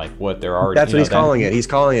game, like what they're already. That's what he's calling it. He's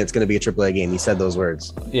calling it. It's going to be a AAA game. He said those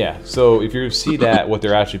words. Yeah. So if you see that what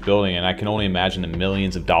they're actually building, and I can only imagine the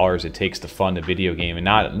millions of dollars it takes to fund a video game, and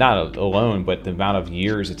not alone, but the amount of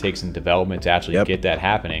years it takes in development to actually get that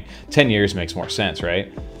happening. 10 years makes more sense,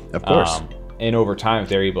 right? Of course. And over time, if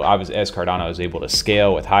they're able, obviously, as Cardano is able to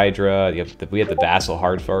scale with Hydra, we have the Vassal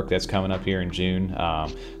hard fork that's coming up here in June.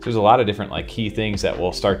 So there's a lot of different like key things that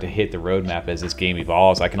will start to hit the roadmap as this game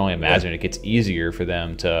evolves. I can only imagine it gets easier for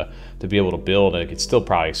them to be able to build. It's still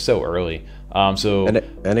probably so early.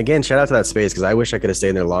 And again, shout out to that space, because I wish I could have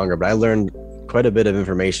stayed there longer, but I learned quite a bit of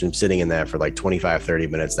information sitting in that for like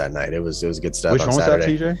 25-30 minutes that night. It was good stuff. Which on one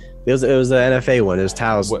Saturday. was that, TJ? It was the NFA one. It was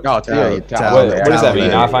Tao's. What does that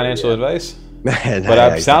mean? Not financial advice? Man,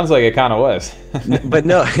 but sounds like it kind of was. But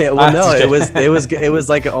no, no, it was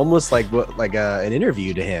like almost like an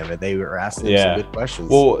interview to him, and they were asking him some good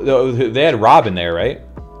questions. Well, they had Rob in there, right?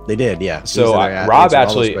 They did, yeah. So Rob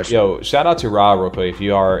actually, shout out to Rob real quick. If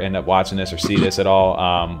you end up watching this or see this at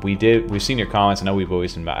all, we've seen your comments. I know we've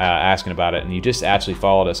always been asking about it, and you just actually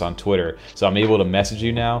followed us on Twitter, so I'm able to message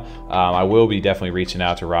you now. I will be definitely reaching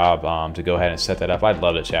out to Rob to go ahead and set that up. I'd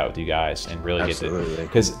love to chat with you guys and really get to,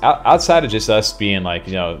 because outside of just us being like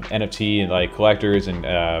NFT and like collectors and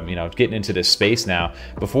getting into this space now.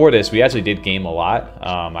 Before this, we actually did game a lot.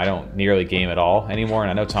 I don't nearly game at all anymore, and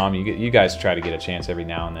I know Tom, you guys try to get a chance every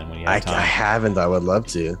now and then when you have time. I haven't. I would love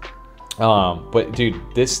to. But dude,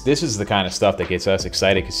 this is the kind of stuff that gets us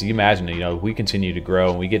excited, because you imagine, we continue to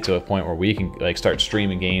grow and we get to a point where we can like start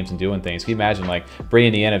streaming games and doing things. Can you imagine like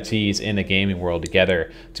bringing the NFTs in the gaming world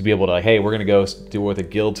together to be able to like, hey, we're gonna go do with a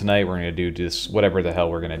guild tonight. We're gonna do this, whatever the hell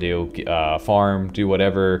we're gonna do, farm, do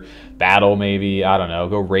whatever, battle maybe. I don't know,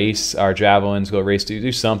 go race our javelins, go race,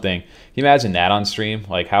 do something. Can you imagine that on stream?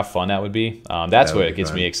 Like how fun that would be. That's what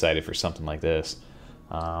gets me excited for something like this.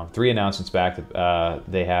 3 announcements back,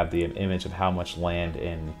 they have the image of how much land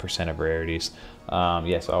in % of rarities.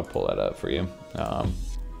 Yes, I'll pull that up for you.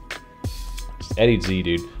 Eddie Z,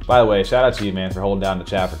 dude. By the way, shout out to you, man, for holding down the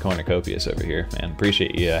chat for Cornucopious over here, man.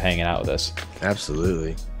 Appreciate you hanging out with us.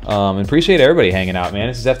 Absolutely. And appreciate everybody hanging out, man.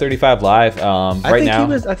 This is F35 Live. I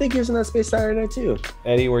think he was in that space Saturday night too.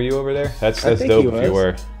 Eddie, were you over there? That's dope if you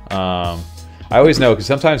were. I always know, because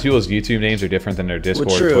sometimes people's YouTube names are different than their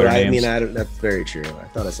Discord or Twitter names. That's very true. I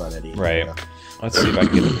thought I saw Eddie. Right. Let's see if I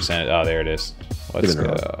can get the percentage. Oh, there it is. Let's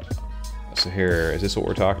go. So here, is this what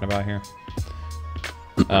we're talking about here?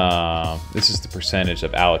 This is the percentage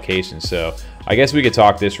of allocation. So I guess we could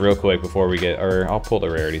talk this real quick before we get, or I'll pull the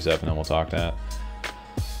rarities up and then we'll talk that.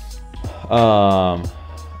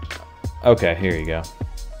 Okay, here you go.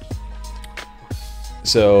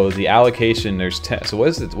 So the allocation, there's 10. So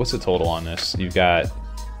what's the total on this? You've got,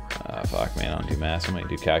 fuck man, I don't do math. Somebody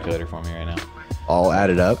do calculator for me right now. All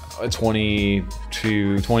added up?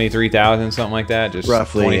 23,000, something like that. Just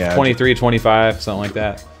roughly, 23, 25, something like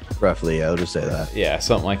that. Roughly, yeah, I'll just say that. Yeah,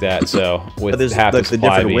 something like that. So with there's half the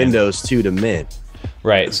different windows too to mint.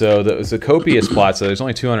 Right. So the Copious plots, so there's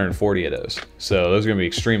only 240 of those. So those are going to be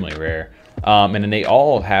extremely rare. And then they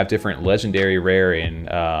all have different legendary, rare, and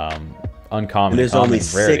uncommon. And there's only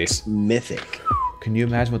rarities. 6 mythic. can you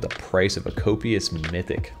imagine what the price of a copious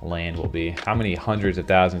mythic land will be? How many hundreds of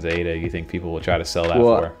thousands of ADA you think people will try to sell that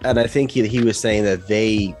for? And I think he was saying that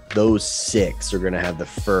those 6 are going to have the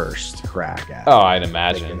first crack at it. I'd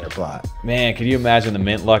imagine. Their plot. Man, can you imagine the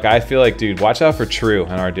mint luck? I feel like, dude, watch out for True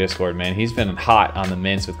in our Discord, man. He's been hot on the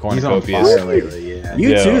mints with cornucopias. He's on fire lately, yeah. You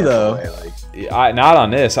too, though. Not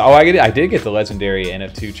on this. I did get the legendary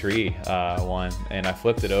NF2 tree one, and I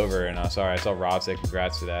flipped it over. And sorry, I saw Rob say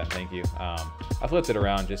congrats to that. Thank you. I flipped it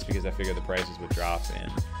around just because I figured the prices would drop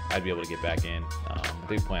and I'd be able to get back in. I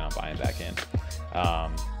do plan on buying back in.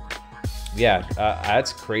 Yeah,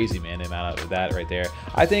 that's crazy, man, the amount of that right there.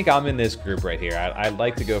 I think I'm in this group right here. I'd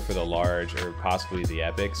like to go for the large or possibly the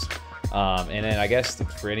epics. And then I guess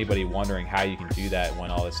for anybody wondering how you can do that when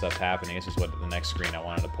all this stuff's happening, this is what the next screen I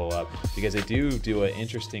wanted to pull up, because they do an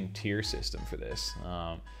interesting tier system for this,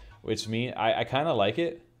 which means I kind of like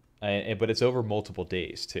it, but it's over multiple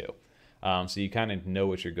days too. So you kind of know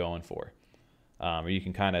what you're going for, or you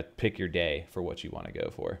can kind of pick your day for what you want to go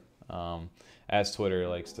for. As Twitter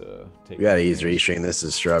likes to take. You gotta use Restream. This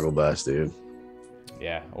is struggle bus, dude.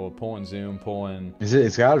 Yeah, well, pulling Zoom, pulling.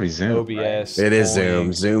 It's got to be Zoom. OBS. Right? It is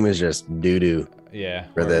Zoom. Zoom is just doo doo. Yeah.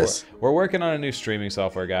 For this, we're working on a new streaming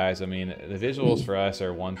software, guys. I mean, the visuals for us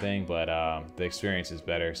are one thing, but the experience is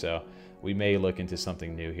better. So we may look into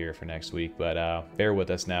something new here for next week. But bear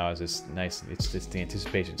with us now, as this nice. It's just the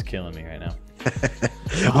anticipation's killing me right now.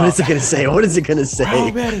 What is it gonna say? What is it gonna say? Oh,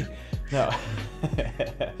 Betty. No.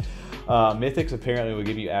 Mythics apparently will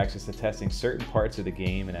give you access to testing certain parts of the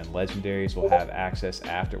game, and then legendaries will have access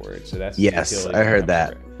afterwards. So that's yes, I heard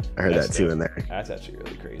that. I heard that too in there. That's actually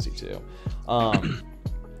really crazy too.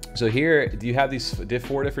 So here you have these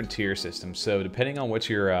 4 different tier systems. So depending on what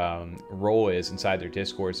your role is inside their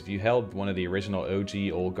discords, if you held one of the original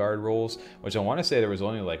OG Old Guard roles, which I want to say there was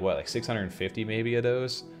only like 650 maybe of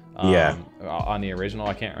those. On the original,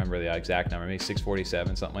 I can't remember the exact number, maybe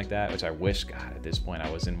 647, something like that, which I wish, God, at this point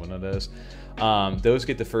I was in one of those. Those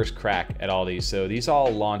get the first crack at all these. So these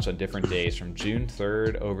all launch on different days from June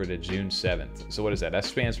 3rd over to June 7th. So what is that? That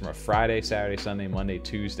spans from a Friday, Saturday, Sunday, Monday,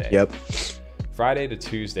 Tuesday. Yep. Friday to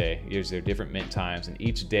Tuesday, here's their different mint times, and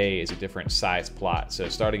each day is a different size plot. So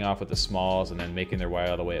starting off with the smalls and then making their way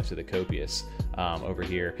all the way up to the copious over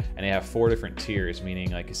here. And they have 4 different tiers,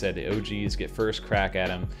 meaning, like I said, the OGs get first crack at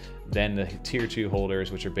them. Then the tier 2 holders,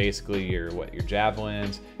 which are basically your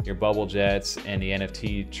javelins, your bubble jets, and the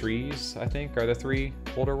NFT trees, I think, are the 3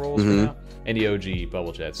 holder roles for now, and the OG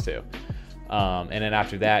bubble jets too. And then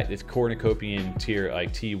after that, it's cornucopian tier,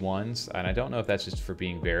 like T1s, and I don't know if that's just for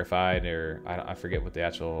being verified, or I forget what the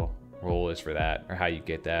actual role is for that, or how you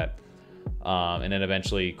get that. And then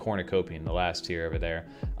eventually cornucopian, the last tier over there.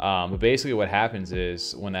 But basically what happens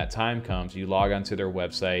is when that time comes, you log onto their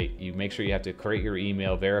website, you make sure you have to create your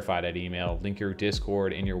email, verify that email, link your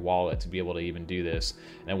Discord in your wallet to be able to even do this.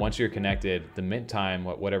 And once you're connected, the mint time,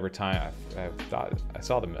 whatever time, I thought I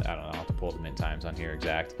saw them, I don't know, I'll have to pull the mint times on here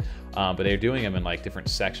exact. But they're doing them in like different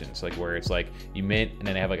sections, like where it's like you mint and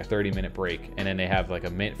then they have like a 30-minute break, and then they have like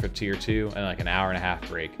a mint for tier 2 and like an hour-and-a-half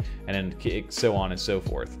break, and then so on and so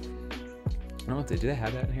forth. I don't know if do they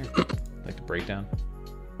have that in here? Like the breakdown?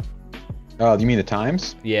 Oh, you mean the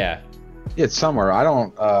times? Yeah. It's somewhere. I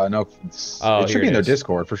don't know. It should be in their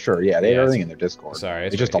Discord for sure. Yeah, they have everything in their Discord. Sorry.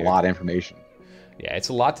 It's just a lot of information. Yeah, it's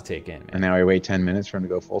a lot to take in, man. And now we wait 10 minutes for him to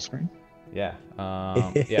go full screen? Yeah.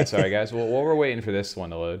 Yeah, sorry, guys. Well, while we're waiting for this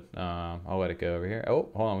one to load, I'll let it go over here. Oh,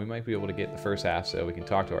 hold on. We might be able to get the first half so we can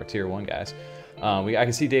talk to our tier 1 guys. I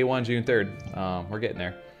can see day 1, June 3rd. We're getting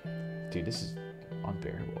there. Dude, this is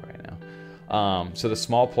unbearable right now. So the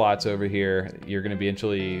small plots over here, you're going to be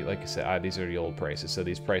eventually, like I said, these are the old prices. So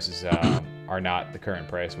these prices are not the current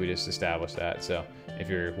price. We just established that. So if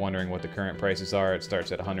you're wondering what the current prices are, it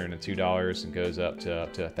starts at $102 and goes up to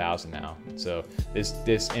 $1,000 now. So this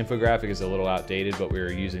infographic is a little outdated, but we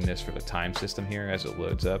were using this for the time system here as it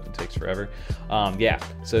loads up. It takes forever. Yeah,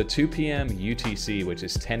 so 2 p.m. UTC, which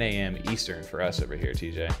is 10 a.m. Eastern for us over here,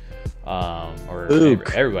 TJ. Or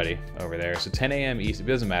everybody over there. So 10 a.m. East, it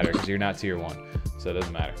doesn't matter because you're not tier 1, so it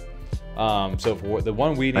doesn't matter. So for the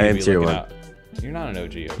one we need to be looking at, you're not an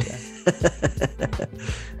OG over there.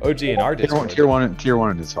 OG in our Discord. Tier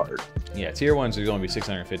one is hard. Yeah, tier 1s are going to be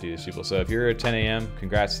 650 people. So if you're at 10 a.m.,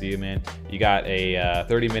 congrats to you, man. You got a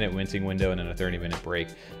 30-minute minting window and then a 30-minute break.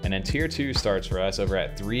 And then tier 2 starts for us over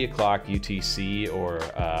at 3 o'clock UTC, or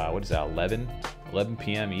what is that, 11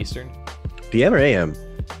 p.m. Eastern? PM or AM?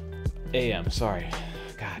 AM, sorry.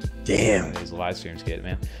 God damn, these live streams get it,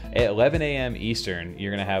 man. At 11 a.m. Eastern,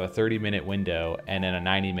 you're gonna have a 30-minute window and then a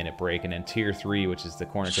 90-minute break, and then tier 3, which is the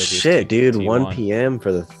cornucopia. Shit, dude, T1. 1 p.m.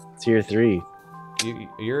 for the tier 3.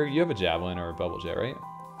 you have a Javelin or a Bubble Jet, right?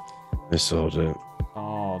 I sold it.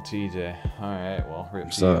 Oh, TJ. All right. Well,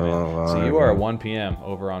 so you are at 1 p.m.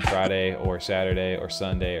 over on Friday or Saturday or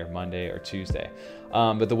Sunday or Monday or Tuesday.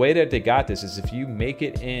 But the way that they got this is if you make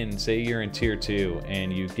it in, say you're in tier 2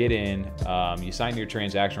 and you get in, you sign your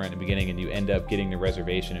transaction right in the beginning and you end up getting the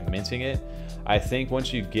reservation and minting it. I think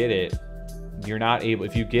once you get it, you're not able,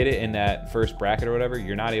 if you get it in that first bracket or whatever,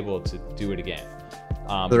 you're not able to do it again.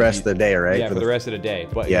 For the rest of the day, right? Yeah, for the rest of the day.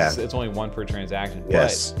 But yeah. It's only 1 per transaction.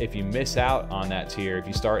 Yes. But if you miss out on that tier, if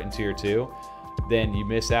you start in tier 2, then you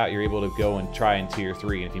miss out, you're able to go and try in tier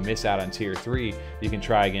 3. And if you miss out on tier 3, you can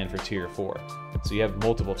try again for tier 4. So you have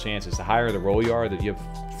multiple chances. The higher the roll you are, that you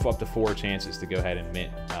have up to 4 chances to go ahead and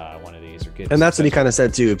mint one of these or get. And that's what he kind of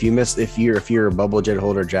said too. If you're a Bubble Jet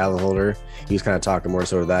holder, Javelin holder, he was kind of talking more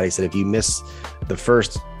so to that. He said if you miss the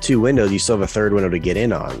first 2 windows, you still have a 3rd window to get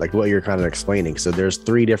in on, like what you're kind of explaining. So there's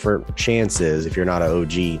 3 different chances if you're not an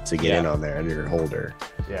OG to get in on there and you're a holder.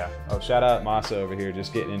 Yeah. Oh, shout out Masa over here,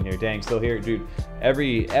 just getting in here. Dang, still here, dude.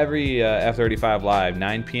 Every F35 live,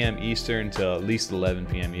 9 p.m. Eastern till at least 11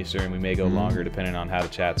 p.m. Eastern. We may go longer depending on how the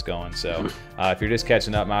chat's going. So if you're just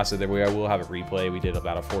catching up, Masa, there we are. We'll have a replay. We did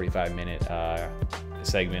about a 45-minute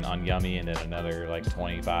segment on Yummy and then another like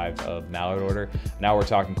 25 of Mallard Order. Now we're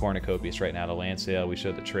talking Cornucopias right now to land sale. We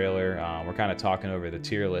showed the trailer. We're kind of talking over the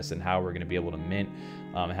tier list and how we're going to be able to mint.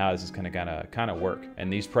 How this is going to kind of work.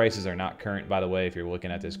 And these prices are not current, by the way. If you're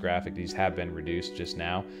looking at this graphic, these have been reduced just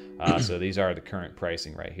now. So these are the current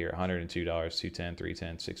pricing right here: $102, $210,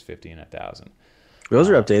 $310, $650, and $1,000. Those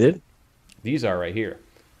are updated. These are right here,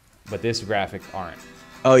 but this graphic aren't.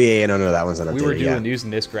 Oh yeah, no, that one's not updated. We were using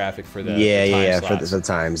this graphic for the for the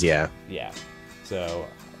times, yeah. So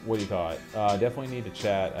what do you call it? Definitely need to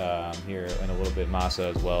chat here in a little bit,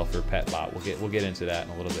 Masa as well for Petlot. We'll get into that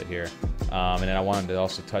in a little bit here. And then I wanted to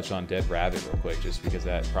also touch on Dead Rabbit real quick, just because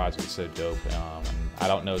that project is so dope. And I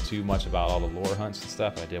don't know too much about all the lore hunts and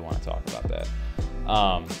stuff, but I did want to talk about that.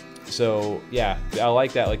 So yeah, I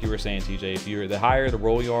like that. Like you were saying, TJ, if you're the higher the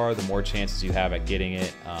roll you are, the more chances you have at getting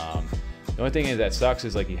it. The only thing is that sucks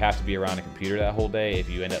is like you have to be around a computer that whole day if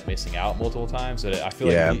you end up missing out multiple times. So I feel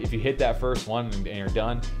like if you hit that first one and you're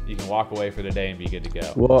done, you can walk away for the day and be good to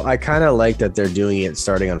go. Well, I kind of like that they're doing it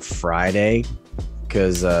starting on Friday.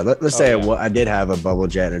 Because let's say I did have a Bubble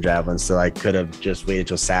Jet and a Javelin, so I could have just waited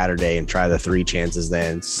till Saturday and try the 3 chances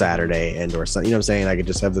then Saturday and or something. You know what I'm saying? I could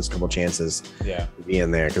just have those couple chances to be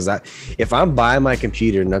in there. Because if I'm by my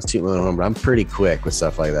computer, and that's too little home, but I'm pretty quick with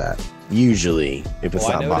stuff like that. Usually, if it's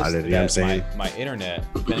not modded, you know what I'm saying? My internet,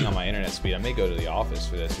 depending on my internet speed, I may go to the office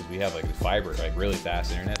for this because we have like the fiber, like really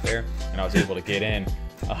fast internet there, and I was able to get in.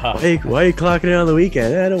 Why are you clocking it on the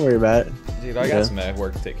weekend? Don't worry about it. Dude, I got some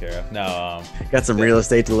work to take care of. No, got some real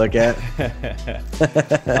estate to look at.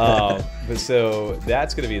 But so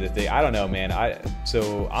that's gonna be the thing. I don't know, man.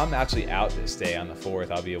 So I'm actually out this day on the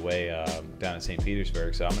 4th. I'll be away down in St.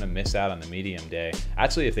 Petersburg, so I'm gonna miss out on the medium day.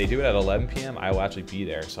 Actually, if they do it at 11 p.m., I will actually be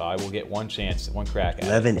there, so I will get one crack at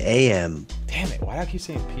 11 a.m. Damn it! Why do I keep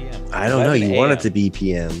saying p.m.? I don't know. You want it to be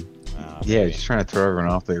p.m. Yeah, he's trying to throw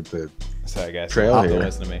everyone off the Sorry, guys. Trail Don't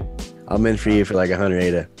listen to me. I'm in for you for like 100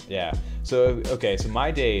 ADA. Yeah. So, okay. So my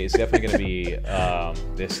day is definitely going to be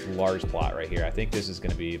this large plot right here. I think this is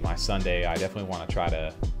going to be my Sunday. I definitely want to try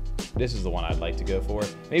to, this is the one I'd like to go for.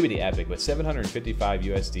 Maybe the Epic, but 755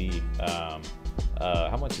 USD. How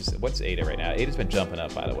much is it? What's ADA right now? ADA's been jumping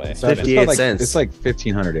up, by the way. 58 cents. It's like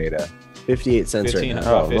 1,500 ADA. 58 cents right now.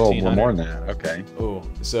 Oh, a little more than that. Okay. Oh,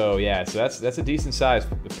 so yeah, so that's a decent size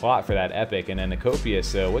plot for that Epic, and then the Copious.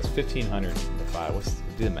 So what's 1,500 divided?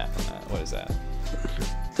 Do the math on that. What is that?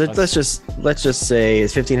 Let's just say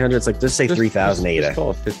it's 1,500. It's like just say 3,000 ADA. Just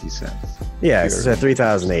call it 50 cents. Yeah, it's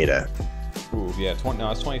 3,000 ADA. Ooh, yeah,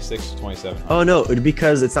 no, it's 26 to 27. Oh no,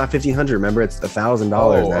 because it's not 1,500. Remember, it's $1,000 now.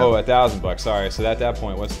 Oh, $1,000. Sorry. So at that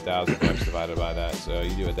point, what's $1,000 divided by that? So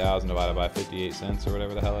you do 1,000 divided by 58 cents or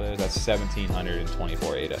whatever the hell it is. That's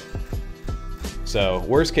 1,724 ADA. So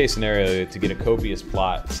worst case scenario to get a Copious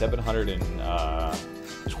plot,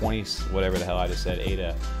 720 whatever the hell I just said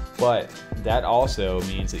ADA. But that also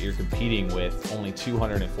means that you're competing with only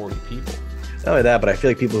 240 people. Not only that, but I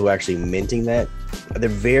feel like people who are actually minting that, they're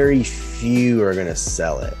very few are gonna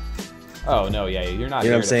sell it. Oh no, yeah, you're not.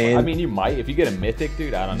 You know what I'm saying? I mean, you might if you get a mythic,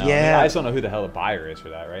 dude. I don't know. Yeah, I just don't know who the hell the buyer is for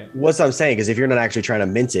that, right? What's I'm saying? Because if you're not actually trying to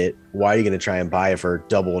mint it, why are you gonna try and buy it for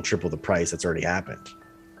double, triple the price that's already happened?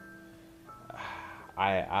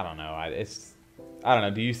 I don't know. I don't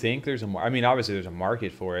know. Do you think there's I mean, obviously there's a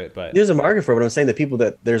market for it, but there's a market for it. But I'm saying the people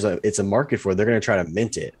that it's a market for, they're gonna try to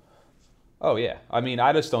mint it. Oh yeah, I mean,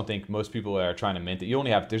 I just don't think most people are trying to mint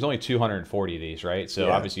it. There's only 240 of these, right? So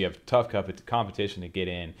obviously you have tough competition to get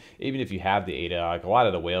in. Even if you have the ADA, like a lot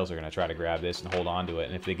of the whales are going to try to grab this and hold on to it.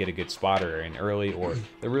 And if they get a good spotter in early, or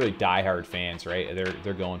they're really diehard fans, right?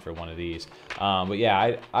 They're going for one of these. But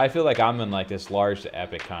yeah, I feel like I'm in like this large to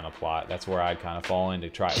epic kind of plot. That's where I'd kind of fall in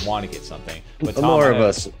to want to get something. But I'm more of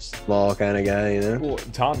a small kind of guy, you know. Well,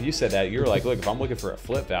 Tom, you said that you're like, look, if I'm looking for a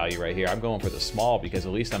flip value right here, I'm going for the small because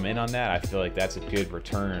at least I'm in on that. I feel like that's a good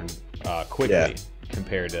return quickly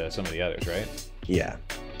compared to some of the others, right? Yeah,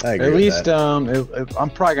 I agree. At least I'm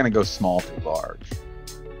probably gonna go small to large,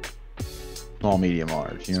 small, medium,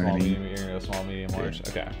 large. You know what I mean? You're gonna go small, medium, large.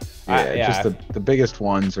 Okay. Yeah, just the biggest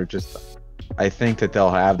ones are just. I think that they'll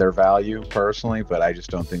have their value personally, but I just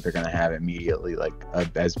don't think they're gonna have immediately like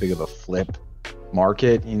as big of a flip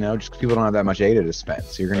market. You know, just because people don't have that much ADA to spend,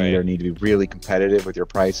 so you're gonna either need to be really competitive with your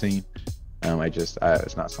pricing.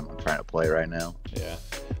 It's not something I'm trying to play right now. Yeah.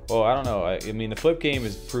 Well, I don't know. I mean, the flip game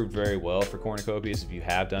has proved very well for cornucopias. If you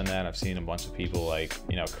have done that, I've seen a bunch of people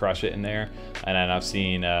crush it in there. And then I've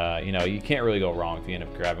seen, you can't really go wrong if you end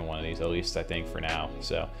up grabbing one of these, at least I think for now.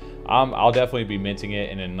 So I'll definitely be minting it.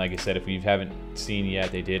 And then, like I said, if you haven't seen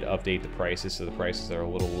yet, they did update the prices. So the prices are a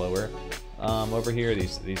little lower over here.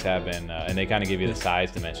 These have been, and they kind of give you the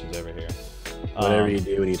size dimensions over here. Whatever you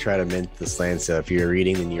do when you try to mint the slant, so if you're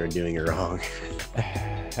reading, then you're doing it wrong.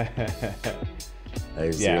 I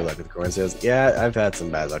have zero luck with corn sales. Yeah, I've had some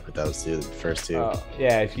bad luck with those two, the first two.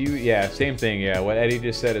 Same thing. Yeah, what Eddie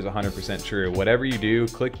just said is 100% true. Whatever you do,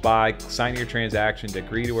 click buy, sign your transaction,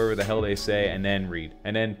 agree to whatever the hell they say, and then read,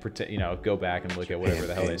 and then go back and look at whatever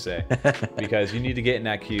the hell they say, because you need to get in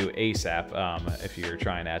that queue ASAP if you're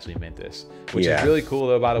trying to actually mint this, which is really cool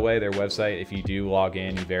though. By the way, their website, if you do log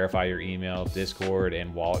in, you verify your email, Discord,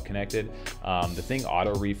 and wallet connected. The thing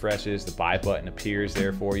auto refreshes. The buy button appears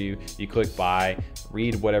there for you. You click buy.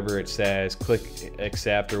 Read whatever it says, click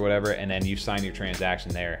accept or whatever, and then you sign your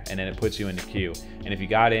transaction there, and then it puts you in the queue. And if you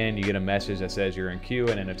got in, you get a message that says you're in queue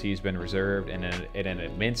and NFT has been reserved, and then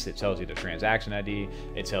it mints. It tells you the transaction ID,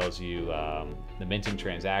 it tells you the minting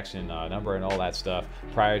transaction number and all that stuff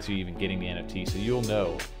prior to even getting the NFT, so you'll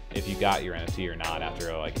know if you got your NFT or not after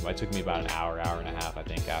it took me about an hour and a half, I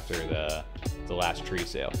think, after the last tree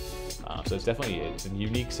sale. So it's a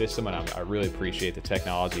unique system, and I really appreciate the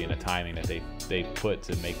technology and the timing that they put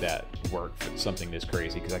to make that work for something this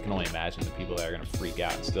crazy, because I can only imagine the people that are going to freak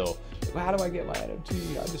out and still, well, how do I get my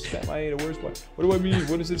NFT? I just spent my ADA. What do I mean?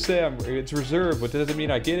 What does it say? It's reserved, but does it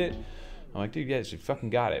mean I get it? I'm like, dude, yes, you fucking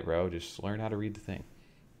got it, bro. Just learn how to read the thing.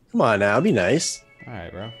 Come on now, be nice. All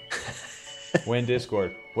right, bro. Win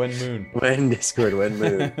Discord. Win Moon. Win Discord. Win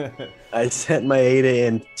Moon. I sent my ADA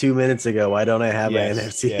in 2 minutes ago. Why don't I have my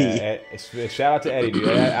NFT? Yeah, shout out to Eddie, dude.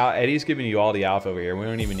 Eddie's giving you all the alpha over here. We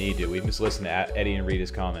don't even need to. We just listen to Eddie and read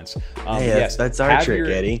his comments. That's our trick,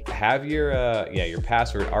 Eddie. Have your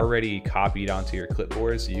password already copied onto your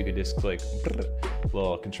clipboard, so you can just click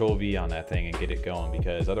little Control V on that thing and get it going.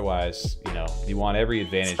 Because otherwise, you want every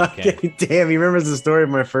advantage you can. Damn, he remembers the story of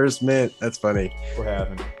my first mint. That's funny. What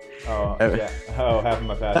happened? Oh, yeah. Oh, half of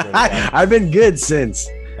my password. I've been good since.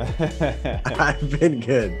 I've been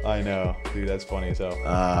good. I know, dude. That's funny. So,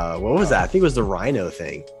 what was that? I think it was the Rhino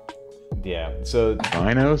thing. Yeah. So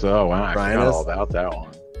Rhinos. Oh wow, I forgot all about that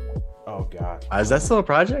one. Oh god. Is that still a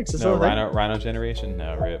project? No, Rhino Generation.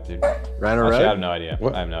 No, rip, dude. Rhino Road? I have no idea.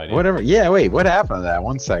 I have no idea. Whatever. Yeah. Wait. What happened to that?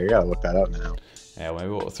 One second. I gotta look that up now. Yeah. Maybe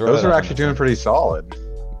we'll throw. Those are actually doing pretty solid.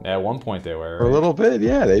 At one point they were. For a little bit,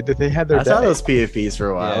 yeah. They had their. I saw those PFPs for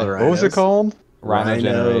a while. Yeah. What was it called? Rhino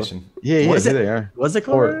Generation. Yeah, they are. Was it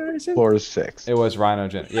called? Floor 6. It was Rhino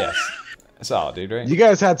Gen. Yes. Solid, dude. Right. You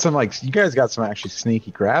guys had some you guys got some actually sneaky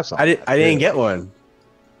grabs on. I didn't get one.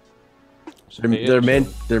 Their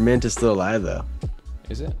mint is still alive though.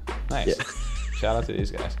 Is it? Nice. Yeah. Shout out to these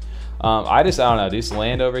guys. I don't know. This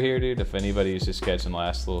land over here, dude. If anybody's just catching the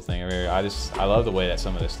last little thing over here, I love the way that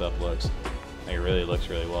some of this stuff looks. It really looks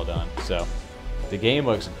really well done. So the game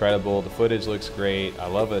looks incredible. The footage looks great. I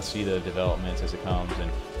love to see the developments as it comes and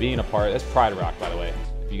being a part. That's Pride Rock, by the way.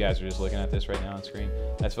 If you guys are just looking at this right now on screen,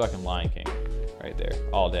 that's fucking Lion King right there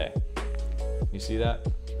all day. You see that?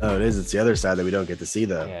 Oh, it is. It's the other side that we don't get to see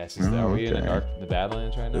though. Yeah. Are we in the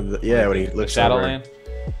Badlands right now? Yeah. When he looks Shadowland.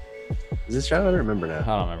 Is this Shadowland? I don't remember now.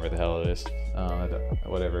 I don't remember the hell it is.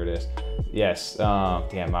 Whatever it is. Yes.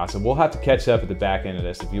 Damn, awesome. We'll have to catch up at the back end of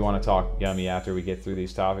this if you want to talk Yummy after we get through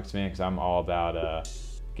these topics, man, because I'm all about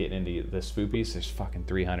getting into the spoopies. There's fucking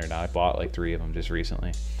 300 now. I bought like 3 of them just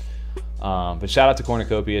recently. But shout out to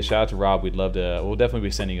Cornucopia. Shout out to Rob. We'll definitely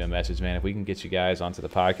be sending you a message, man. If we can get you guys onto the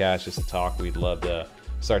podcast just to talk, we'd love to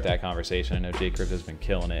start that conversation. I know Jay Crypto's been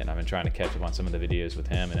killing it, and I've been trying to catch up on some of the videos with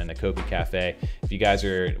him. And then the Kopi Cafe. If you guys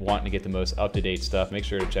are wanting to get the most up-to-date stuff, make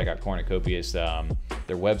sure to check out Cornucopias.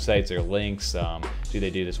 Their websites, their links. They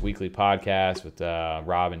do this weekly podcast with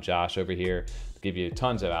Rob and Josh over here. Give you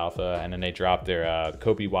tons of alpha, and then they drop their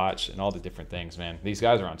Kopi Watch and all the different things, man. These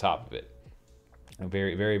guys are on top of it.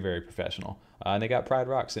 Very, very, very professional. And they got Pride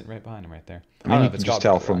Rock sitting right behind them right there. I mean, you can just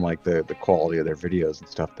tell from like the quality of their videos and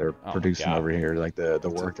stuff they're producing over here, like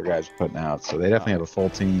the work their guys are putting out. So they definitely have a full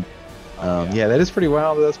team. Yeah, that is pretty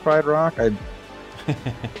wild. That's Pride Rock. Right?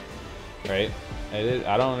 It is.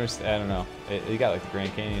 I don't understand. I don't know. You got like the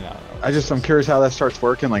Grand Canyon. I don't know. I'm curious how that starts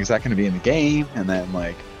working. Like, is that going to be in the game? And then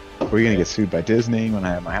like, are we going to get sued by Disney when I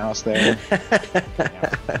have my house there?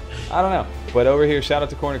 Yeah. I don't know. But over here, shout out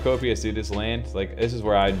to Cornucopias, dude. This land, like, this is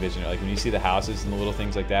where I envision it. Like, when you see the houses and the little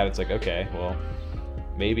things like that, it's like, okay, well,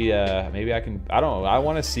 maybe I can, I don't know. I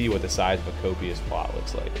want to see what the size of a Copious plot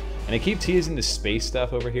looks like. And they keep teasing the space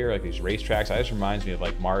stuff over here, like these racetracks. That just reminds me of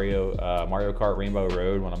like Mario Kart Rainbow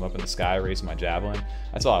Road when I'm up in the sky racing my javelin.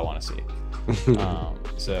 That's all I want to see.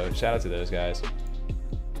 So shout out to those guys.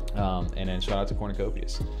 And then shout out to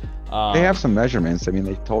Cornucopias. They have some measurements. I mean,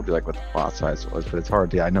 they told you like what the plot size was, but it's hard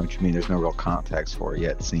to, I know what you mean. There's no real context for it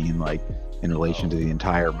yet, seeing like in relation to the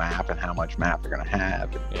entire map and how much map they're going to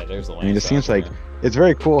have. And, yeah, there's the land. I mean, it seems like it's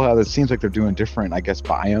very cool how it seems like they're doing different, I guess,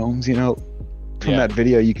 biomes, you know. From that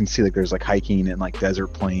video, you can see like there's like hiking and like desert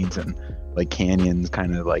plains and like canyons,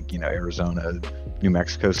 kind of like, you know, Arizona, New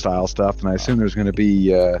Mexico style stuff. And I assume there's going to be,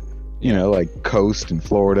 you know, like coast and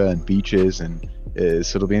Florida and beaches. And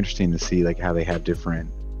so it'll be interesting to see like how they have different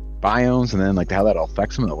biomes and then like how that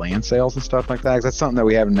affects some of the land sales and stuff like that. 'Cause that's something that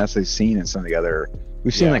we haven't necessarily seen in some of the other.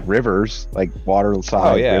 We've seen like rivers, like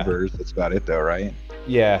water-side rivers. That's about it, though, right?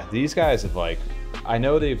 Yeah, these guys have like, I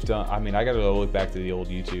know they've done. I mean, I got to go look back to the old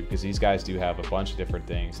YouTube because these guys do have a bunch of different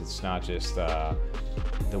things. It's not just the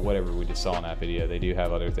whatever we just saw in that video. They do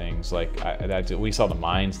have other things like we saw the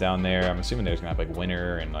mines down there. I'm assuming there's gonna have like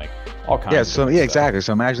winter and like all kinds. Yeah. Of So exactly.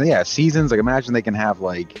 So imagine seasons. Like imagine they can have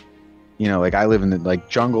like, you know, like I live in the like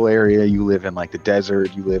jungle area. You live in like the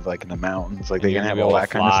desert. You live like in the mountains. Like they can have all that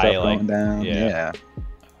kind of stuff going down. Yeah.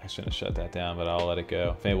 I shouldn't have shut that down, but I'll let it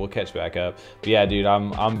go. Maybe we'll catch back up. But yeah, dude,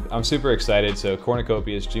 I'm super excited. So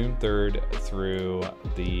Cornucopias June 3rd through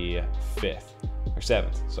the 5th or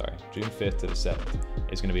 7th. Sorry, June 5th to the 7th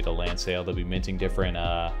is going to be the land sale. They'll be minting different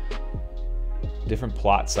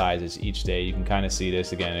plot sizes each day. You can kind of see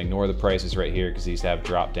this again. Ignore the prices right here because these have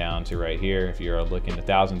dropped down to right here. If you're looking at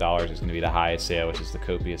 $1,000, it's going to be the highest sale, which is the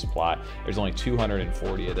Copious plot. There's only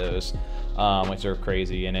 240 of those, which are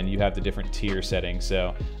crazy. And then you have the different tier settings.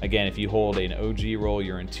 So again, if you hold an OG roll,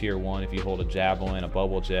 you're in tier 1. If you hold a javelin, a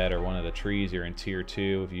bubble jet, or one of the trees, you're in tier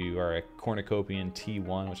 2. If you are a cornucopian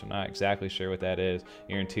T1, which I'm not exactly sure what that is,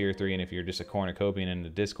 you're in tier 3. And if you're just a cornucopian in the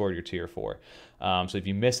Discord, you're tier 4. So if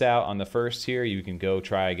you miss out on the first tier, you can go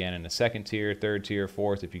try again in the second tier, third tier,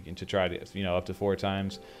 fourth, if you can, to try to, you know, up to 4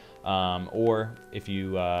 times. Or if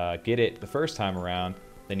you get it the first time around,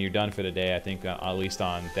 then you're done for the day, I think, at least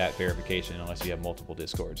on that verification, unless you have multiple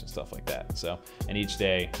Discords and stuff like that. So, and each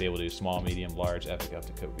day they will do small, medium, large, epic, up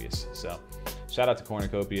to Copious. So shout out to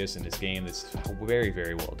Cornucopias in this game. That's very,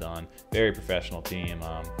 very well done. Very professional team.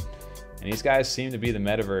 And these guys seem to be the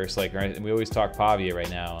metaverse, like, right? We always talk Pavia right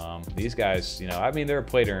now. These guys, you know, I mean, they're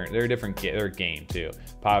a different, they're a game too.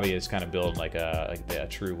 Pavia is kind of building like a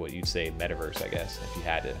true, what you'd say, metaverse, I guess, if you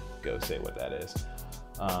had to go say what that is.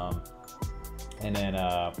 And then,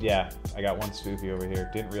 yeah, I got one spoopy over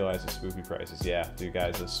here. Didn't realize the spoopy prices. Yeah, dude,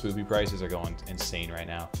 guys, the spoopy prices are going insane right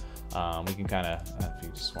now. We can kind of, if you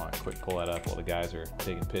just want to quick pull that up while the guys are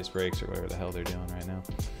taking piss breaks or whatever the hell they're doing right now.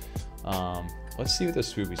 Let's see what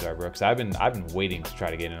those spoopies are, bro. Because I've been waiting to try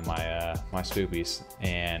to get into my my spoopies,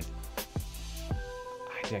 and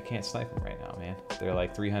I can't snipe them right now, man. They're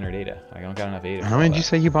like 300 ADA. I don't got enough ADA. How many did you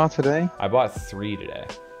say you bought today? I bought 3 today.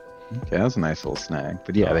 Okay, that was a nice little snag.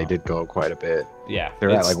 But yeah, they did go quite a bit. Yeah.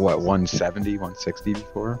 They're at like what, 170, 160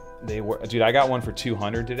 before? They were, dude, I got one for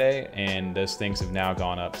 200 today, and those things have now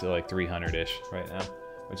gone up to like 300-ish right now,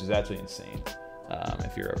 which is actually insane.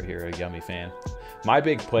 If you're over here a Yummy fan. My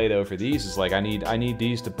big play though for these is like I need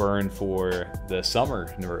these to burn for the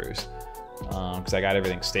summer Narus, because I got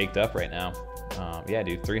everything staked up right now. Yeah,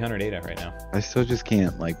 dude, 300 ADA right now. I still just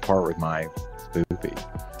can't like part with my spoopy.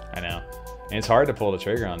 I know. And it's hard to pull the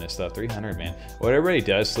trigger on this stuff. 300, man. What everybody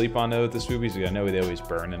does sleep on though with the spoopies, I know they always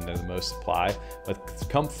burn them, they're the most supply. But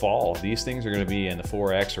come fall, these things are going to be in the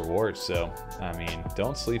 4x rewards. So, I mean,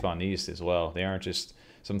 don't sleep on these as well. They aren't just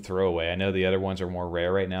some throwaway. I know the other ones are more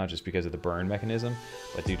rare right now just because of the burn mechanism,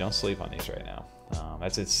 but dude, don't sleep on these right now.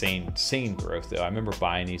 That's insane growth though. I remember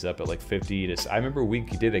buying these up at like 50 to, I remember we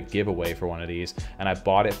did a giveaway for one of these and I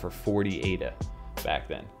bought it for 40 ADA back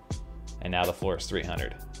then. And now the floor is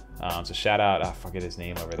 300. So shout out, I forget his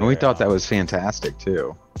name over there. And we thought that was fantastic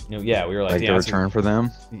too. You know, yeah, we were like the return for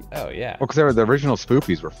them. Oh yeah. Well, because the original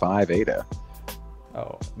spoopies were 5 ADA.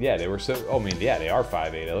 Oh yeah, they were so. Oh, I mean, yeah, they are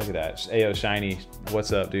 5 ADA. Look at that. Ayo Shiny,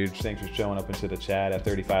 what's up, dude? Thanks for showing up into the chat at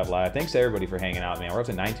 35 Live. Thanks to everybody for hanging out, man. We're up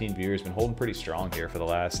to 19 viewers. Been holding pretty strong here for the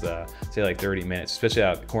last, say, like 30 minutes, especially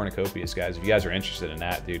out Cornucopias, guys. If you guys are interested in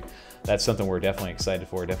that, dude, that's something we're definitely excited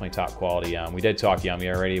for. Definitely top quality. We did talk Yummy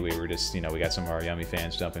already. We were just, you know, we got some of our Yummy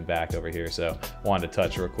fans jumping back over here, so wanted to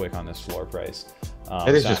touch real quick on this floor price.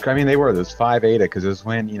 It is just. I mean, they were those 5 ADA because it was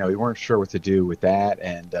when, you know, we weren't sure what to do with that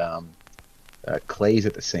and. Clays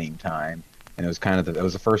at the same time, and it was kind of it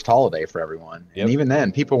was the first holiday for everyone. Yep. And even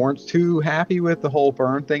then, people weren't too happy with the whole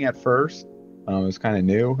burn thing at first. It was kind of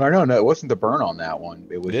new. Or no, it wasn't the burn on that one.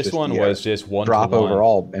 It was this just one was just 1-to-1 drop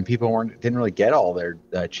overall, and people didn't really get all their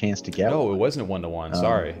chance to get. No, it wasn't 1-to-1.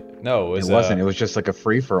 Sorry, no, it wasn't. It was just like a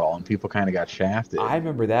free for all, and people kind of got shafted. I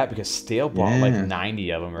remember that because Stale bought like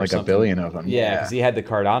 90 of them, or like something. a billion of them. Yeah, because he had the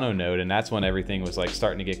Cardano node, and that's when everything was like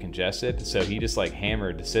starting to get congested. So he just like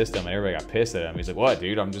hammered the system, and everybody got pissed at him. He's like, "What,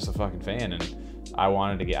 dude? I'm just a fucking fan," and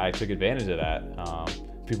I took advantage of that.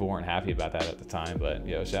 People weren't happy about that at the time, but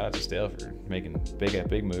yo, shout out to Stale for making a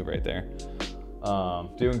big move right there.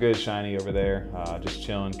 Doing good, Shiny over there. Just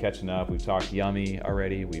chilling, catching up. We've talked Yummy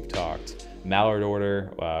already. We've talked Mallard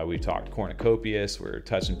Order. We've talked Cornucopias. We're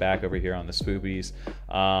touching back over here on the Spoopies.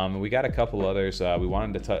 We got a couple others. We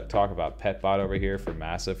wanted to talk about Petbot over here for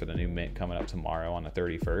Massa for the new mint coming up tomorrow on the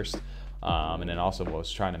 31st. And then also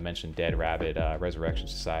was trying to mention Dead Rabbit Resurrection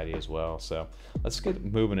Society as well. So let's get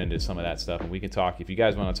moving into some of that stuff, and we can talk. If you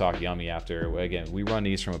guys want to talk Yummy after, again, we run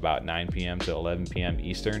these from about 9 p.m. to 11 p.m.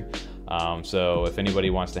 Eastern. So if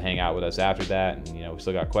anybody wants to hang out with us after that, and you know we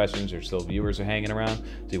still got questions or still viewers are hanging around,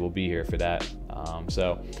 so we'll be here for that.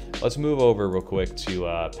 So let's move over real quick to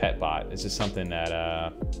Petbot. This is something that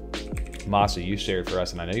Masa, you shared for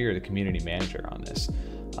us, and I know you're the community manager on this.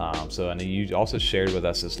 So I know you also shared with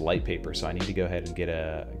us this light paper, so I need to go ahead and get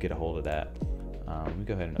a hold of that. Let me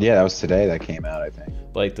go ahead and that was today that came out, I think.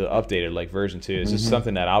 Like the updated, like version 2. It's just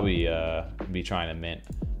something that I'll be trying to mint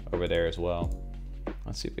over there as well.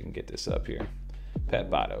 Let's see if we can get this up here.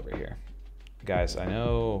 Petbot over here, guys. I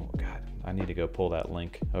know. God, I need to go pull that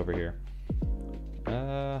link over here.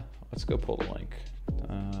 Let's go pull the link.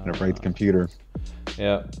 Gonna break the computer.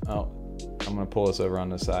 Yeah. Oh, I'm gonna pull this over on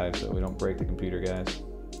the side so we don't break the computer, guys.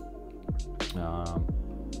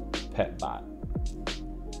 Petbot.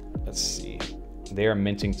 Let's see. They are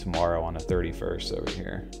minting tomorrow on the 31st over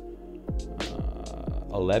here.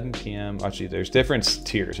 11 p.m. Actually, there's different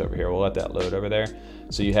tiers over here. We'll let that load over there.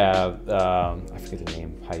 So you have, I forget the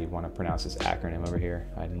name, how you want to pronounce this acronym over here.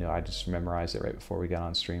 I know I just memorized it right before we got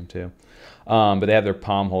on stream too. But they have their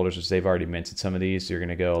palm holders, which they've already minted some of these. So you're going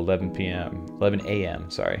to go 11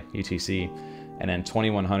 a.m., sorry, UTC. And then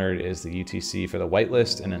 2100 is the UTC for the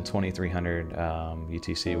whitelist, and then 2300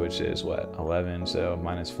 UTC, which is what, 11, so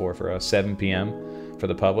 -4 for us, 7 p.m. for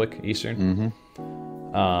the public Eastern.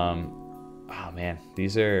 Oh man,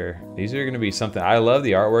 these are going to be something. I love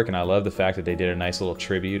the artwork, and I love the fact that they did a nice little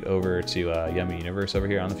tribute over to Yummy Universe over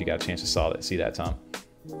here. I don't know if you got a chance to see that, Tom.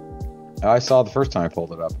 I saw it the first time I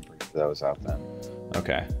pulled it up. I'm pretty sure that was out then.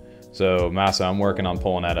 Okay. So, Massa, I'm working on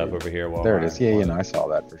pulling that up over here. There it is. Yeah, I saw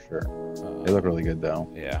that for sure. They look really good, though.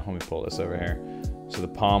 Yeah, let me pull this over here. So, the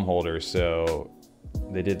palm holders, so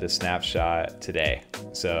they did the snapshot today.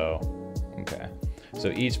 So, okay.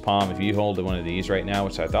 So, each palm, if you hold one of these right now,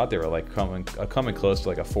 which I thought they were like coming close to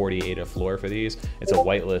like a 40 ADA floor for these, it's a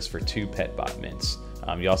whitelist for 2 Petbot mints.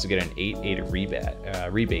 You also get an 8 ADA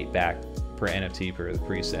rebate back per NFT per the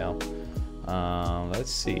pre-sale. Let's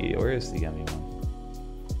see. Where is the Yummy one?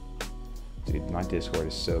 Dude, my Discord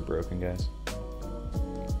is so broken, guys.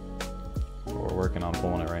 We're working on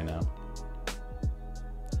pulling it right now.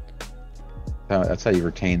 That's how you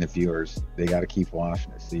retain the viewers. They got to keep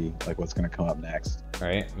watching to see like what's going to come up next.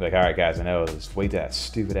 Right? Like, all right, guys, I know. Just wait that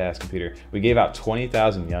stupid ass computer. We gave out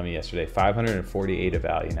 20,000 Yummy yesterday. 548 of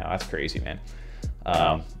value now. That's crazy, man.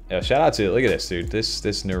 Shout out to, look at this, dude.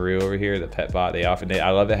 This Naru over here, the Petbot. I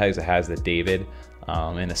love it how it has the David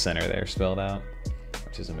in the center there spelled out,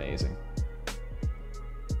 which is amazing.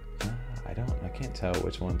 I can't tell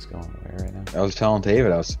which one's going where right now. I was telling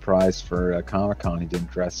David I was surprised for Comic-Con he didn't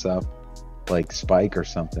dress up like Spike or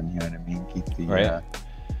something, you know what I mean? Keep the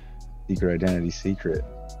secret identity secret.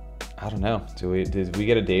 I don't know. Did we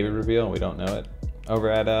get a David reveal and we don't know it? over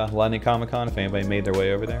at London Comic Con, if anybody made their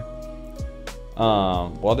way over there.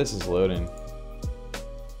 While this is loading,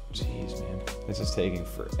 jeez, man, this is taking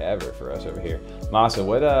forever for us over here. Masa,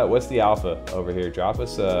 what's the alpha over here? Drop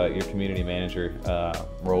us your community manager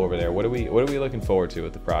role over there. What are we looking forward to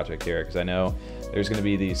with the project here? Because I know there's going to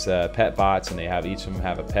be these pet bots, and they have, each of them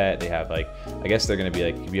have a pet. They have, like, I guess they're going to be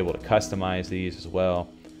like, you'll be able to customize these as well.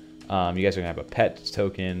 You guys are going to have a pet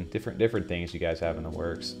token, different things you guys have in the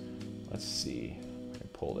works. Let's see. I can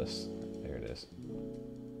pull this. There it is.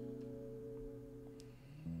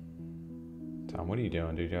 Tom, what are you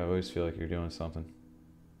doing, dude? I always feel like you're doing something.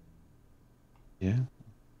 Yeah.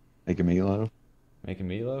 Making meatloaf. Making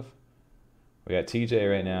meatloaf? We got TJ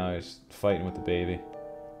right now. He's fighting with the baby.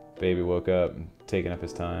 Baby woke up and taking up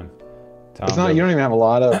his time. It's not. You don't even have a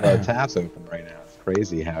lot of tabs open right now. It's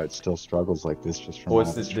crazy how it still struggles like this just from. Well,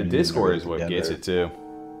 it's the Discord is what gets it too.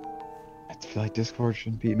 I feel like Discord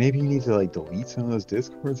shouldn't be. Maybe you need to like delete some of those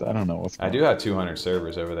Discords. I don't know what's. I do have 200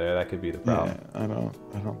 servers over there. That could be the problem. Yeah,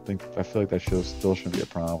 I don't think. I feel like that still shouldn't be a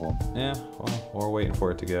problem. Yeah. Well, we're waiting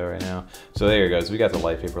for it to go right now. So there it goes. We got the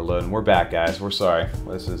light paper loading. We're back, guys. We're sorry.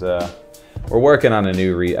 This is we're working on a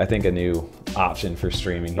new I think a new option for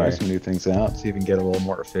streaming here. Try some new things out. See if we can get a little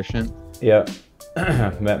more efficient. Yep.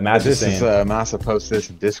 Matt this is Masa posted this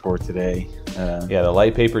in Discord today. Yeah, the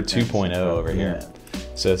light paper 2.0 over here.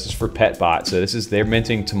 So this is for PetBot. So they're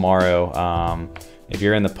minting tomorrow. If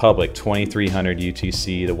you're in the public, 2300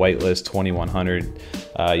 UTC, the whitelist 2100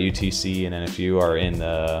 UTC, and then if you are in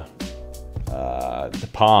the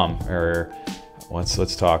Palm, or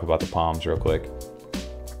let's talk about the Palms real quick.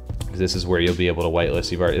 This is where you'll be able to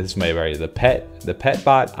whitelist. This may have already the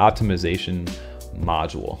PetBot optimization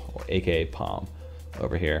module, or aka Palm,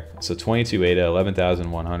 over here. So 22 ADA,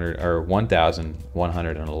 11,100 or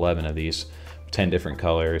 1,111 of these. 10 different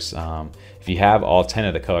colors. If you have all 10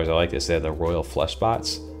 of the colors, I like this. They have the Royal Flush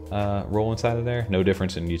Bots roll inside of there. No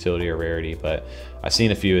difference in utility or rarity, but I've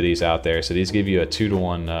seen a few of these out there. So these give you a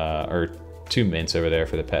 2-to-1 or 2 mints over there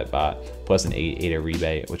for the pet bot, plus an 8 ADA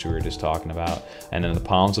rebate, which we were just talking about. And then the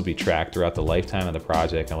palms will be tracked throughout the lifetime of the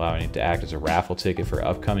project, allowing it to act as a raffle ticket for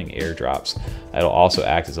upcoming airdrops. It'll also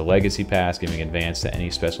act as a legacy pass, giving advance to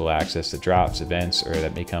any special access to drops, events, or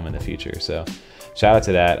that may come in the future. So shout out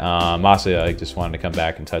to that. Masa, I just wanted to come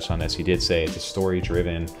back and touch on this. He did say it's a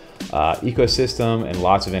story-driven ecosystem and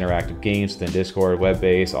lots of interactive games within Discord,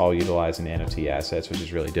 web-based, all utilizing NFT assets, which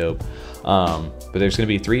is really dope. But there's going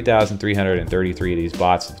to be 3,333 of these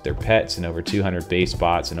bots with their pets, and over 200 base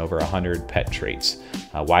bots, and over 100 pet traits.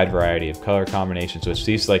 A wide variety of color combinations, which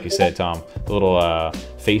these, like you said, Tom, the little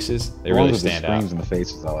faces, they really stand out. The screens and the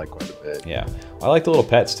faces I like quite a bit. Yeah, I like the little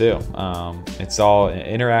pets too. It's all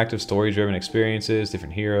interactive, story-driven experiences,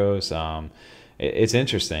 different heroes. It's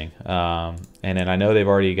interesting. And then I know they've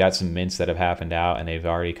already got some mints that have happened out, and they've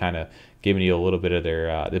already kind of given you a little bit of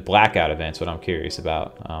their the blackout events. What I'm curious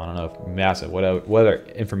about. I don't know if Masa, what other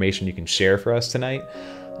information you can share for us tonight.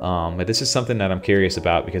 But this is something that I'm curious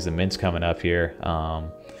about because the mint's coming up here.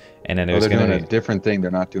 And then there's they're doing a different thing.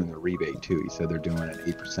 They're not doing the rebate too. He said they're doing an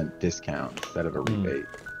 8% discount instead of a rebate.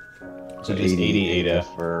 So just 80 ADA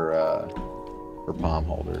for palm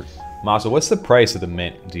holders. Masa, what's the price of the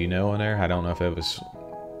mint? Do you know on there? I don't know if it was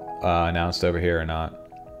announced over here or not.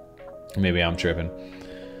 Maybe I'm tripping.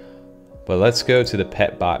 But let's go to the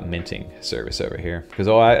PetBot minting service over here, because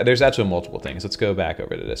there's actually multiple things. Let's go back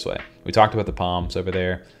over to this way. We talked about the palms over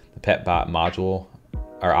there, the PetBot module,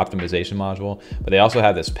 our optimization module, but they also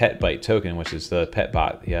have this PetBite token, which is the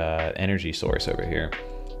PetBot energy source over here,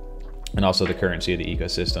 and also the currency of the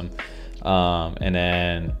ecosystem. And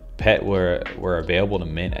then pet were available to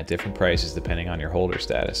mint at different prices depending on your holder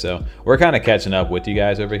status. So we're kind of catching up with you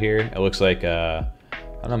guys over here. It looks like I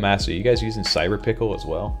don't know, Master, you guys using CyberPickle as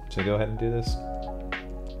well to go ahead and do this?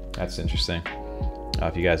 That's interesting.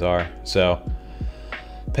 If you guys are. So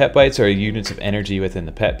pet bites are units of energy within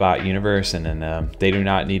the PetBot universe, and then they do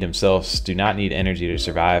not need energy to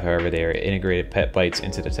survive. However, they are integrated pet bites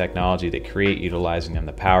into the technology they create, utilizing them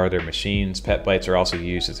to power their machines. Pet bites are also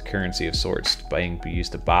used as a currency of sorts, being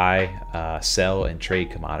used to buy, sell, and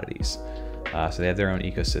trade commodities. So they have their own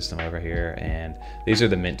ecosystem over here, and these are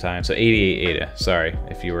the mint times. So 88 ADA, sorry,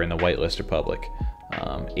 if you were in the whitelist or public.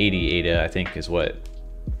 80 ADA, I think, is what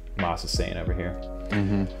Moss is saying over here.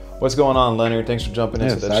 Mm-hmm. What's going on, Leonard? Thanks for jumping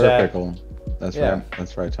into the chat. That's right.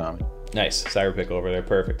 That's right, Tommy. Nice. CyberPickle over there.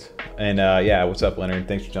 Perfect. And yeah, what's up, Leonard?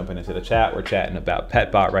 Thanks for jumping into the chat. We're chatting about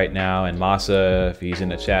PetBot right now. And Masa, if he's in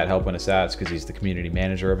the chat helping us out, it's because he's the community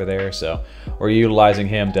manager over there. So we're utilizing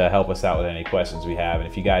him to help us out with any questions we have. And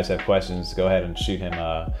if you guys have questions, go ahead and shoot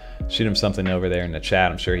him something over there in the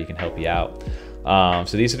chat. I'm sure he can help you out.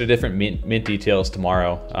 So these are the different mint details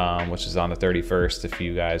tomorrow, which is on the 31st if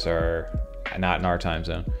you guys are not in our time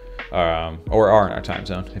zone, or are in our time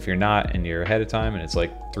zone. If you're not and you're ahead of time and it's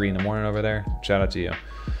like 3 in the morning over there, shout out to you.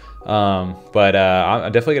 But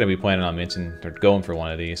I'm definitely going to be planning on minting or going for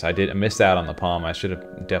one of these. I missed out on the palm. I should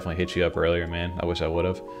have definitely hit you up earlier, man. I wish I would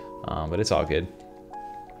have, but it's all good.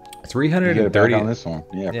 330 on this one.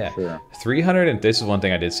 Yeah, for sure. 300, and this is one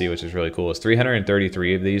thing I did see which is really cool, is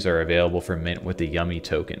 333 of these are available for mint with the Yummy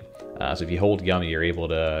token. So if you hold Yummy, you're able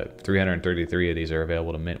to 333 of these are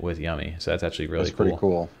available to mint with Yummy. So that's actually really cool. Pretty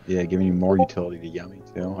cool. Yeah, giving you more utility to Yummy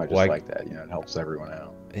too. I just like that. You know, it helps everyone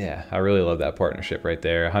out. Yeah, I really love that partnership right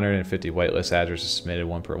there. 150 whitelist addresses submitted,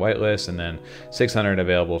 1 per whitelist, and then 600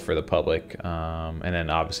 available for the public. And then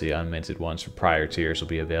obviously unminted ones for prior tiers will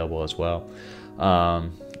be available as well.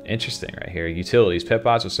 Interesting right here. Utilities.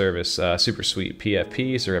 Petbots will service super sweet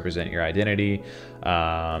PFPs to represent your identity,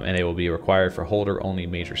 and they will be required for holder-only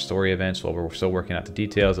major story events. While we're still working out the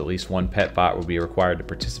details, at least 1 Petbot will be required to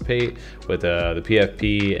participate with the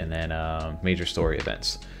PFP and then major story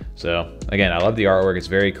events. So again, I love the artwork. It's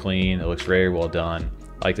very clean. It looks very well done.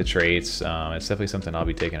 I like the traits. It's definitely something I'll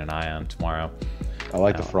be taking an eye on tomorrow. I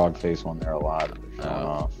like the frog face one there a lot.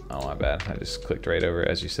 Oh, my bad. I just clicked right over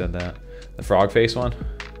as you said that. The frog face one?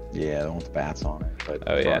 Yeah, the one with the bats on it. But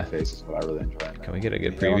the frog face is what I really enjoy. Can we get a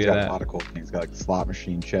good preview of that? A lot of cool things. It's got like the slot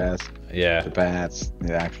machine chest. Yeah. The bats,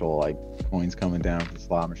 the actual like coins coming down from the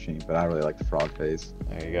slot machine. But I really like the frog face.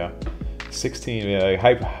 There you go. 16.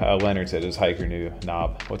 Leonard said his hiker new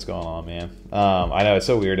knob. What's going on, man? I know it's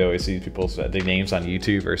so weird to always see people's the names on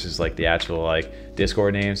YouTube versus like the actual like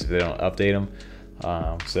Discord names if they don't update them.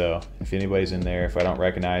 So if anybody's in there, if I don't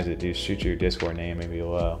recognize it, just shoot your Discord name. Maybe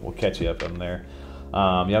we'll catch you up on there.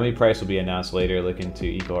 Yummy price will be announced later, looking to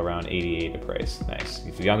equal around 88 a price. Nice.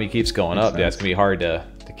 If Yummy keeps going up, that's gonna be hard to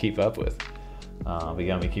keep up with. But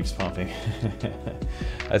Yummy keeps pumping.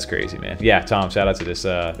 That's crazy, man. Yeah, Tom, shout out to this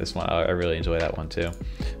one. I really enjoy that one too.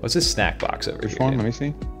 What's this snack box over here? Which one? Let me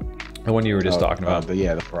see. The one you were just talking about.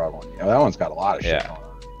 The frog one. Yeah, that one's got a lot of shit going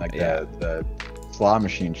on. Like the slot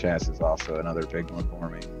machine chest is also another big one for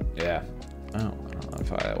me. Yeah. Oh, I don't know if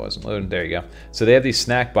that wasn't loading. There you go. So they have these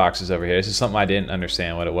snack boxes over here. This is something I didn't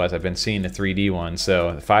understand what it was. I've been seeing the 3D ones.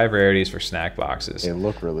 So 5 rarities for snack boxes. They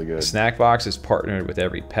look really good. The snack box is partnered with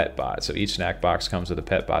every pet bot. So each snack box comes with a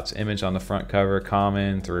pet bot's image on the front cover,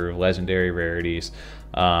 common through legendary rarities.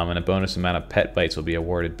 And a bonus amount of pet bites will be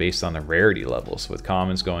awarded based on the rarity levels, with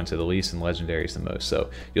commons going to the least and legendaries the most. So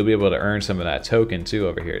you'll be able to earn some of that token too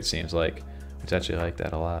over here, it seems like. Which I actually like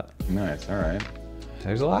that a lot. Nice, all right.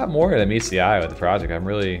 There's a lot more that meets the eye with the project. I'm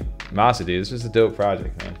really, Masa, dude, this is a dope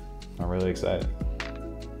project, man. I'm really excited.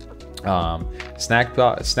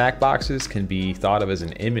 Snack boxes can be thought of as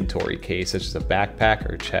an inventory case, such as a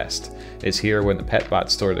backpack or chest. It's here when the pet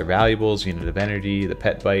bots store their valuables, unit of energy, the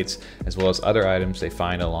pet bites, as well as other items they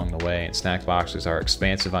find along the way. And snack boxes are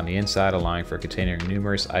expansive on the inside, allowing for containing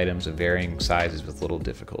numerous items of varying sizes with little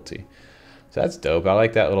difficulty. So that's dope. I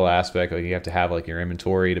like that little aspect. Like you have to have like your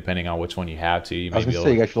inventory depending on which one you have to. You may be able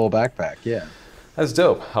to. You got your little backpack. Yeah. That's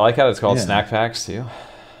dope. I like how it's called snack packs too.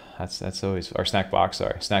 That's always, or snack box.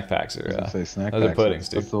 Sorry, snack packs are. Snack those packs. Are puddings,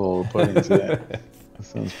 dude. That's the little puddings. Yeah. That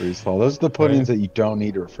sounds pretty small. Those are the puddings that you don't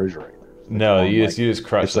need to refrigerate. No, you just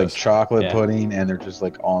crush. It's like chocolate pudding, and they're just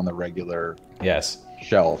like on the regular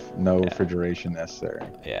shelf. No refrigeration necessary.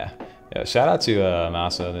 Yeah. Yeah, shout out to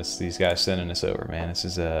Masa, these guys sending this over, man. This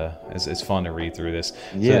is it's fun to read through this.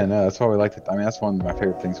 Yeah, no, that's why we like it. I mean, that's one of my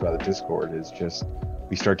favorite things about the Discord is just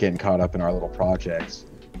we start getting caught up in our little projects,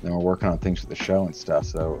 and we're working on things for the show and stuff.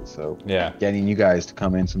 So yeah, getting you guys to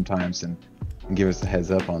come in sometimes and give us a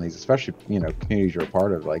heads up on these, especially communities you're a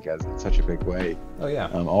part of, like as in such a big way. Oh yeah,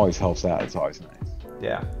 always helps out. It's always nice.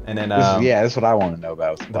 Yeah, and then that's what I want to know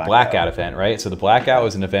about. The Blackout event, right? So the Blackout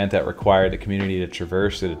was an event that required the community to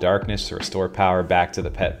traverse through the darkness to restore power back to the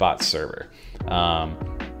PetBot server.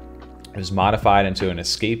 It was modified into an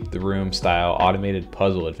escape the room style automated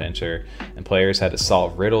puzzle adventure, and players had to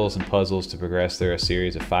solve riddles and puzzles to progress through a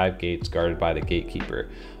series of 5 gates guarded by the gatekeeper.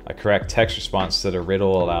 A correct text response to the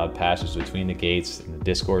riddle allowed passage between the gates, and the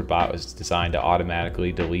Discord bot was designed to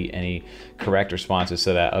automatically delete any correct responses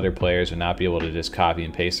so that other players would not be able to just copy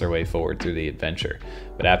and paste their way forward through the adventure.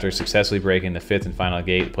 But after successfully breaking the 5th and final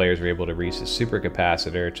gate, players were able to reach the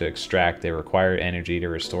supercapacitor to extract their required energy to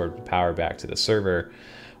restore power back to the server,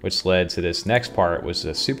 which led to this next part, was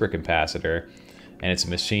the supercapacitor. And it's a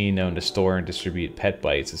machine known to store and distribute pet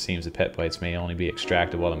bites. It seems the pet bites may only be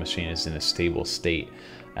extracted while the machine is in a stable state.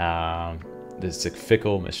 This is a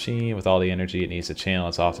fickle machine with all the energy it needs to channel.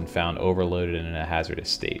 It's often found overloaded and in a hazardous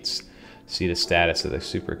states. See the status of the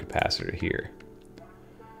supercapacitor here.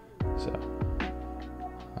 So,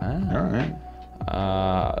 all right.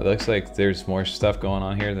 It looks like there's more stuff going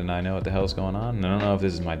on here than I know what the hell's going on. And I don't know if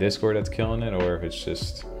this is my Discord that's killing it, or if it's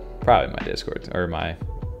just probably my Discord, or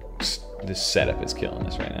this setup is killing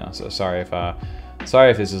this right now. So sorry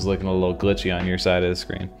if this is looking a little glitchy on your side of the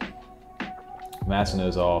screen. Massa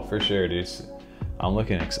knows all for sure, dude. I'm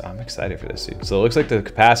excited for this, dude. So it looks like the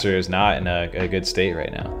capacitor is not in a good state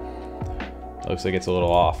right now. It looks like it's a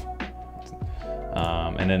little off.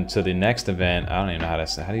 And then to the next event, I don't even know how to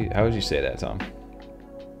say. How would you say that, Tom?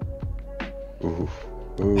 Ooh.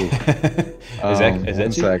 Is that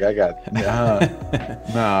one sec, I got.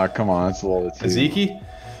 Nah, come on, it's a little too. Ezeki?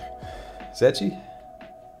 Zechi?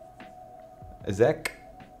 Ezek?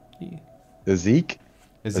 Ezek?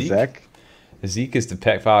 Ezek? Ezek is the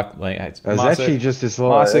pet fox. Ezechi just as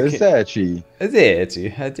well. Ezechi.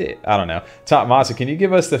 I don't know. Tom, Masa, can you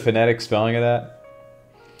give us the phonetic spelling of that?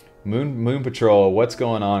 Moon Patrol, what's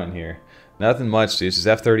going on in here? Nothing much, dude. This is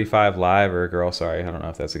F35 live, or a girl. Sorry, I don't know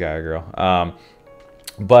if that's a guy or girl.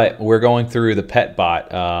 But we're going through the pet bot.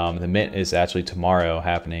 The mint is actually tomorrow,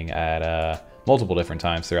 happening at multiple different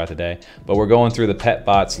times throughout the day. But we're going through the pet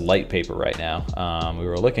bot's light paper right now. We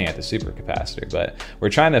were looking at the supercapacitor, but we're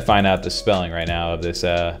trying to find out the spelling right now of this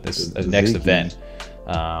next event.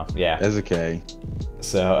 Yeah. As a K.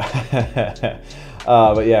 So,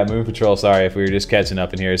 but yeah, Moon Patrol, sorry if we were just catching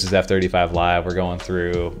up in here. This is F35 Live. We're going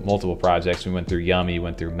through multiple projects. We went through Yummy,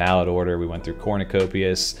 went through Mallet Order, we went through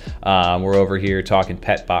Cornucopias. We're over here talking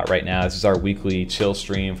Petbot right now. This is our weekly chill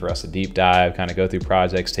stream for us to deep dive, kind of go through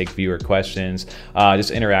projects, take viewer questions, just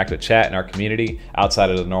interact with chat in our community outside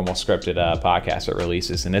of the normal scripted podcast that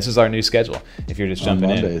releases. And this is our new schedule. If you're just jumping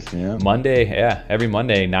Mondays, in. Yeah. Monday, yeah, every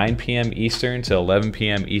Monday, 9 p.m. Eastern to 11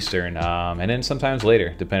 p.m. Eastern. And then sometimes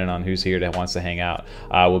later, depending on who's here that wants to hang out.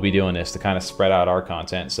 We'll be doing this to kind of spread out our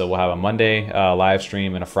content. So we'll have a Monday live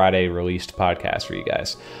stream and a Friday released podcast for you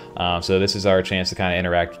guys. So this is our chance to kind of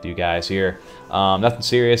interact with you guys here. Nothing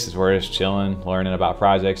serious. We're just chilling, learning about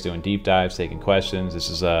projects, doing deep dives, taking questions. This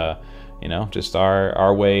is just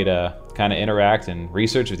our way to kind of interact and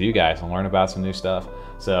research with you guys and learn about some new stuff.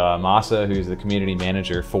 So Masa, who's the community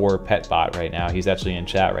manager for Petbot right now, he's actually in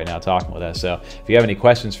chat right now talking with us. So if you have any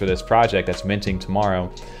questions for this project that's minting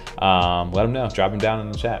tomorrow, let them know. Drop them down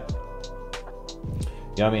in the chat.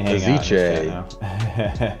 You want me hang Ezeche. out in this chat now?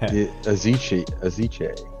 Ezeche.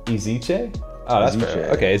 Ezeche? Oh, that's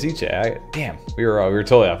fair. Okay, Ezeche. Damn, we were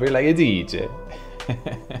totally off. We were like Ezeche.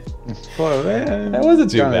 Well, man, that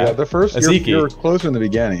wasn't too bad. The first, you were closer in the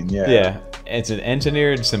beginning. Yeah. Yeah. It's an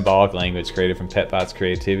engineered symbolic language created from Petbot's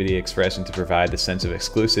creativity expression to provide the sense of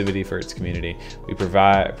exclusivity for its community. We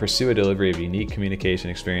pursue a delivery of unique communication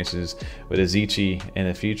experiences with Ezechi in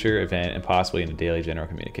a future event and possibly in the daily general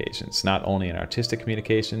communications. Not only an artistic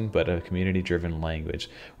communication, but a community-driven language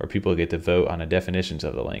where people get to vote on the definitions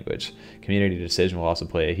of the language. Community decision will also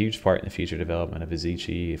play a huge part in the future development of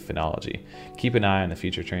Ezechi phonology. Keep an eye on the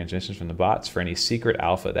future transmissions from the bots for any secret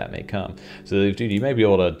alpha that may come. So, dude, you may be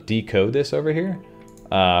able to decode this over here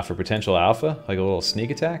for potential alpha, like a little sneak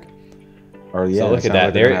attack. Or yeah, so look at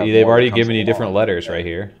that. They've already given you different letters right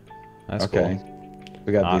here. That's okay. Cool.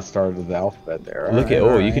 We got the start of the alphabet there.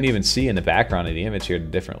 You can even see in the background of the image here the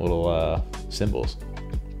different little symbols.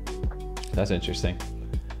 That's interesting.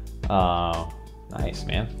 Nice,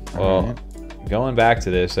 man. Well, going back to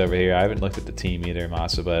this over here, I haven't looked at the team either,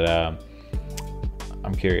 Masa, but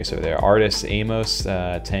I'm curious over there. Artist Amos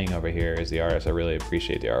Tang over here is the artist. I really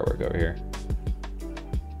appreciate the artwork over here.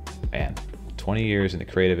 Man, 20 years in the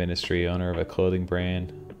creative industry, owner of a clothing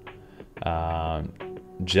brand.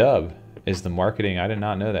 Jub is the marketing. I did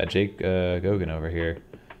not know that. Jake Gogan over here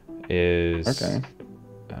is... Okay.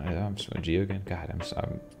 I'm Geogan. God,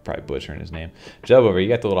 I'm probably butchering his name. Jub over, you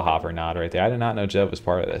got the little hopper nod right there. I did not know Jub was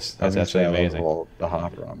part of this. That's actually amazing. The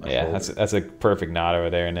hopper on that. Yeah, that's a perfect nod over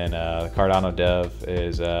there. And then the Cardano Dev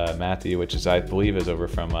is Matthew, which is I believe is over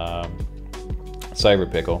from Cyber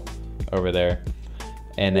Pickle over there.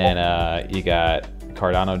 And then you got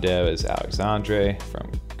Cardano Dev is Alexandre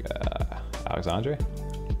from Alexandre.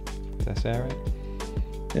 Did I say that right?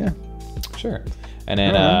 Yeah. Sure. And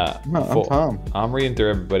then I'm Tom. I'm reading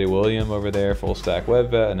through everybody. William over there, Full Stack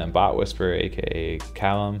Web Vet, and then Bot Whisperer, aka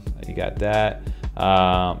Callum. You got that.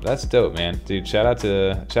 That's dope, man. Dude, shout out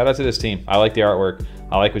to this team. I like the artwork.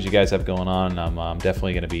 I like what you guys have going on. I'm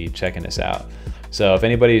definitely going to be checking this out. So if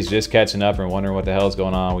anybody's just catching up and wondering what the hell is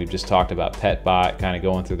going on, we've just talked about Petbot, kind of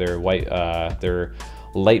going through their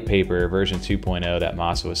light paper version 2.0 that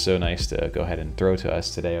Masa was so nice to go ahead and throw to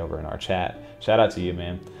us today over in our chat. Shout out to you,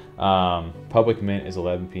 man. Public mint is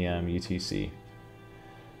 11 p.m. UTC.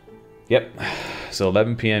 Yep. So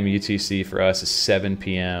 11 p.m. UTC for us is 7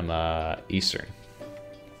 p.m. Eastern.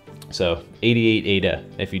 So 88 ADA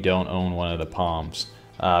if you don't own one of the Palms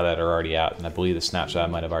that are already out. And I believe the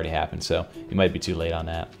snapshot might have already happened. So you might be too late on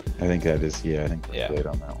that. I think that is, yeah, I think we're late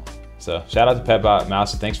on that one. So shout out to Petbot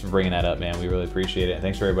Mouse. Thanks for bringing that up, man. We really appreciate it. And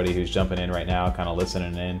thanks for everybody who's jumping in right now, kind of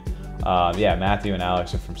listening in. Yeah, Matthew and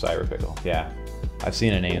Alex are from CyberPickle. Yeah, I've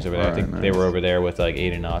seen the names over there. I think they were over there with like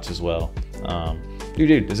Aiden Knots as well.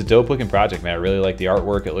 Dude, it's a dope looking project, man. I really like the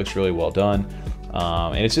artwork. It looks really well done.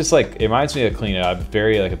 And it's just like, it reminds me of Clean It. I'm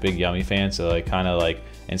very like a big Yummy fan, so like kind of like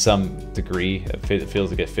in some degree, it feels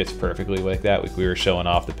like it fits perfectly like that. Like we were showing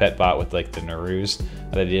off the Petbot with like the Narus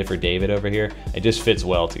that I did for David over here. It just fits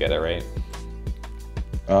well together, right?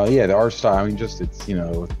 Yeah, the art style, I mean, just it's, you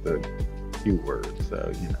know, with the few words,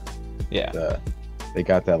 so, you know. Yeah. They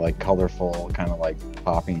got that like colorful kind of like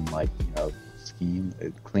popping, like, you know, scheme,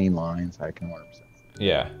 clean lines. I can 100%.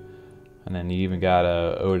 Yeah. And then you even got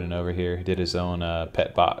Odin over here. He did his own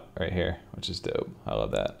Petbot right here, which is dope. I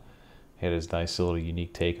love that. He had his nice little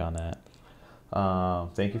unique take on that.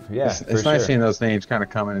 Thank you for, it's nice seeing those names kind of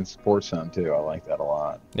come in and support some too. I like that a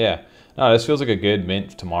lot. Yeah. No, this feels like a good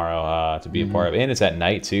mint tomorrow to be a part of. And it's at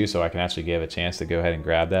night too, so I can actually give a chance to go ahead and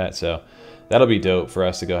grab that. So that'll be dope for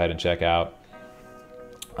us to go ahead and check out.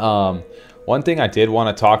 One thing I did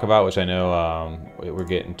want to talk about, which I know we're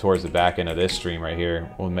getting towards the back end of this stream right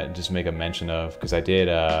here, we'll just make a mention of, because I've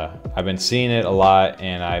been seeing it a lot,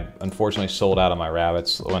 and I unfortunately sold out of my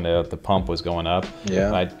rabbits when the pump was going up. Yeah.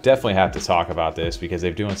 But I definitely have to talk about this because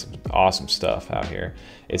they're doing some awesome stuff out here.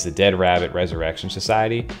 It's the Dead Rabbit Resurrection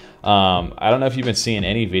Society. I don't know if you've been seeing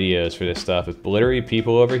any videos for this stuff, but literally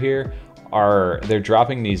people over here they're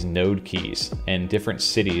dropping these node keys in different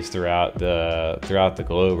cities throughout the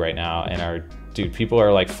globe right now, and dude, people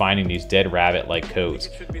are like finding these dead rabbit like codes,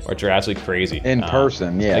 which are absolutely crazy. In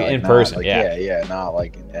person, yeah. Like in person, yeah. Yeah, not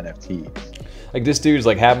like in NFTs. Like this dude's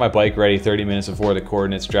like, had my bike ready 30 minutes before the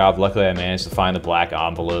coordinates dropped. Luckily, I managed to find the black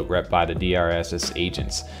envelope rep by the DRSS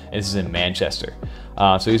agents. And this is in Manchester.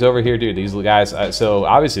 So he's over here, dude. These guys. So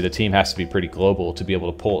obviously the team has to be pretty global to be able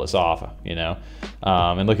to pull this off, you know.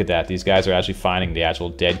 And look at that. These guys are actually finding the actual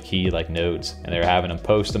dead key like nodes, and they're having them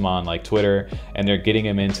post them on like Twitter, and they're getting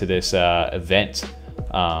them into this event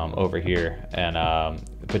over here, and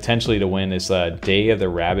potentially to win this Day of the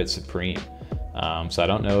Rabbit Supreme. So I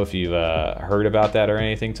don't know if you've heard about that or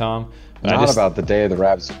anything, Tom. Not about the Day of the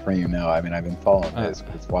Rabbit Supreme, no. I mean, I've been following this,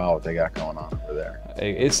 but it's wild what they got going on over there.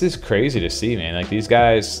 It's just crazy to see, man. Like these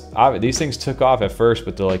guys, these things took off at first,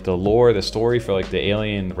 but the lore, the story for like the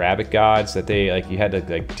alien rabbit gods that they like, you had to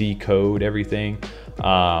like decode everything.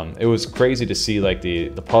 It was crazy to see like the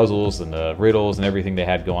puzzles and the riddles and everything they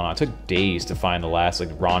had going on. It took days to find the last like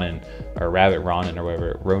Ronin or Rabbit Ronin or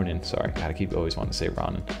whatever. Ronin, sorry. God, I keep always wanting to say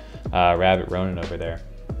Ronin. Rabbit Ronin over there.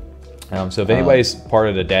 So if anybody's part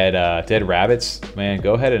of the dead rabbits, man,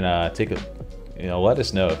 go ahead and take a, let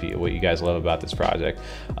us know what you guys love about this project.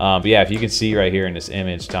 But yeah, if you can see right here in this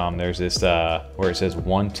image, Tom, there's this where it says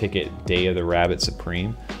 1 ticket Day of the Rabbit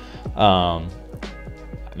Supreme.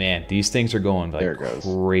 Man, these things are going like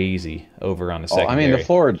crazy over on the secondary. I mean, the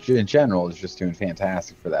floor in general is just doing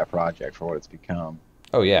fantastic for that project, for what it's become.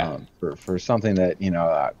 Oh yeah, for something that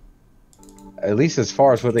at least as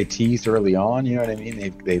far as what they teased early on, you know what I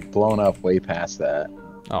mean? They've blown up way past that.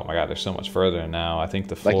 Oh my God, they're so much further now. I think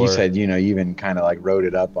the floor, like you said, you even kind of like wrote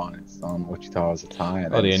it up on what you thought was a tie.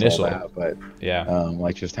 And the initial, out, but yeah,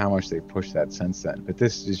 like just how much they pushed that since then. But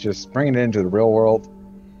this is just bringing it into the real world.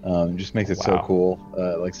 Just makes it so cool.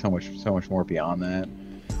 Like so much more beyond that.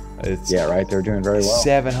 Yeah, right. They're doing very well.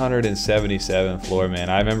 777 floor,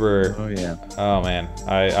 man. I remember. Oh yeah. Oh man,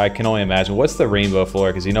 I can only imagine. What's the rainbow floor?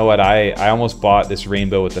 Because you know what, I almost bought this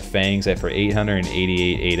rainbow with the fangs for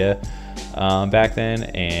 888 ADA back then,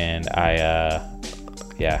 and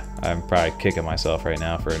yeah, I'm probably kicking myself right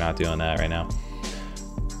now for not doing that right now.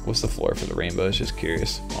 What's the floor for the rainbow? It's just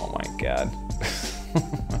curious. Oh my God.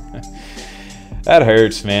 That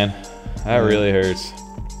hurts, man. That really hurts.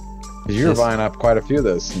 Because you were buying up quite a few of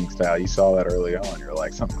those sneak style. You saw that early on. You're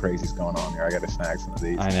like, something crazy's going on here. I got to snag some of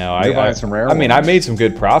these. I know. You're buying some rare ones. I mean, I made some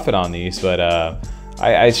good profit on these, but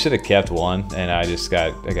I should have kept one, and I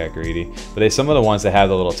got greedy. But some of the ones that have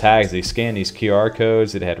the little tags, they scan these QR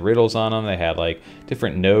codes. It had riddles on them. They had like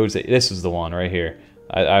different nodes. This is the one right here.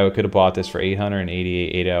 I could have bought this for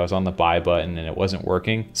 888 ADA. I was on the buy button and it wasn't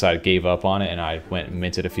working, so I gave up on it and I went and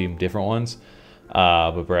minted a few different ones.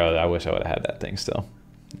 But bro, I wish I would have had that thing still.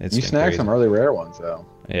 You snagged some really rare ones though.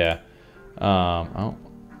 Yeah. Oh,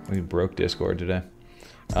 we broke Discord today.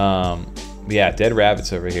 Yeah, Dead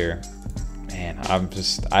Rabbits over here. Man, man,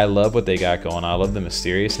 I love what they got going on. I love the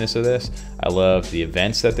mysteriousness of this. I love the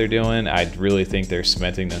events that they're doing. I really think they're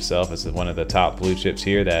cementing themselves as one of the top blue chips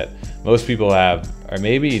here that most people are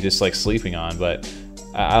maybe just like sleeping on, but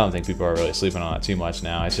I don't think people are really sleeping on it too much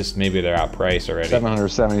now. It's just maybe they're outpriced already.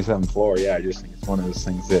 777 floor, yeah. I just think it's one of those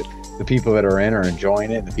things that the people that are in are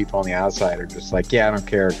enjoying it, and the people on the outside are just like, yeah, I don't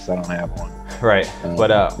care because I don't have one. Right,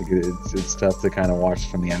 but it's tough to kind of watch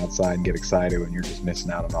from the outside and get excited when you're just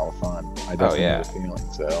missing out on all the fun. I definitely know the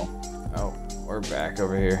feeling. So, we're back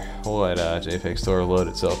over here. We'll let JPEG Store load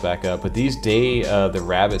itself back up. But these the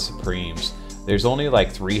Rabbit Supremes, there's only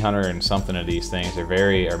like 300 and something of these things. They're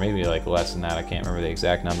or maybe like less than that. I can't remember the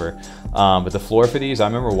exact number. But the floor for these, I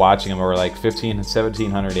remember watching them over like 1,500 and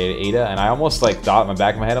 1,700 ADA, and I almost like thought in the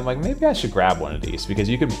back of my head, I'm like, maybe I should grab one of these because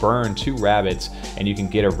you can burn 2 rabbits and you can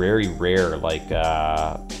get a very rare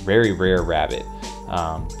rabbit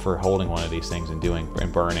for holding one of these things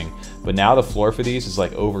and burning. But now the floor for these is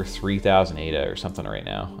like over 3,000 ADA or something right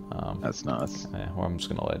now. That's nuts. Yeah, well, I'm just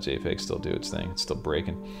gonna let JPEG still do its thing. It's still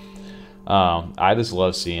breaking. I just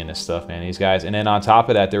love seeing this stuff, man, these guys. And then on top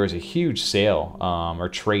of that, there was a huge sale or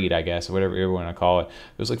trade, I guess, whatever you want to call it.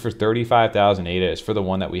 It was like for 35,000 ADA. It's for the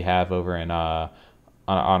one that we have over in on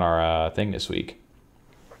our thing this week,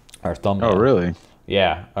 our thumbnail. Oh, really?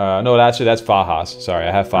 Yeah. No, that's Fajas. Sorry,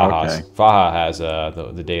 I have Fajas. Okay. Faja has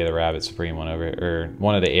the Day of the Rabbit Supreme one over, or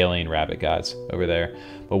one of the Alien Rabbit guys over there.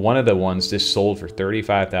 But one of the ones just sold for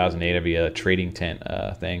 35,000 ADA via a trading tent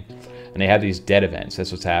thing. And they have these dead events.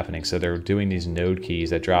 That's what's happening. So they're doing these node keys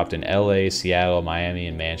that dropped in LA, Seattle, Miami,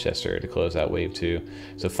 and Manchester to close out Wave 2.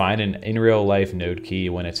 So find an in real life node key,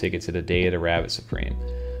 win a ticket to the Day of the Rabbit Supreme.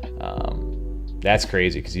 That's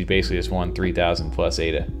crazy because you basically just won 3,000 plus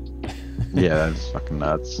ADA. Yeah, that's fucking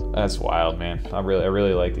nuts. That's wild, man. I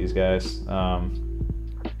really like these guys.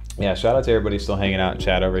 Yeah, shout out to everybody still hanging out in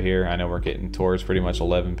chat over here. I know we're getting towards pretty much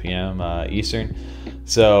 11 p.m. Eastern.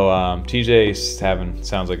 So TJ's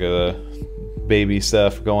sounds like a baby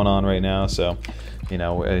stuff going on right now. So, you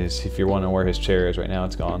know, if you're wondering where his chair is right now,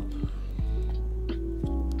 it's gone.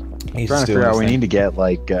 He's trying to figure out, we need to get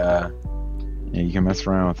like, you can mess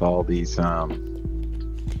around with all these,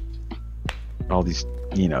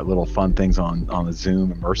 you know, little fun things on the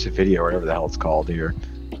Zoom immersive video, or whatever the hell it's called here.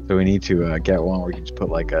 So we need to get one where you can just put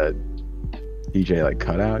like a TJ like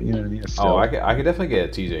cutout, you know what I mean? Oh, I could definitely get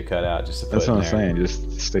a TJ cutout just to put. That's what in I'm there. saying.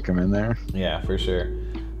 Just stick them in there. Yeah, for sure.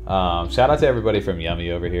 Shout out to everybody from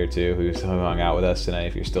Yummy over here too, who hung out with us tonight.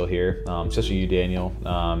 If you're still here, especially you, Daniel,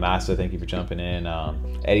 Massa, thank you for jumping in.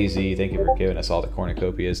 Eddie Z, thank you for giving us all the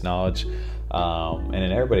cornucopias knowledge, and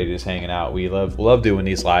then everybody just hanging out. We love doing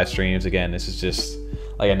these live streams. Again, this is just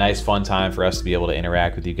like a nice fun time for us to be able to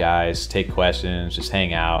interact with you guys, take questions, just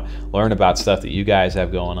hang out, learn about stuff that you guys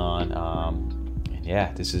have going on. And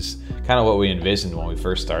yeah, this is kind of what we envisioned when we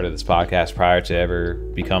first started this podcast prior to ever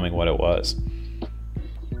becoming what it was,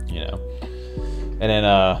 you know. And then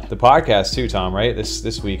the podcast too, Tom, right?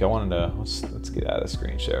 This week I wanted to, let's get out of the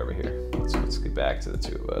screen share over here. Let's get back to the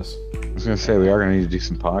two of us. I was going to say, we are going to need to do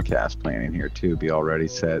some podcast planning here too, be all ready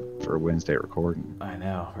set for Wednesday recording. I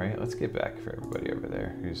know, right? Let's get back for everybody over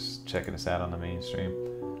there who's checking us out on the main stream.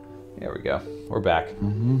 There we go. We're back.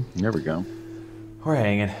 There we go. We're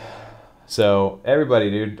hanging. So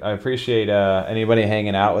everybody, dude, I appreciate anybody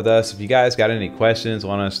hanging out with us. If you guys got any questions,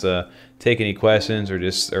 want us to take any questions,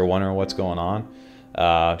 or wondering what's going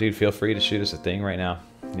on, dude, feel free to shoot us a thing right now.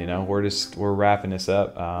 You know, we're wrapping this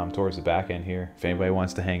up towards the back end here. If anybody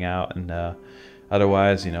wants to hang out, and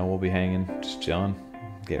otherwise, you know, we'll be hanging, just chilling,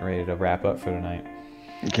 getting ready to wrap up for tonight.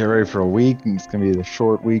 Get ready for a week. It's gonna be the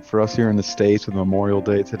short week for us here in the States with Memorial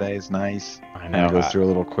Day today. Is nice. I know. It goes through a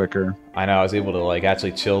little quicker. I know. I was able to like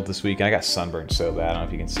actually chill this week. I got sunburned so bad. I don't know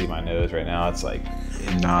if you can see my nose right now. It's like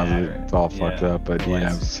it's all fucked up, but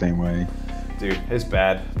yeah, it's the same way. Dude, it's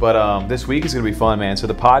bad. But this week is going to be fun, man. So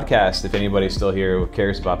the podcast, if anybody's still here who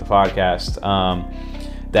cares about the podcast,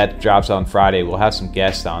 that drops on Friday. We'll have some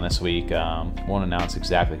guests on this week. Won't announce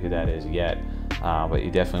exactly who that is yet, but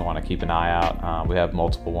you definitely want to keep an eye out. We have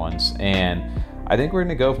multiple ones. And I think we're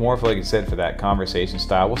going to go more for, like you said, for that conversation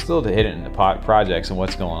style. We'll still hit it in the projects and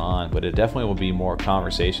what's going on, but it definitely will be more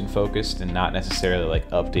conversation focused and not necessarily like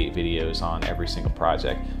update videos on every single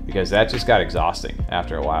project, because that just got exhausting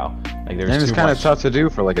after a while. Like and it's kind of tough to do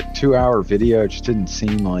for like a 2-hour video. It just didn't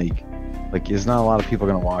seem like there's not a lot of people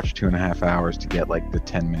going to watch 2.5 hours to get like the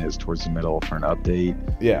 10 minutes towards the middle for an update.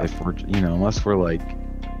 Yeah. If we're, you know, unless we're like,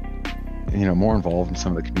 you know, more involved in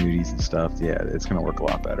some of the communities and stuff, yeah, it's going to work a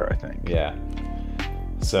lot better, I think. Yeah.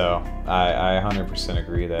 So I 100%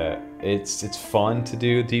 agree that it's fun to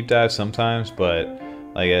do deep dives sometimes, but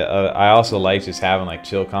Like I also like just having like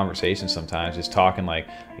chill conversations sometimes, just talking like,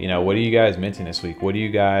 you know, what are you guys minting this week? What are you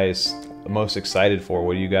guys most excited for?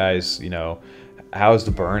 What do you guys, you know, how's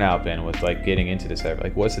the burnout been with like getting into this?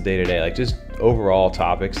 Like, what's the day-to-day? Like, just overall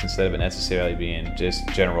topics instead of it necessarily being just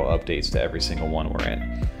general updates to every single one we're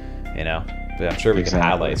in, you know. But I'm sure we can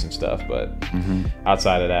highlight some stuff, but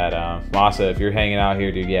outside of that, Masa, if you're hanging out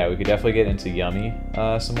here, dude, yeah, we could definitely get into Yummy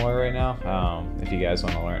some more right now. If you guys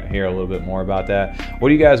want to hear a little bit more about that, what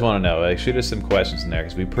do you guys want to know? Like, shoot us some questions in there,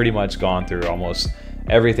 because we've pretty much gone through almost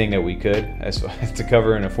everything that we could to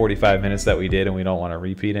cover in the 45 minutes that we did, and we don't want to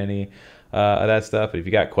repeat any of that stuff. But if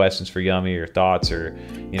you got questions for Yummy or thoughts or,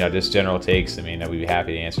 you know, just general takes, I mean, we'd be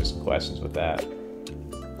happy to answer some questions with that.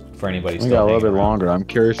 For anybody still got a little bit longer. I'm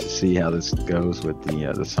curious to see how this goes with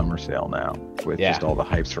the summer sale now, with just all the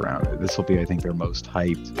hypes around it. This will be, I think, their most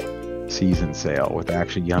hyped season sale, with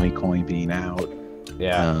actually Yummy Coin being out.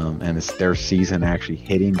 And it's their season actually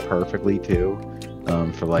hitting perfectly too,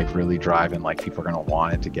 for like really driving, like people are gonna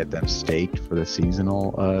want it to get them staked for the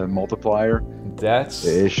seasonal multiplier.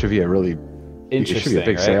 It should be a really it should be a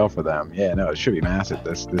big sale for them. Yeah, no, it should be massive.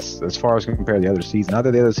 This as far as compared to the other season. Not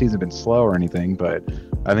that the other season has been slow or anything, but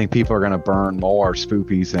I think people are going to burn more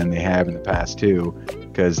spoopies than they have in the past too,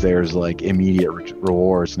 because there's like immediate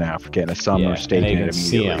rewards now for getting a summer stake in it immediately.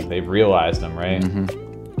 See them. They've realized them, right?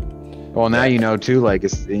 Well, now you know too. Like,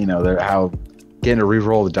 it's, you know, they're how getting to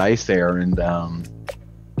re-roll the dice there, and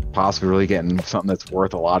possibly really getting something that's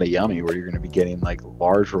worth a lot of Yummy, where you're going to be getting like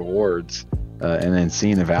large rewards. And then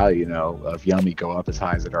seeing the value, you know, of Yummy go up as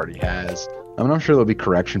high as it already has. I mean, I'm sure there'll be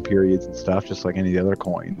correction periods and stuff, just like any of the other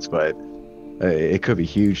coins, but it could be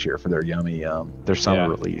huge here for their Yummy, their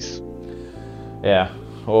summer release. Yeah,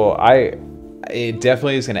 well, it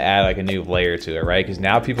definitely is going to add like a new layer to it, right? Because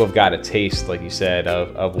now people have got a taste, like you said,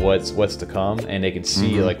 of what's to come, and they can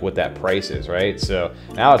see like what that price is, right? So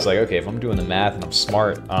now it's like, okay, if I'm doing the math and I'm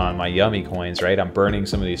smart on my Yummy coins, right? I'm burning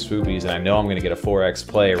some of these spoopies, and I know I'm going to get a 4x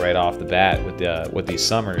play right off the bat with these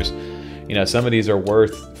summers. You know, some of these are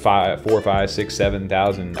worth 4, 5, 6,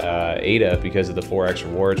 7,000 ADA because of the 4x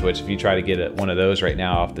rewards. Which, if you try to get one of those right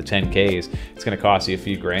now off the 10Ks, it's going to cost you a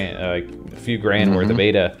few grand worth of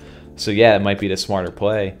ADA. So yeah, it might be the smarter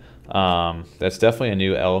play. That's definitely a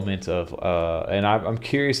new element of, and I'm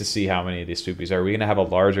curious to see how many of these spoopies are we going to have a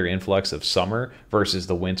larger influx of summer versus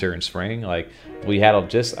the winter and spring. Like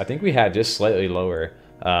I think we had just slightly lower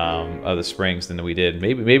of the springs than we did.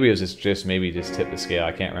 Maybe it was just tip the scale.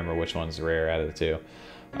 I can't remember which one's rare out of the two.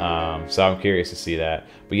 So I'm curious to see that.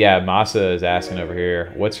 But yeah, Masa is asking over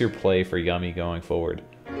here, what's your play for Yummy going forward?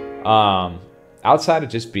 Outside of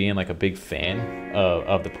just being like a big fan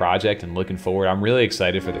of the project and looking forward, I'm really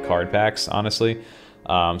excited for the card packs, honestly.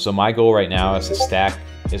 So my goal right now is to stack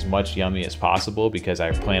as much Yummy as possible, because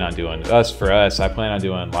I plan on doing I plan on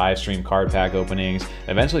doing live stream card pack openings,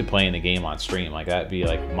 eventually playing the game on stream. Like, that'd be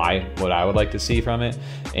like what I would like to see from it.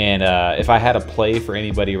 And if I had a play for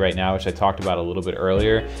anybody right now, which I talked about a little bit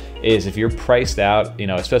earlier, is if you're priced out, you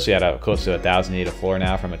know, especially at close to 1,000 ADA floor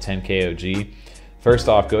now from a 10K OG, first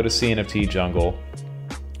off, go to CNFT Jungle.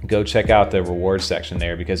 Go check out the rewards section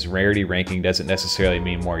there, because rarity ranking doesn't necessarily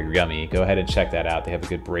mean more Yummy. Go ahead and check that out. They have a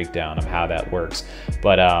good breakdown of how that works.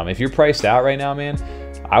 But if you're priced out right now, man,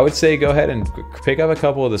 I would say go ahead and pick up a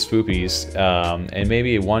couple of the spoopies, and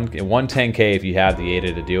maybe one 10K if you have the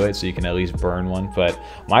ADA to do it, so you can at least burn one. But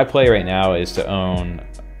my play right now is to own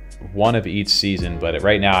one of each season, but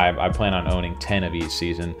right now I plan on owning 10 of each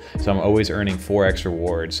season, so I'm always earning 4x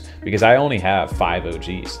rewards, because I only have 5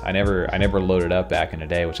 OGs. I never loaded up back in the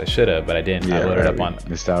day, which I should have, but I didn't. I loaded up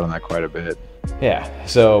missed out on that quite a bit. Yeah,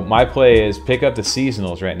 so my play is pick up the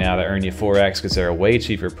seasonals right now that earn you 4x, because they're a way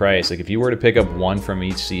cheaper price. Like, if you were to pick up one from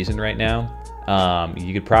each season right now,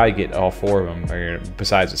 you could probably get all 4 of them, or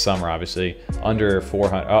besides the summer, obviously, under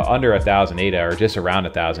 1,000 ADA, or just around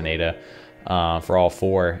 1,000 ADA. For all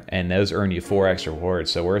 4, and those earn you 4x rewards.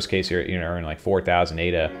 So worst case, you're gonna earn like 4,000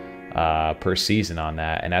 ADA per season on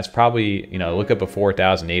that, and that's probably, you know, look up a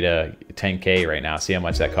 4,000 ADA 10K right now, see how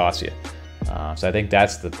much that costs you. So I think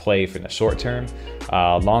that's the play for the short term.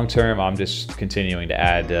 Long term, I'm just continuing to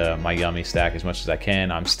add my Yummy stack as much as I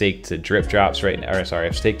can. I'm staked to drip drops right now, or sorry,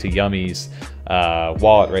 I'm staked to Yummy's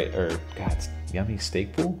wallet right, or God, Yummy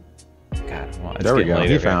stake pool. God, well, there we go.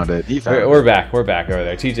 He found it. We're back. We're back over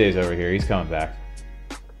there. TJ's over here. He's coming back.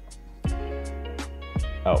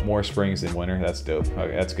 Oh, more springs than winter. That's dope.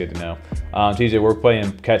 Okay, that's good to know. TJ, we're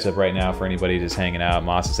playing catch up right now for anybody just hanging out.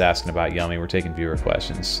 Moss is asking about Yummy. We're taking viewer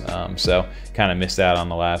questions. So kind of missed out on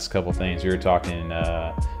the last couple things. We were talking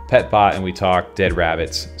Pet Pot, and we talked dead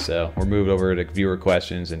rabbits. So we're moving over to viewer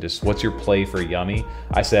questions and just what's your play for Yummy?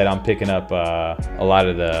 I said I'm picking up a lot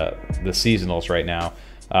of the seasonals right now.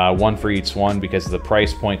 One for each one because of the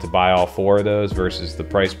price point to buy all 4 of those versus the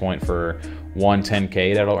price point for one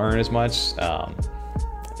 10K that'll earn as much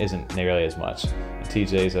isn't nearly as much. And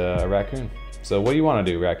TJ's a raccoon. So what do you want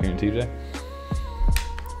to do, Raccoon TJ?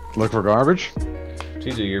 Look for garbage?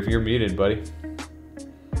 TJ, you're muted, buddy.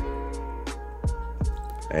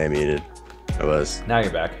 I am muted. I was. Now you're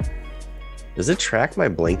back. Does it track my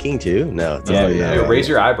blinking too? No. It Yeah, yeah. Raise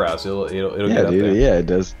your eyebrows. It'll get up there. Yeah, it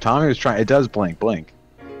does. Tommy was trying. It does blink.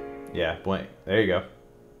 Yeah, blink. There you go.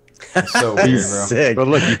 That's so weird, bro. Sick. But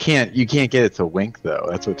look, you can't get it to wink though.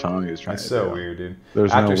 That's what Tommy was trying to do. That's so weird, dude.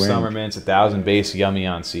 There's After no Summer wink. Mints, 1,000 base Yummy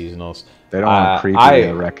on seasonals. They don't want creepy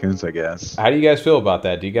raccoons, I guess. How do you guys feel about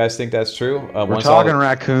that? Do you guys think that's true? We're talking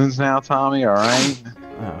raccoons now, Tommy. All right.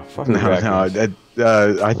 Oh, fucking raccoons.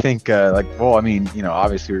 I think I mean,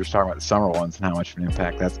 obviously we were just talking about the summer ones and how much of an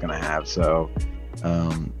impact that's going to have. So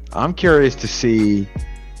I'm curious to see,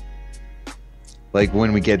 like,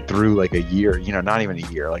 when we get through like a year, not even a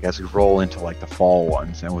year, like as we roll into like the fall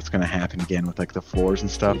ones and what's going to happen again with like the floors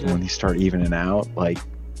and stuff, and when these start evening out, like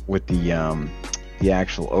with the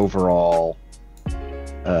actual overall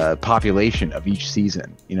population of each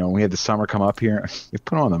season. When we had the summer come up here, we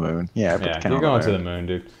put on the moon. Yeah, you're going to the moon,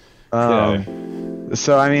 dude.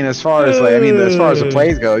 So I mean, as far as the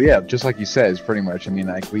plays go, yeah, just like you said, it's pretty much. I mean,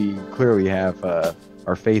 like we clearly have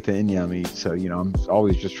our faith in Yummy. So I'm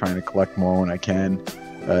always just trying to collect more when I can,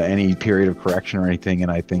 any period of correction or anything.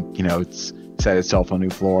 And I think it's set itself on a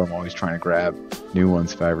new floor. I'm always trying to grab new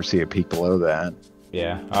ones if I ever see a peak below that.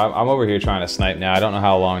 Yeah, I'm over here trying to snipe now. I don't know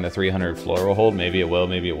how long the 300 floor will hold. Maybe it will,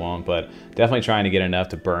 maybe it won't. But definitely trying to get enough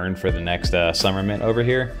to burn for the next Summer Mint over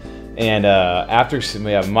here. And after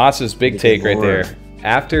we have Massa's big take right there.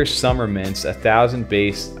 After Summer Mints, 1,000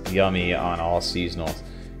 base Yummy on all seasonals.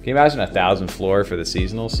 Can you imagine 1,000 floor for the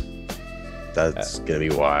seasonals? That's gonna be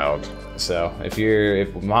wild. So if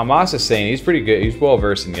Massa's saying he's pretty good, he's well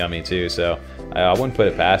versed in Yummy too. So I wouldn't put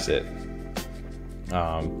it past it.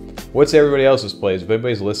 What's everybody else's plays? If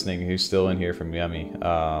anybody's listening who's still in here from Yummy,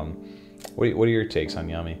 what are your takes on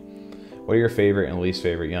Yummy? What are your favorite and least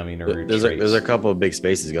favorite Yummy Naruto traits? There's a couple of big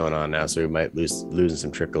spaces going on now, so we might losing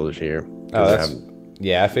some trickles here.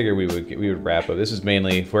 Yeah, I figured we would wrap up. This is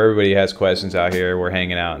mainly for everybody who has questions out here. We're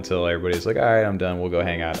hanging out until everybody's like, all right, I'm done. We'll go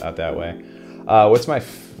hang out that way. What's my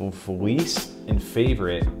least and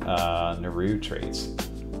favorite Naruto traits?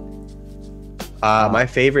 My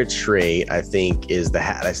favorite trait, I think, is the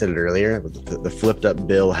hat. I said it earlier, the flipped up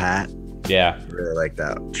bill hat. Yeah, I really like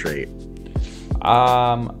that trait.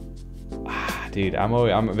 Dude,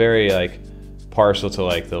 I'm very like partial to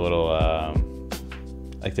like the little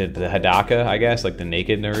like the Hadaka, I guess, like the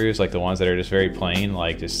naked Narus, like the ones that are just very plain,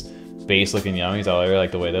 like just base looking Yummies. I really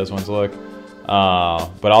like the way those ones look.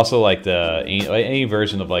 But also like any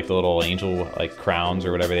version of like the little angel like crowns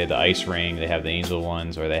or whatever. They have the ice ring, they have the angel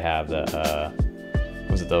ones, or they have the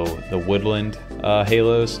the woodland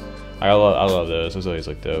halos. I love those. Those always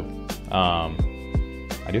look dope.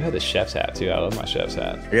 I do have the chef's hat too. I love my chef's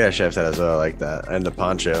hat. I got a chef's hat as well. I like that, and the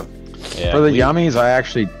poncho. Yeah, for the Yummies, I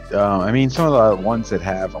actually, I mean, some of the ones that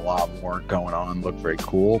have a lot more going on look very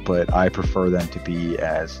cool, but I prefer them to be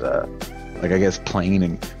as, like, I guess, plain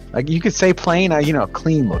and, like, you could say plain,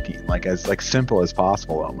 clean looking, like, as, like, simple as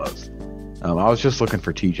possible almost. I was just looking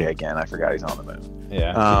for TJ again. I forgot he's on the moon.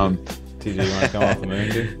 Yeah. TJ, you want to come off the moon,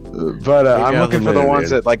 dude? But I'm looking for the ones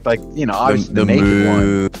that, like, obviously the naked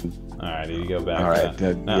one. All right, you go back. All right,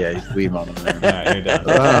 yeah, you leave him on the moon. All right, you're done.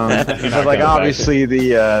 But like obviously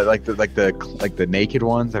the like the naked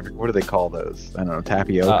ones. What do they call those? I don't know,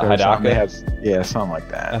 tapioca. Or something. They have, something like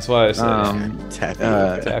that. That's what I said.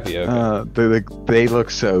 Tapioca. They look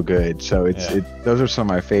so good. So those are some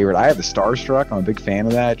of my favorite. I have the Starstruck. I'm a big fan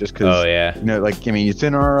of that, just because. Oh yeah. Like I mean, it's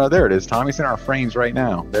in our there it is. Tommy's in our frames right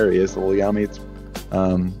now. There he is, the little Yummy. It's,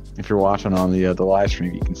 if you're watching on the live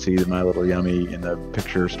stream, you can see my little Yummy in the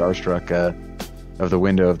picture Starstruck of the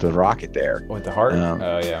window of the rocket there. With the heart?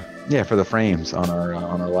 Oh yeah. Yeah, for the frames on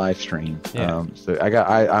our live stream. Yeah. So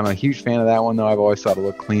I'm a huge fan of that one though. I've always thought it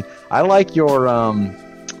looked clean. I like your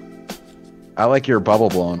bubble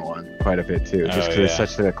blown one quite a bit too, just because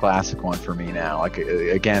it's such a classic one for me now. Like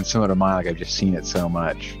again, similar to mine, like I've just seen it so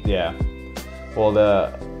much. Yeah. Well,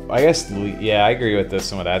 I guess I agree with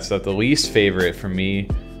some of that stuff. The least favorite for me.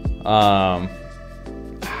 I'm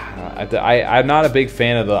not a big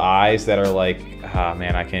fan of the eyes that are like,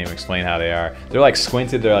 man, I can't even explain how they are. They're like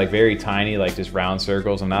squinted. They're like very tiny, like just round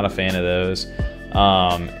circles. I'm not a fan of those.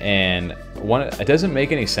 And it doesn't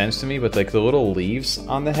make any sense to me, but like the little leaves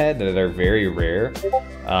on the head that are very rare,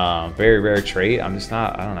 very rare trait. I'm just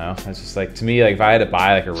not, I don't know. It's just like, to me, like if I had to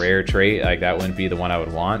buy like a rare trait, like that wouldn't be the one I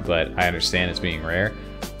would want, but I understand it's being rare.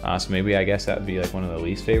 So maybe I guess that would be like one of the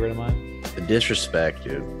least favorite of mine. The disrespect,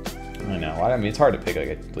 dude. I know. I mean, it's hard to pick like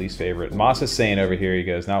a least favorite. Moss is saying over here, he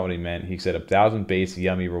goes, not what he meant. He said 1,000 base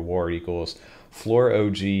yummy reward equals floor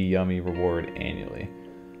OG yummy reward annually.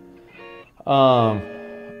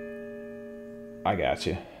 I got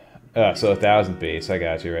you. So 1,000 base. I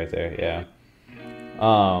got you right there. Yeah.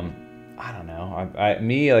 I don't know.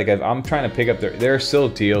 I'm trying to pick up there are still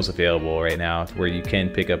deals available right now where you can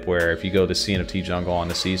pick up, where if you go to CNFT Jungle on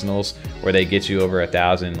the seasonals, where they get you over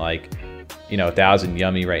 1,000, like, you know, 1,000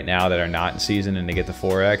 yummy right now that are not in season, and they get the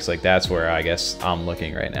 4x. Like, that's where I guess I'm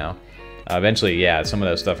looking right now. Eventually, yeah, some of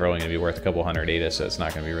those stuff are only going to be worth a couple hundred ADA, so it's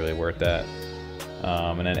not going to be really worth that.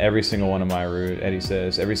 And then every single one of my Naroos, Eddie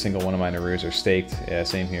says, every single one of my Naroos are staked. Yeah,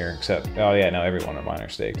 same here, except, oh yeah, no, every one of mine are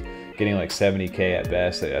staked. Getting like 70k at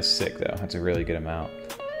best. That's sick though. That's a really good amount.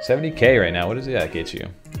 70k right now, what does that get you?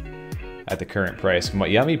 At the current price. My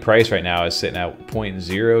yummy price right now is sitting at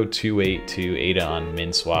 0.0282 ADA on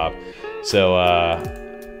min swap. So,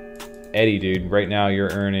 Eddie, dude, right now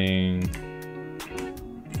you're earning...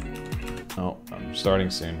 Oh, I'm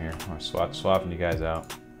starting soon here. I'm swapping you guys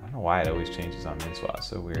out. I don't know why it always changes on min swap. It's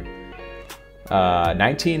so weird.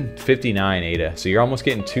 1959 ADA. So you're almost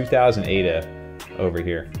getting 2,000 ADA over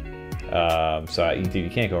here. So you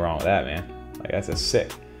can't go wrong with that, man. Like, that's a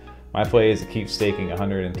sick. My play is to keep staking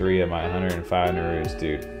 103 of my 105 Naroos,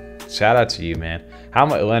 dude. Shout out to you, man. How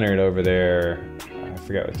much, Leonard over there? I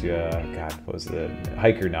forgot what you. God, what was the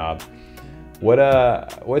hiker knob?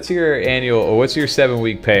 What's your annual, or what's your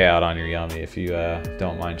 7-week payout on your yummy? If you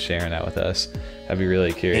don't mind sharing that with us, I'd be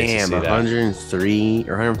really curious to see that. 103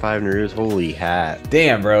 or 105 Naroos. Holy hat!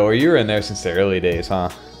 Damn, bro, well, you were in there since the early days, huh?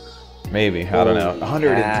 Maybe, I don't know.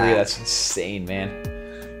 103, that's insane, man.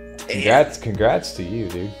 Congrats to you,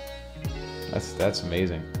 dude. That's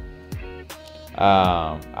amazing.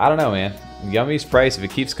 I don't know, man. Yummy's price, if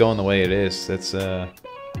it keeps going the way it is, that's I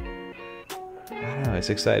don't know, it's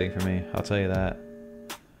exciting for me, I'll tell you that.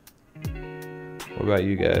 What about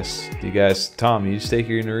you guys? Do you guys, Tom, you stake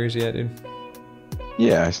your Naroos yet, dude?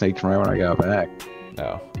 Yeah, I staked right when I got back.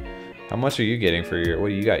 Oh. How much are you getting for your, what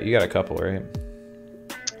do you got? You got a couple, right?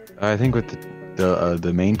 I think with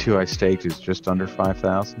the main two I staked is just under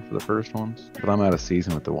 5,000 for the first ones, but I'm out of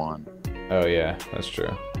season with the one. Oh yeah, that's true.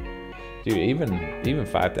 Dude, even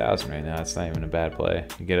 5,000 right now, it's not even a bad play.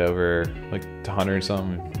 You get over like 100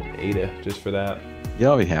 something ADA just for that. Yeah,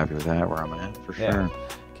 I'll be happy with that where I'm at for sure. Yeah,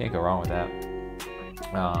 can't go wrong with that.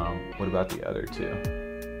 What about the other two?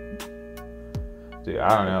 Dude,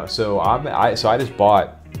 I don't know. So I just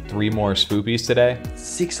bought 3 more spoopies today.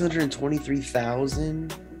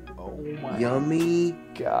 623,000. Oh my yummy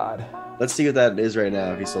god. Let's see what that is right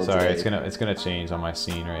now if he sold Sorry, today. it's gonna change on my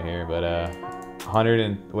scene right here, but 100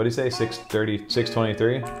 and what do you say?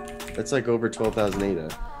 623? That's like over 12,000 ADA.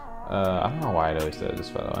 I don't know why it always does this,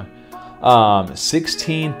 by the way.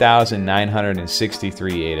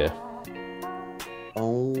 16,963 ADA.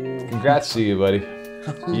 Oh. Congrats to you, buddy.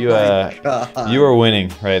 Oh you are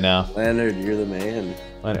winning right now. Leonard, you're the man.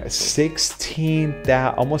 Leonard,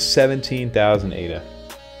 16,000, almost 17,000 ADA.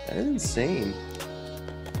 That is insane.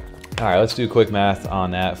 All right, let's do quick math on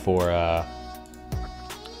that for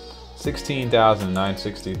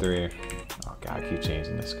 16,963. Oh god, I keep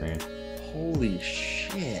changing the screen. Holy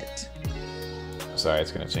shit. Sorry,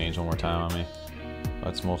 it's gonna change one more time on me.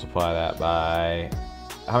 Let's multiply that by,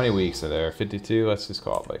 how many weeks are there? 52? Let's just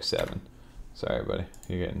call it like 7. Sorry, buddy,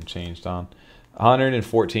 you're getting changed on.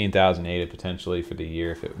 114,000 ADA potentially for the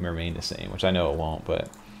year if it remained the same, which I know it won't, but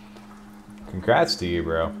congrats to you,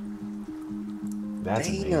 bro. That's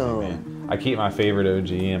amazing, man. I keep my favorite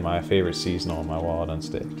OG and my favorite seasonal in my wallet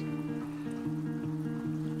unstaked.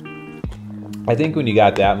 I think when you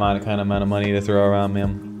got that amount of money to throw around,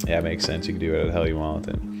 man, yeah, it makes sense. You can do whatever the hell you want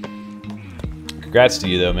with it. Congrats to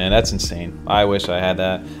you, though, man. That's insane. I wish I had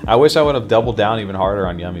that. I wish I would have doubled down even harder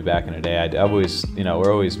on Yummy back in the day. I've always, you know,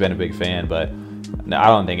 we're always been a big fan, but I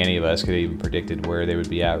don't think any of us could have even predicted where they would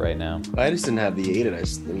be at right now. I just didn't have the 8, and I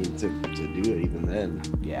mean, to do it even then.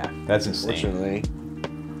 Yeah, that's insane. Unfortunately.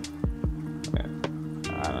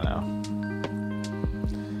 I don't know.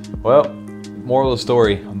 Well, moral of the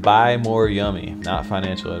story, buy more Yummy, not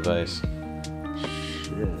financial advice.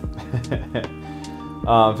 Shit.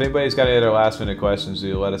 If anybody's got any other last minute questions,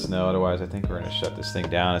 do let us know. Otherwise, I think we're going to shut this thing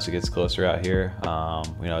down as it gets closer out here.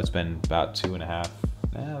 You know, it's been about 2.5,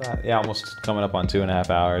 Yeah, almost coming up on 2.5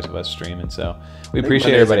 hours of us streaming. So we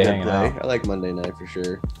appreciate everybody hanging out. I like Monday night for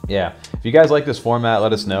sure. Yeah, if you guys like this format,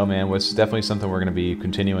 let us know, man. It's definitely something we're going to be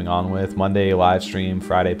continuing on with. Monday live stream,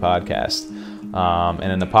 Friday podcast.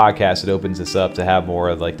 And in the podcast, it opens us up to have more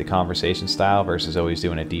of like the conversation style versus always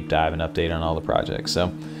doing a deep dive and update on all the projects. So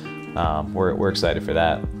we're excited for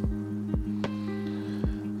that.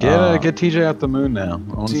 Get TJ out the moon now.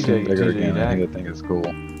 I want to see him bigger again. I think it's cool.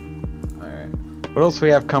 All right. What else do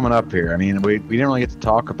we have coming up here? I mean, we didn't really get to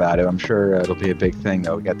talk about it. I'm sure it'll be a big thing,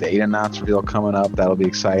 though. We got the Aidonauts reveal coming up. That'll be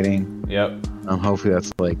exciting. Yep. Hopefully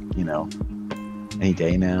that's like, any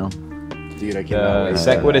day now. Dude, I cannot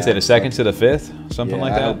wait. What is it, a 2nd to the 5th? Something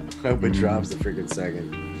like that? I hope it drops the freaking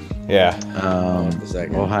 2nd. Yeah.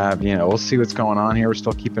 We'll have, we'll see what's going on here. We're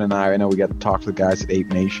still keeping an eye. I know we got to talk to the guys at Ape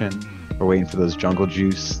Nation. We're waiting for those jungle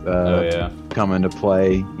juice come into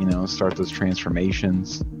play, start those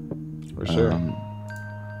transformations. For sure.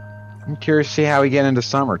 I'm curious to see how we get into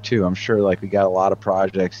summer too. I'm sure we got a lot of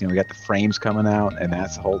projects. We got the frames coming out, and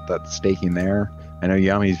that's staking there. I know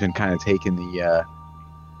Yummy's been kind of taking the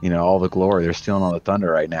all the glory. They're stealing all the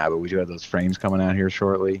thunder right now, but we do have those frames coming out here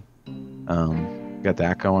shortly. Got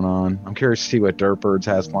that going on. I'm curious to see what Dirtbirds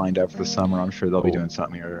has lined up for the summer. I'm sure they'll be doing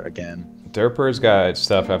something here again. Dirtbirds got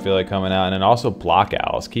stuff I feel like coming out, and then also Block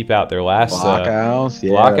Owls. Keep out their last Block Owls.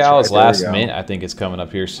 Yeah, Block Owls last mint. I think it's coming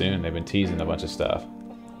up here soon. They've been teasing a bunch of stuff.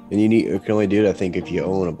 And you can only do it, I think, if you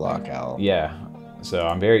own a Block Owl. Yeah. So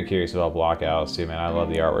I'm very curious about Block Owls too, man. I love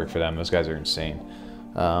the artwork for them. Those guys are insane.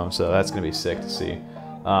 So that's gonna be sick to see.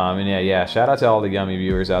 And yeah, shout out to all the Yummy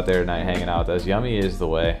viewers out there tonight hanging out with us. Yummy is the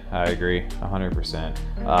way. I agree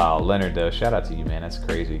 100%. Leonard, though, shout out to you, man. That's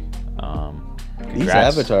crazy. These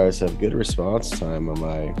avatars have good response time on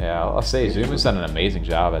my... Yeah, I'll say Zoom has done an amazing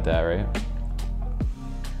job at that, right?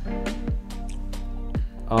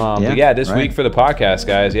 But yeah, this week for the podcast,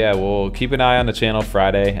 guys, we'll keep an eye on the channel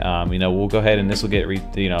Friday. We'll go ahead and this will get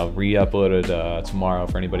re-uploaded tomorrow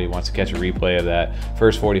for anybody who wants to catch a replay of that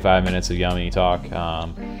first 45 minutes of Yummy talk.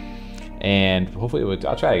 And hopefully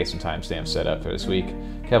I'll try to get some timestamps set up for this week.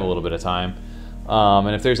 Have a little bit of time.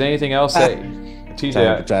 And if there's anything else that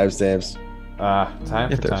TJ, timestamps. Time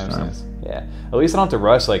for timestamps. Yeah. At least I don't have to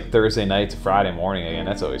rush Thursday night to Friday morning again.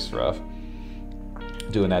 That's always rough.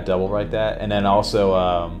 Doing that double like that. And then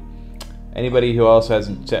also anybody who else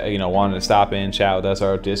hasn't wanted to stop in, chat with us,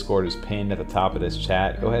 our Discord is pinned at the top of this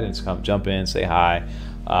chat. Go ahead and jump in, say hi.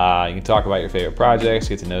 You can talk about your favorite projects,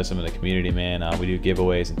 get to know some of the community, man. We do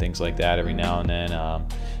giveaways and things like that every now and then.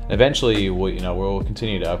 Eventually we'll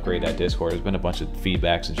continue to upgrade that Discord. There's been a bunch of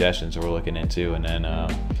feedback suggestions that we're looking into, and then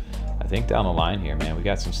I think down the line here, man, we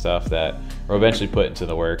got some stuff that we're eventually put into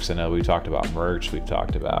the works. I know we talked about merch. We've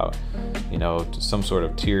talked about, some sort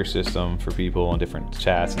of tier system for people and different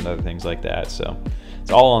chats and other things like that. So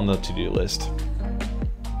it's all on the to-do list.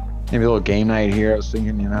 Maybe a little game night here. I was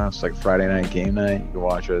thinking, it's like Friday night game night. You can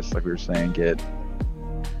watch us, like we were saying, get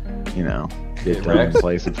done and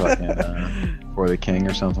play some fucking For the King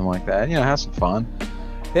or something like that. Have some fun.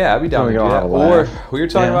 Yeah, I'd be down to do that. Or we were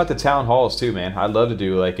talking about the town halls too, man. I'd love to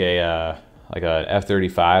do like a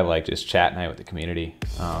F-35, just chat night with the community.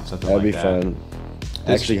 Something That'd be fun.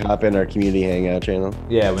 Actually hop in our community hangout channel.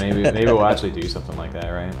 Yeah, maybe we'll actually do something like that,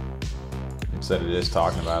 right? Instead of just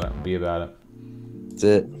talking about it, be about it. That's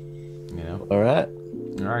it. All right.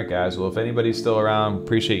 All right, guys. Well, if anybody's still around,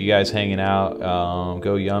 appreciate you guys hanging out.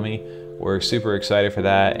 Go Yummy. We're super excited for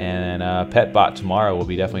that. And PetBot tomorrow, we'll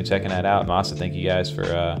be definitely checking that out. Masa, thank you guys for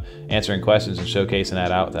answering questions and showcasing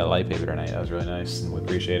that out with that light paper tonight. That was really nice, and we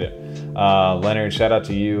appreciate it. Leonard, shout out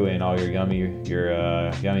to you and all your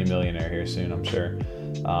Yummy millionaire here soon, I'm sure.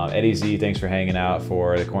 Eddie Z, thanks for hanging out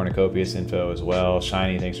for the Cornucopias info as well.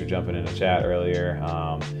 Shiny, thanks for jumping in the chat earlier.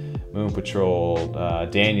 Moon Patrol,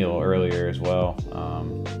 Daniel earlier as well.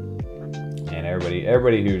 And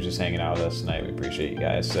everybody who's just hanging out with us tonight, we appreciate you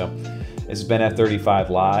guys. So this has been F35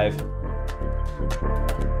 Live.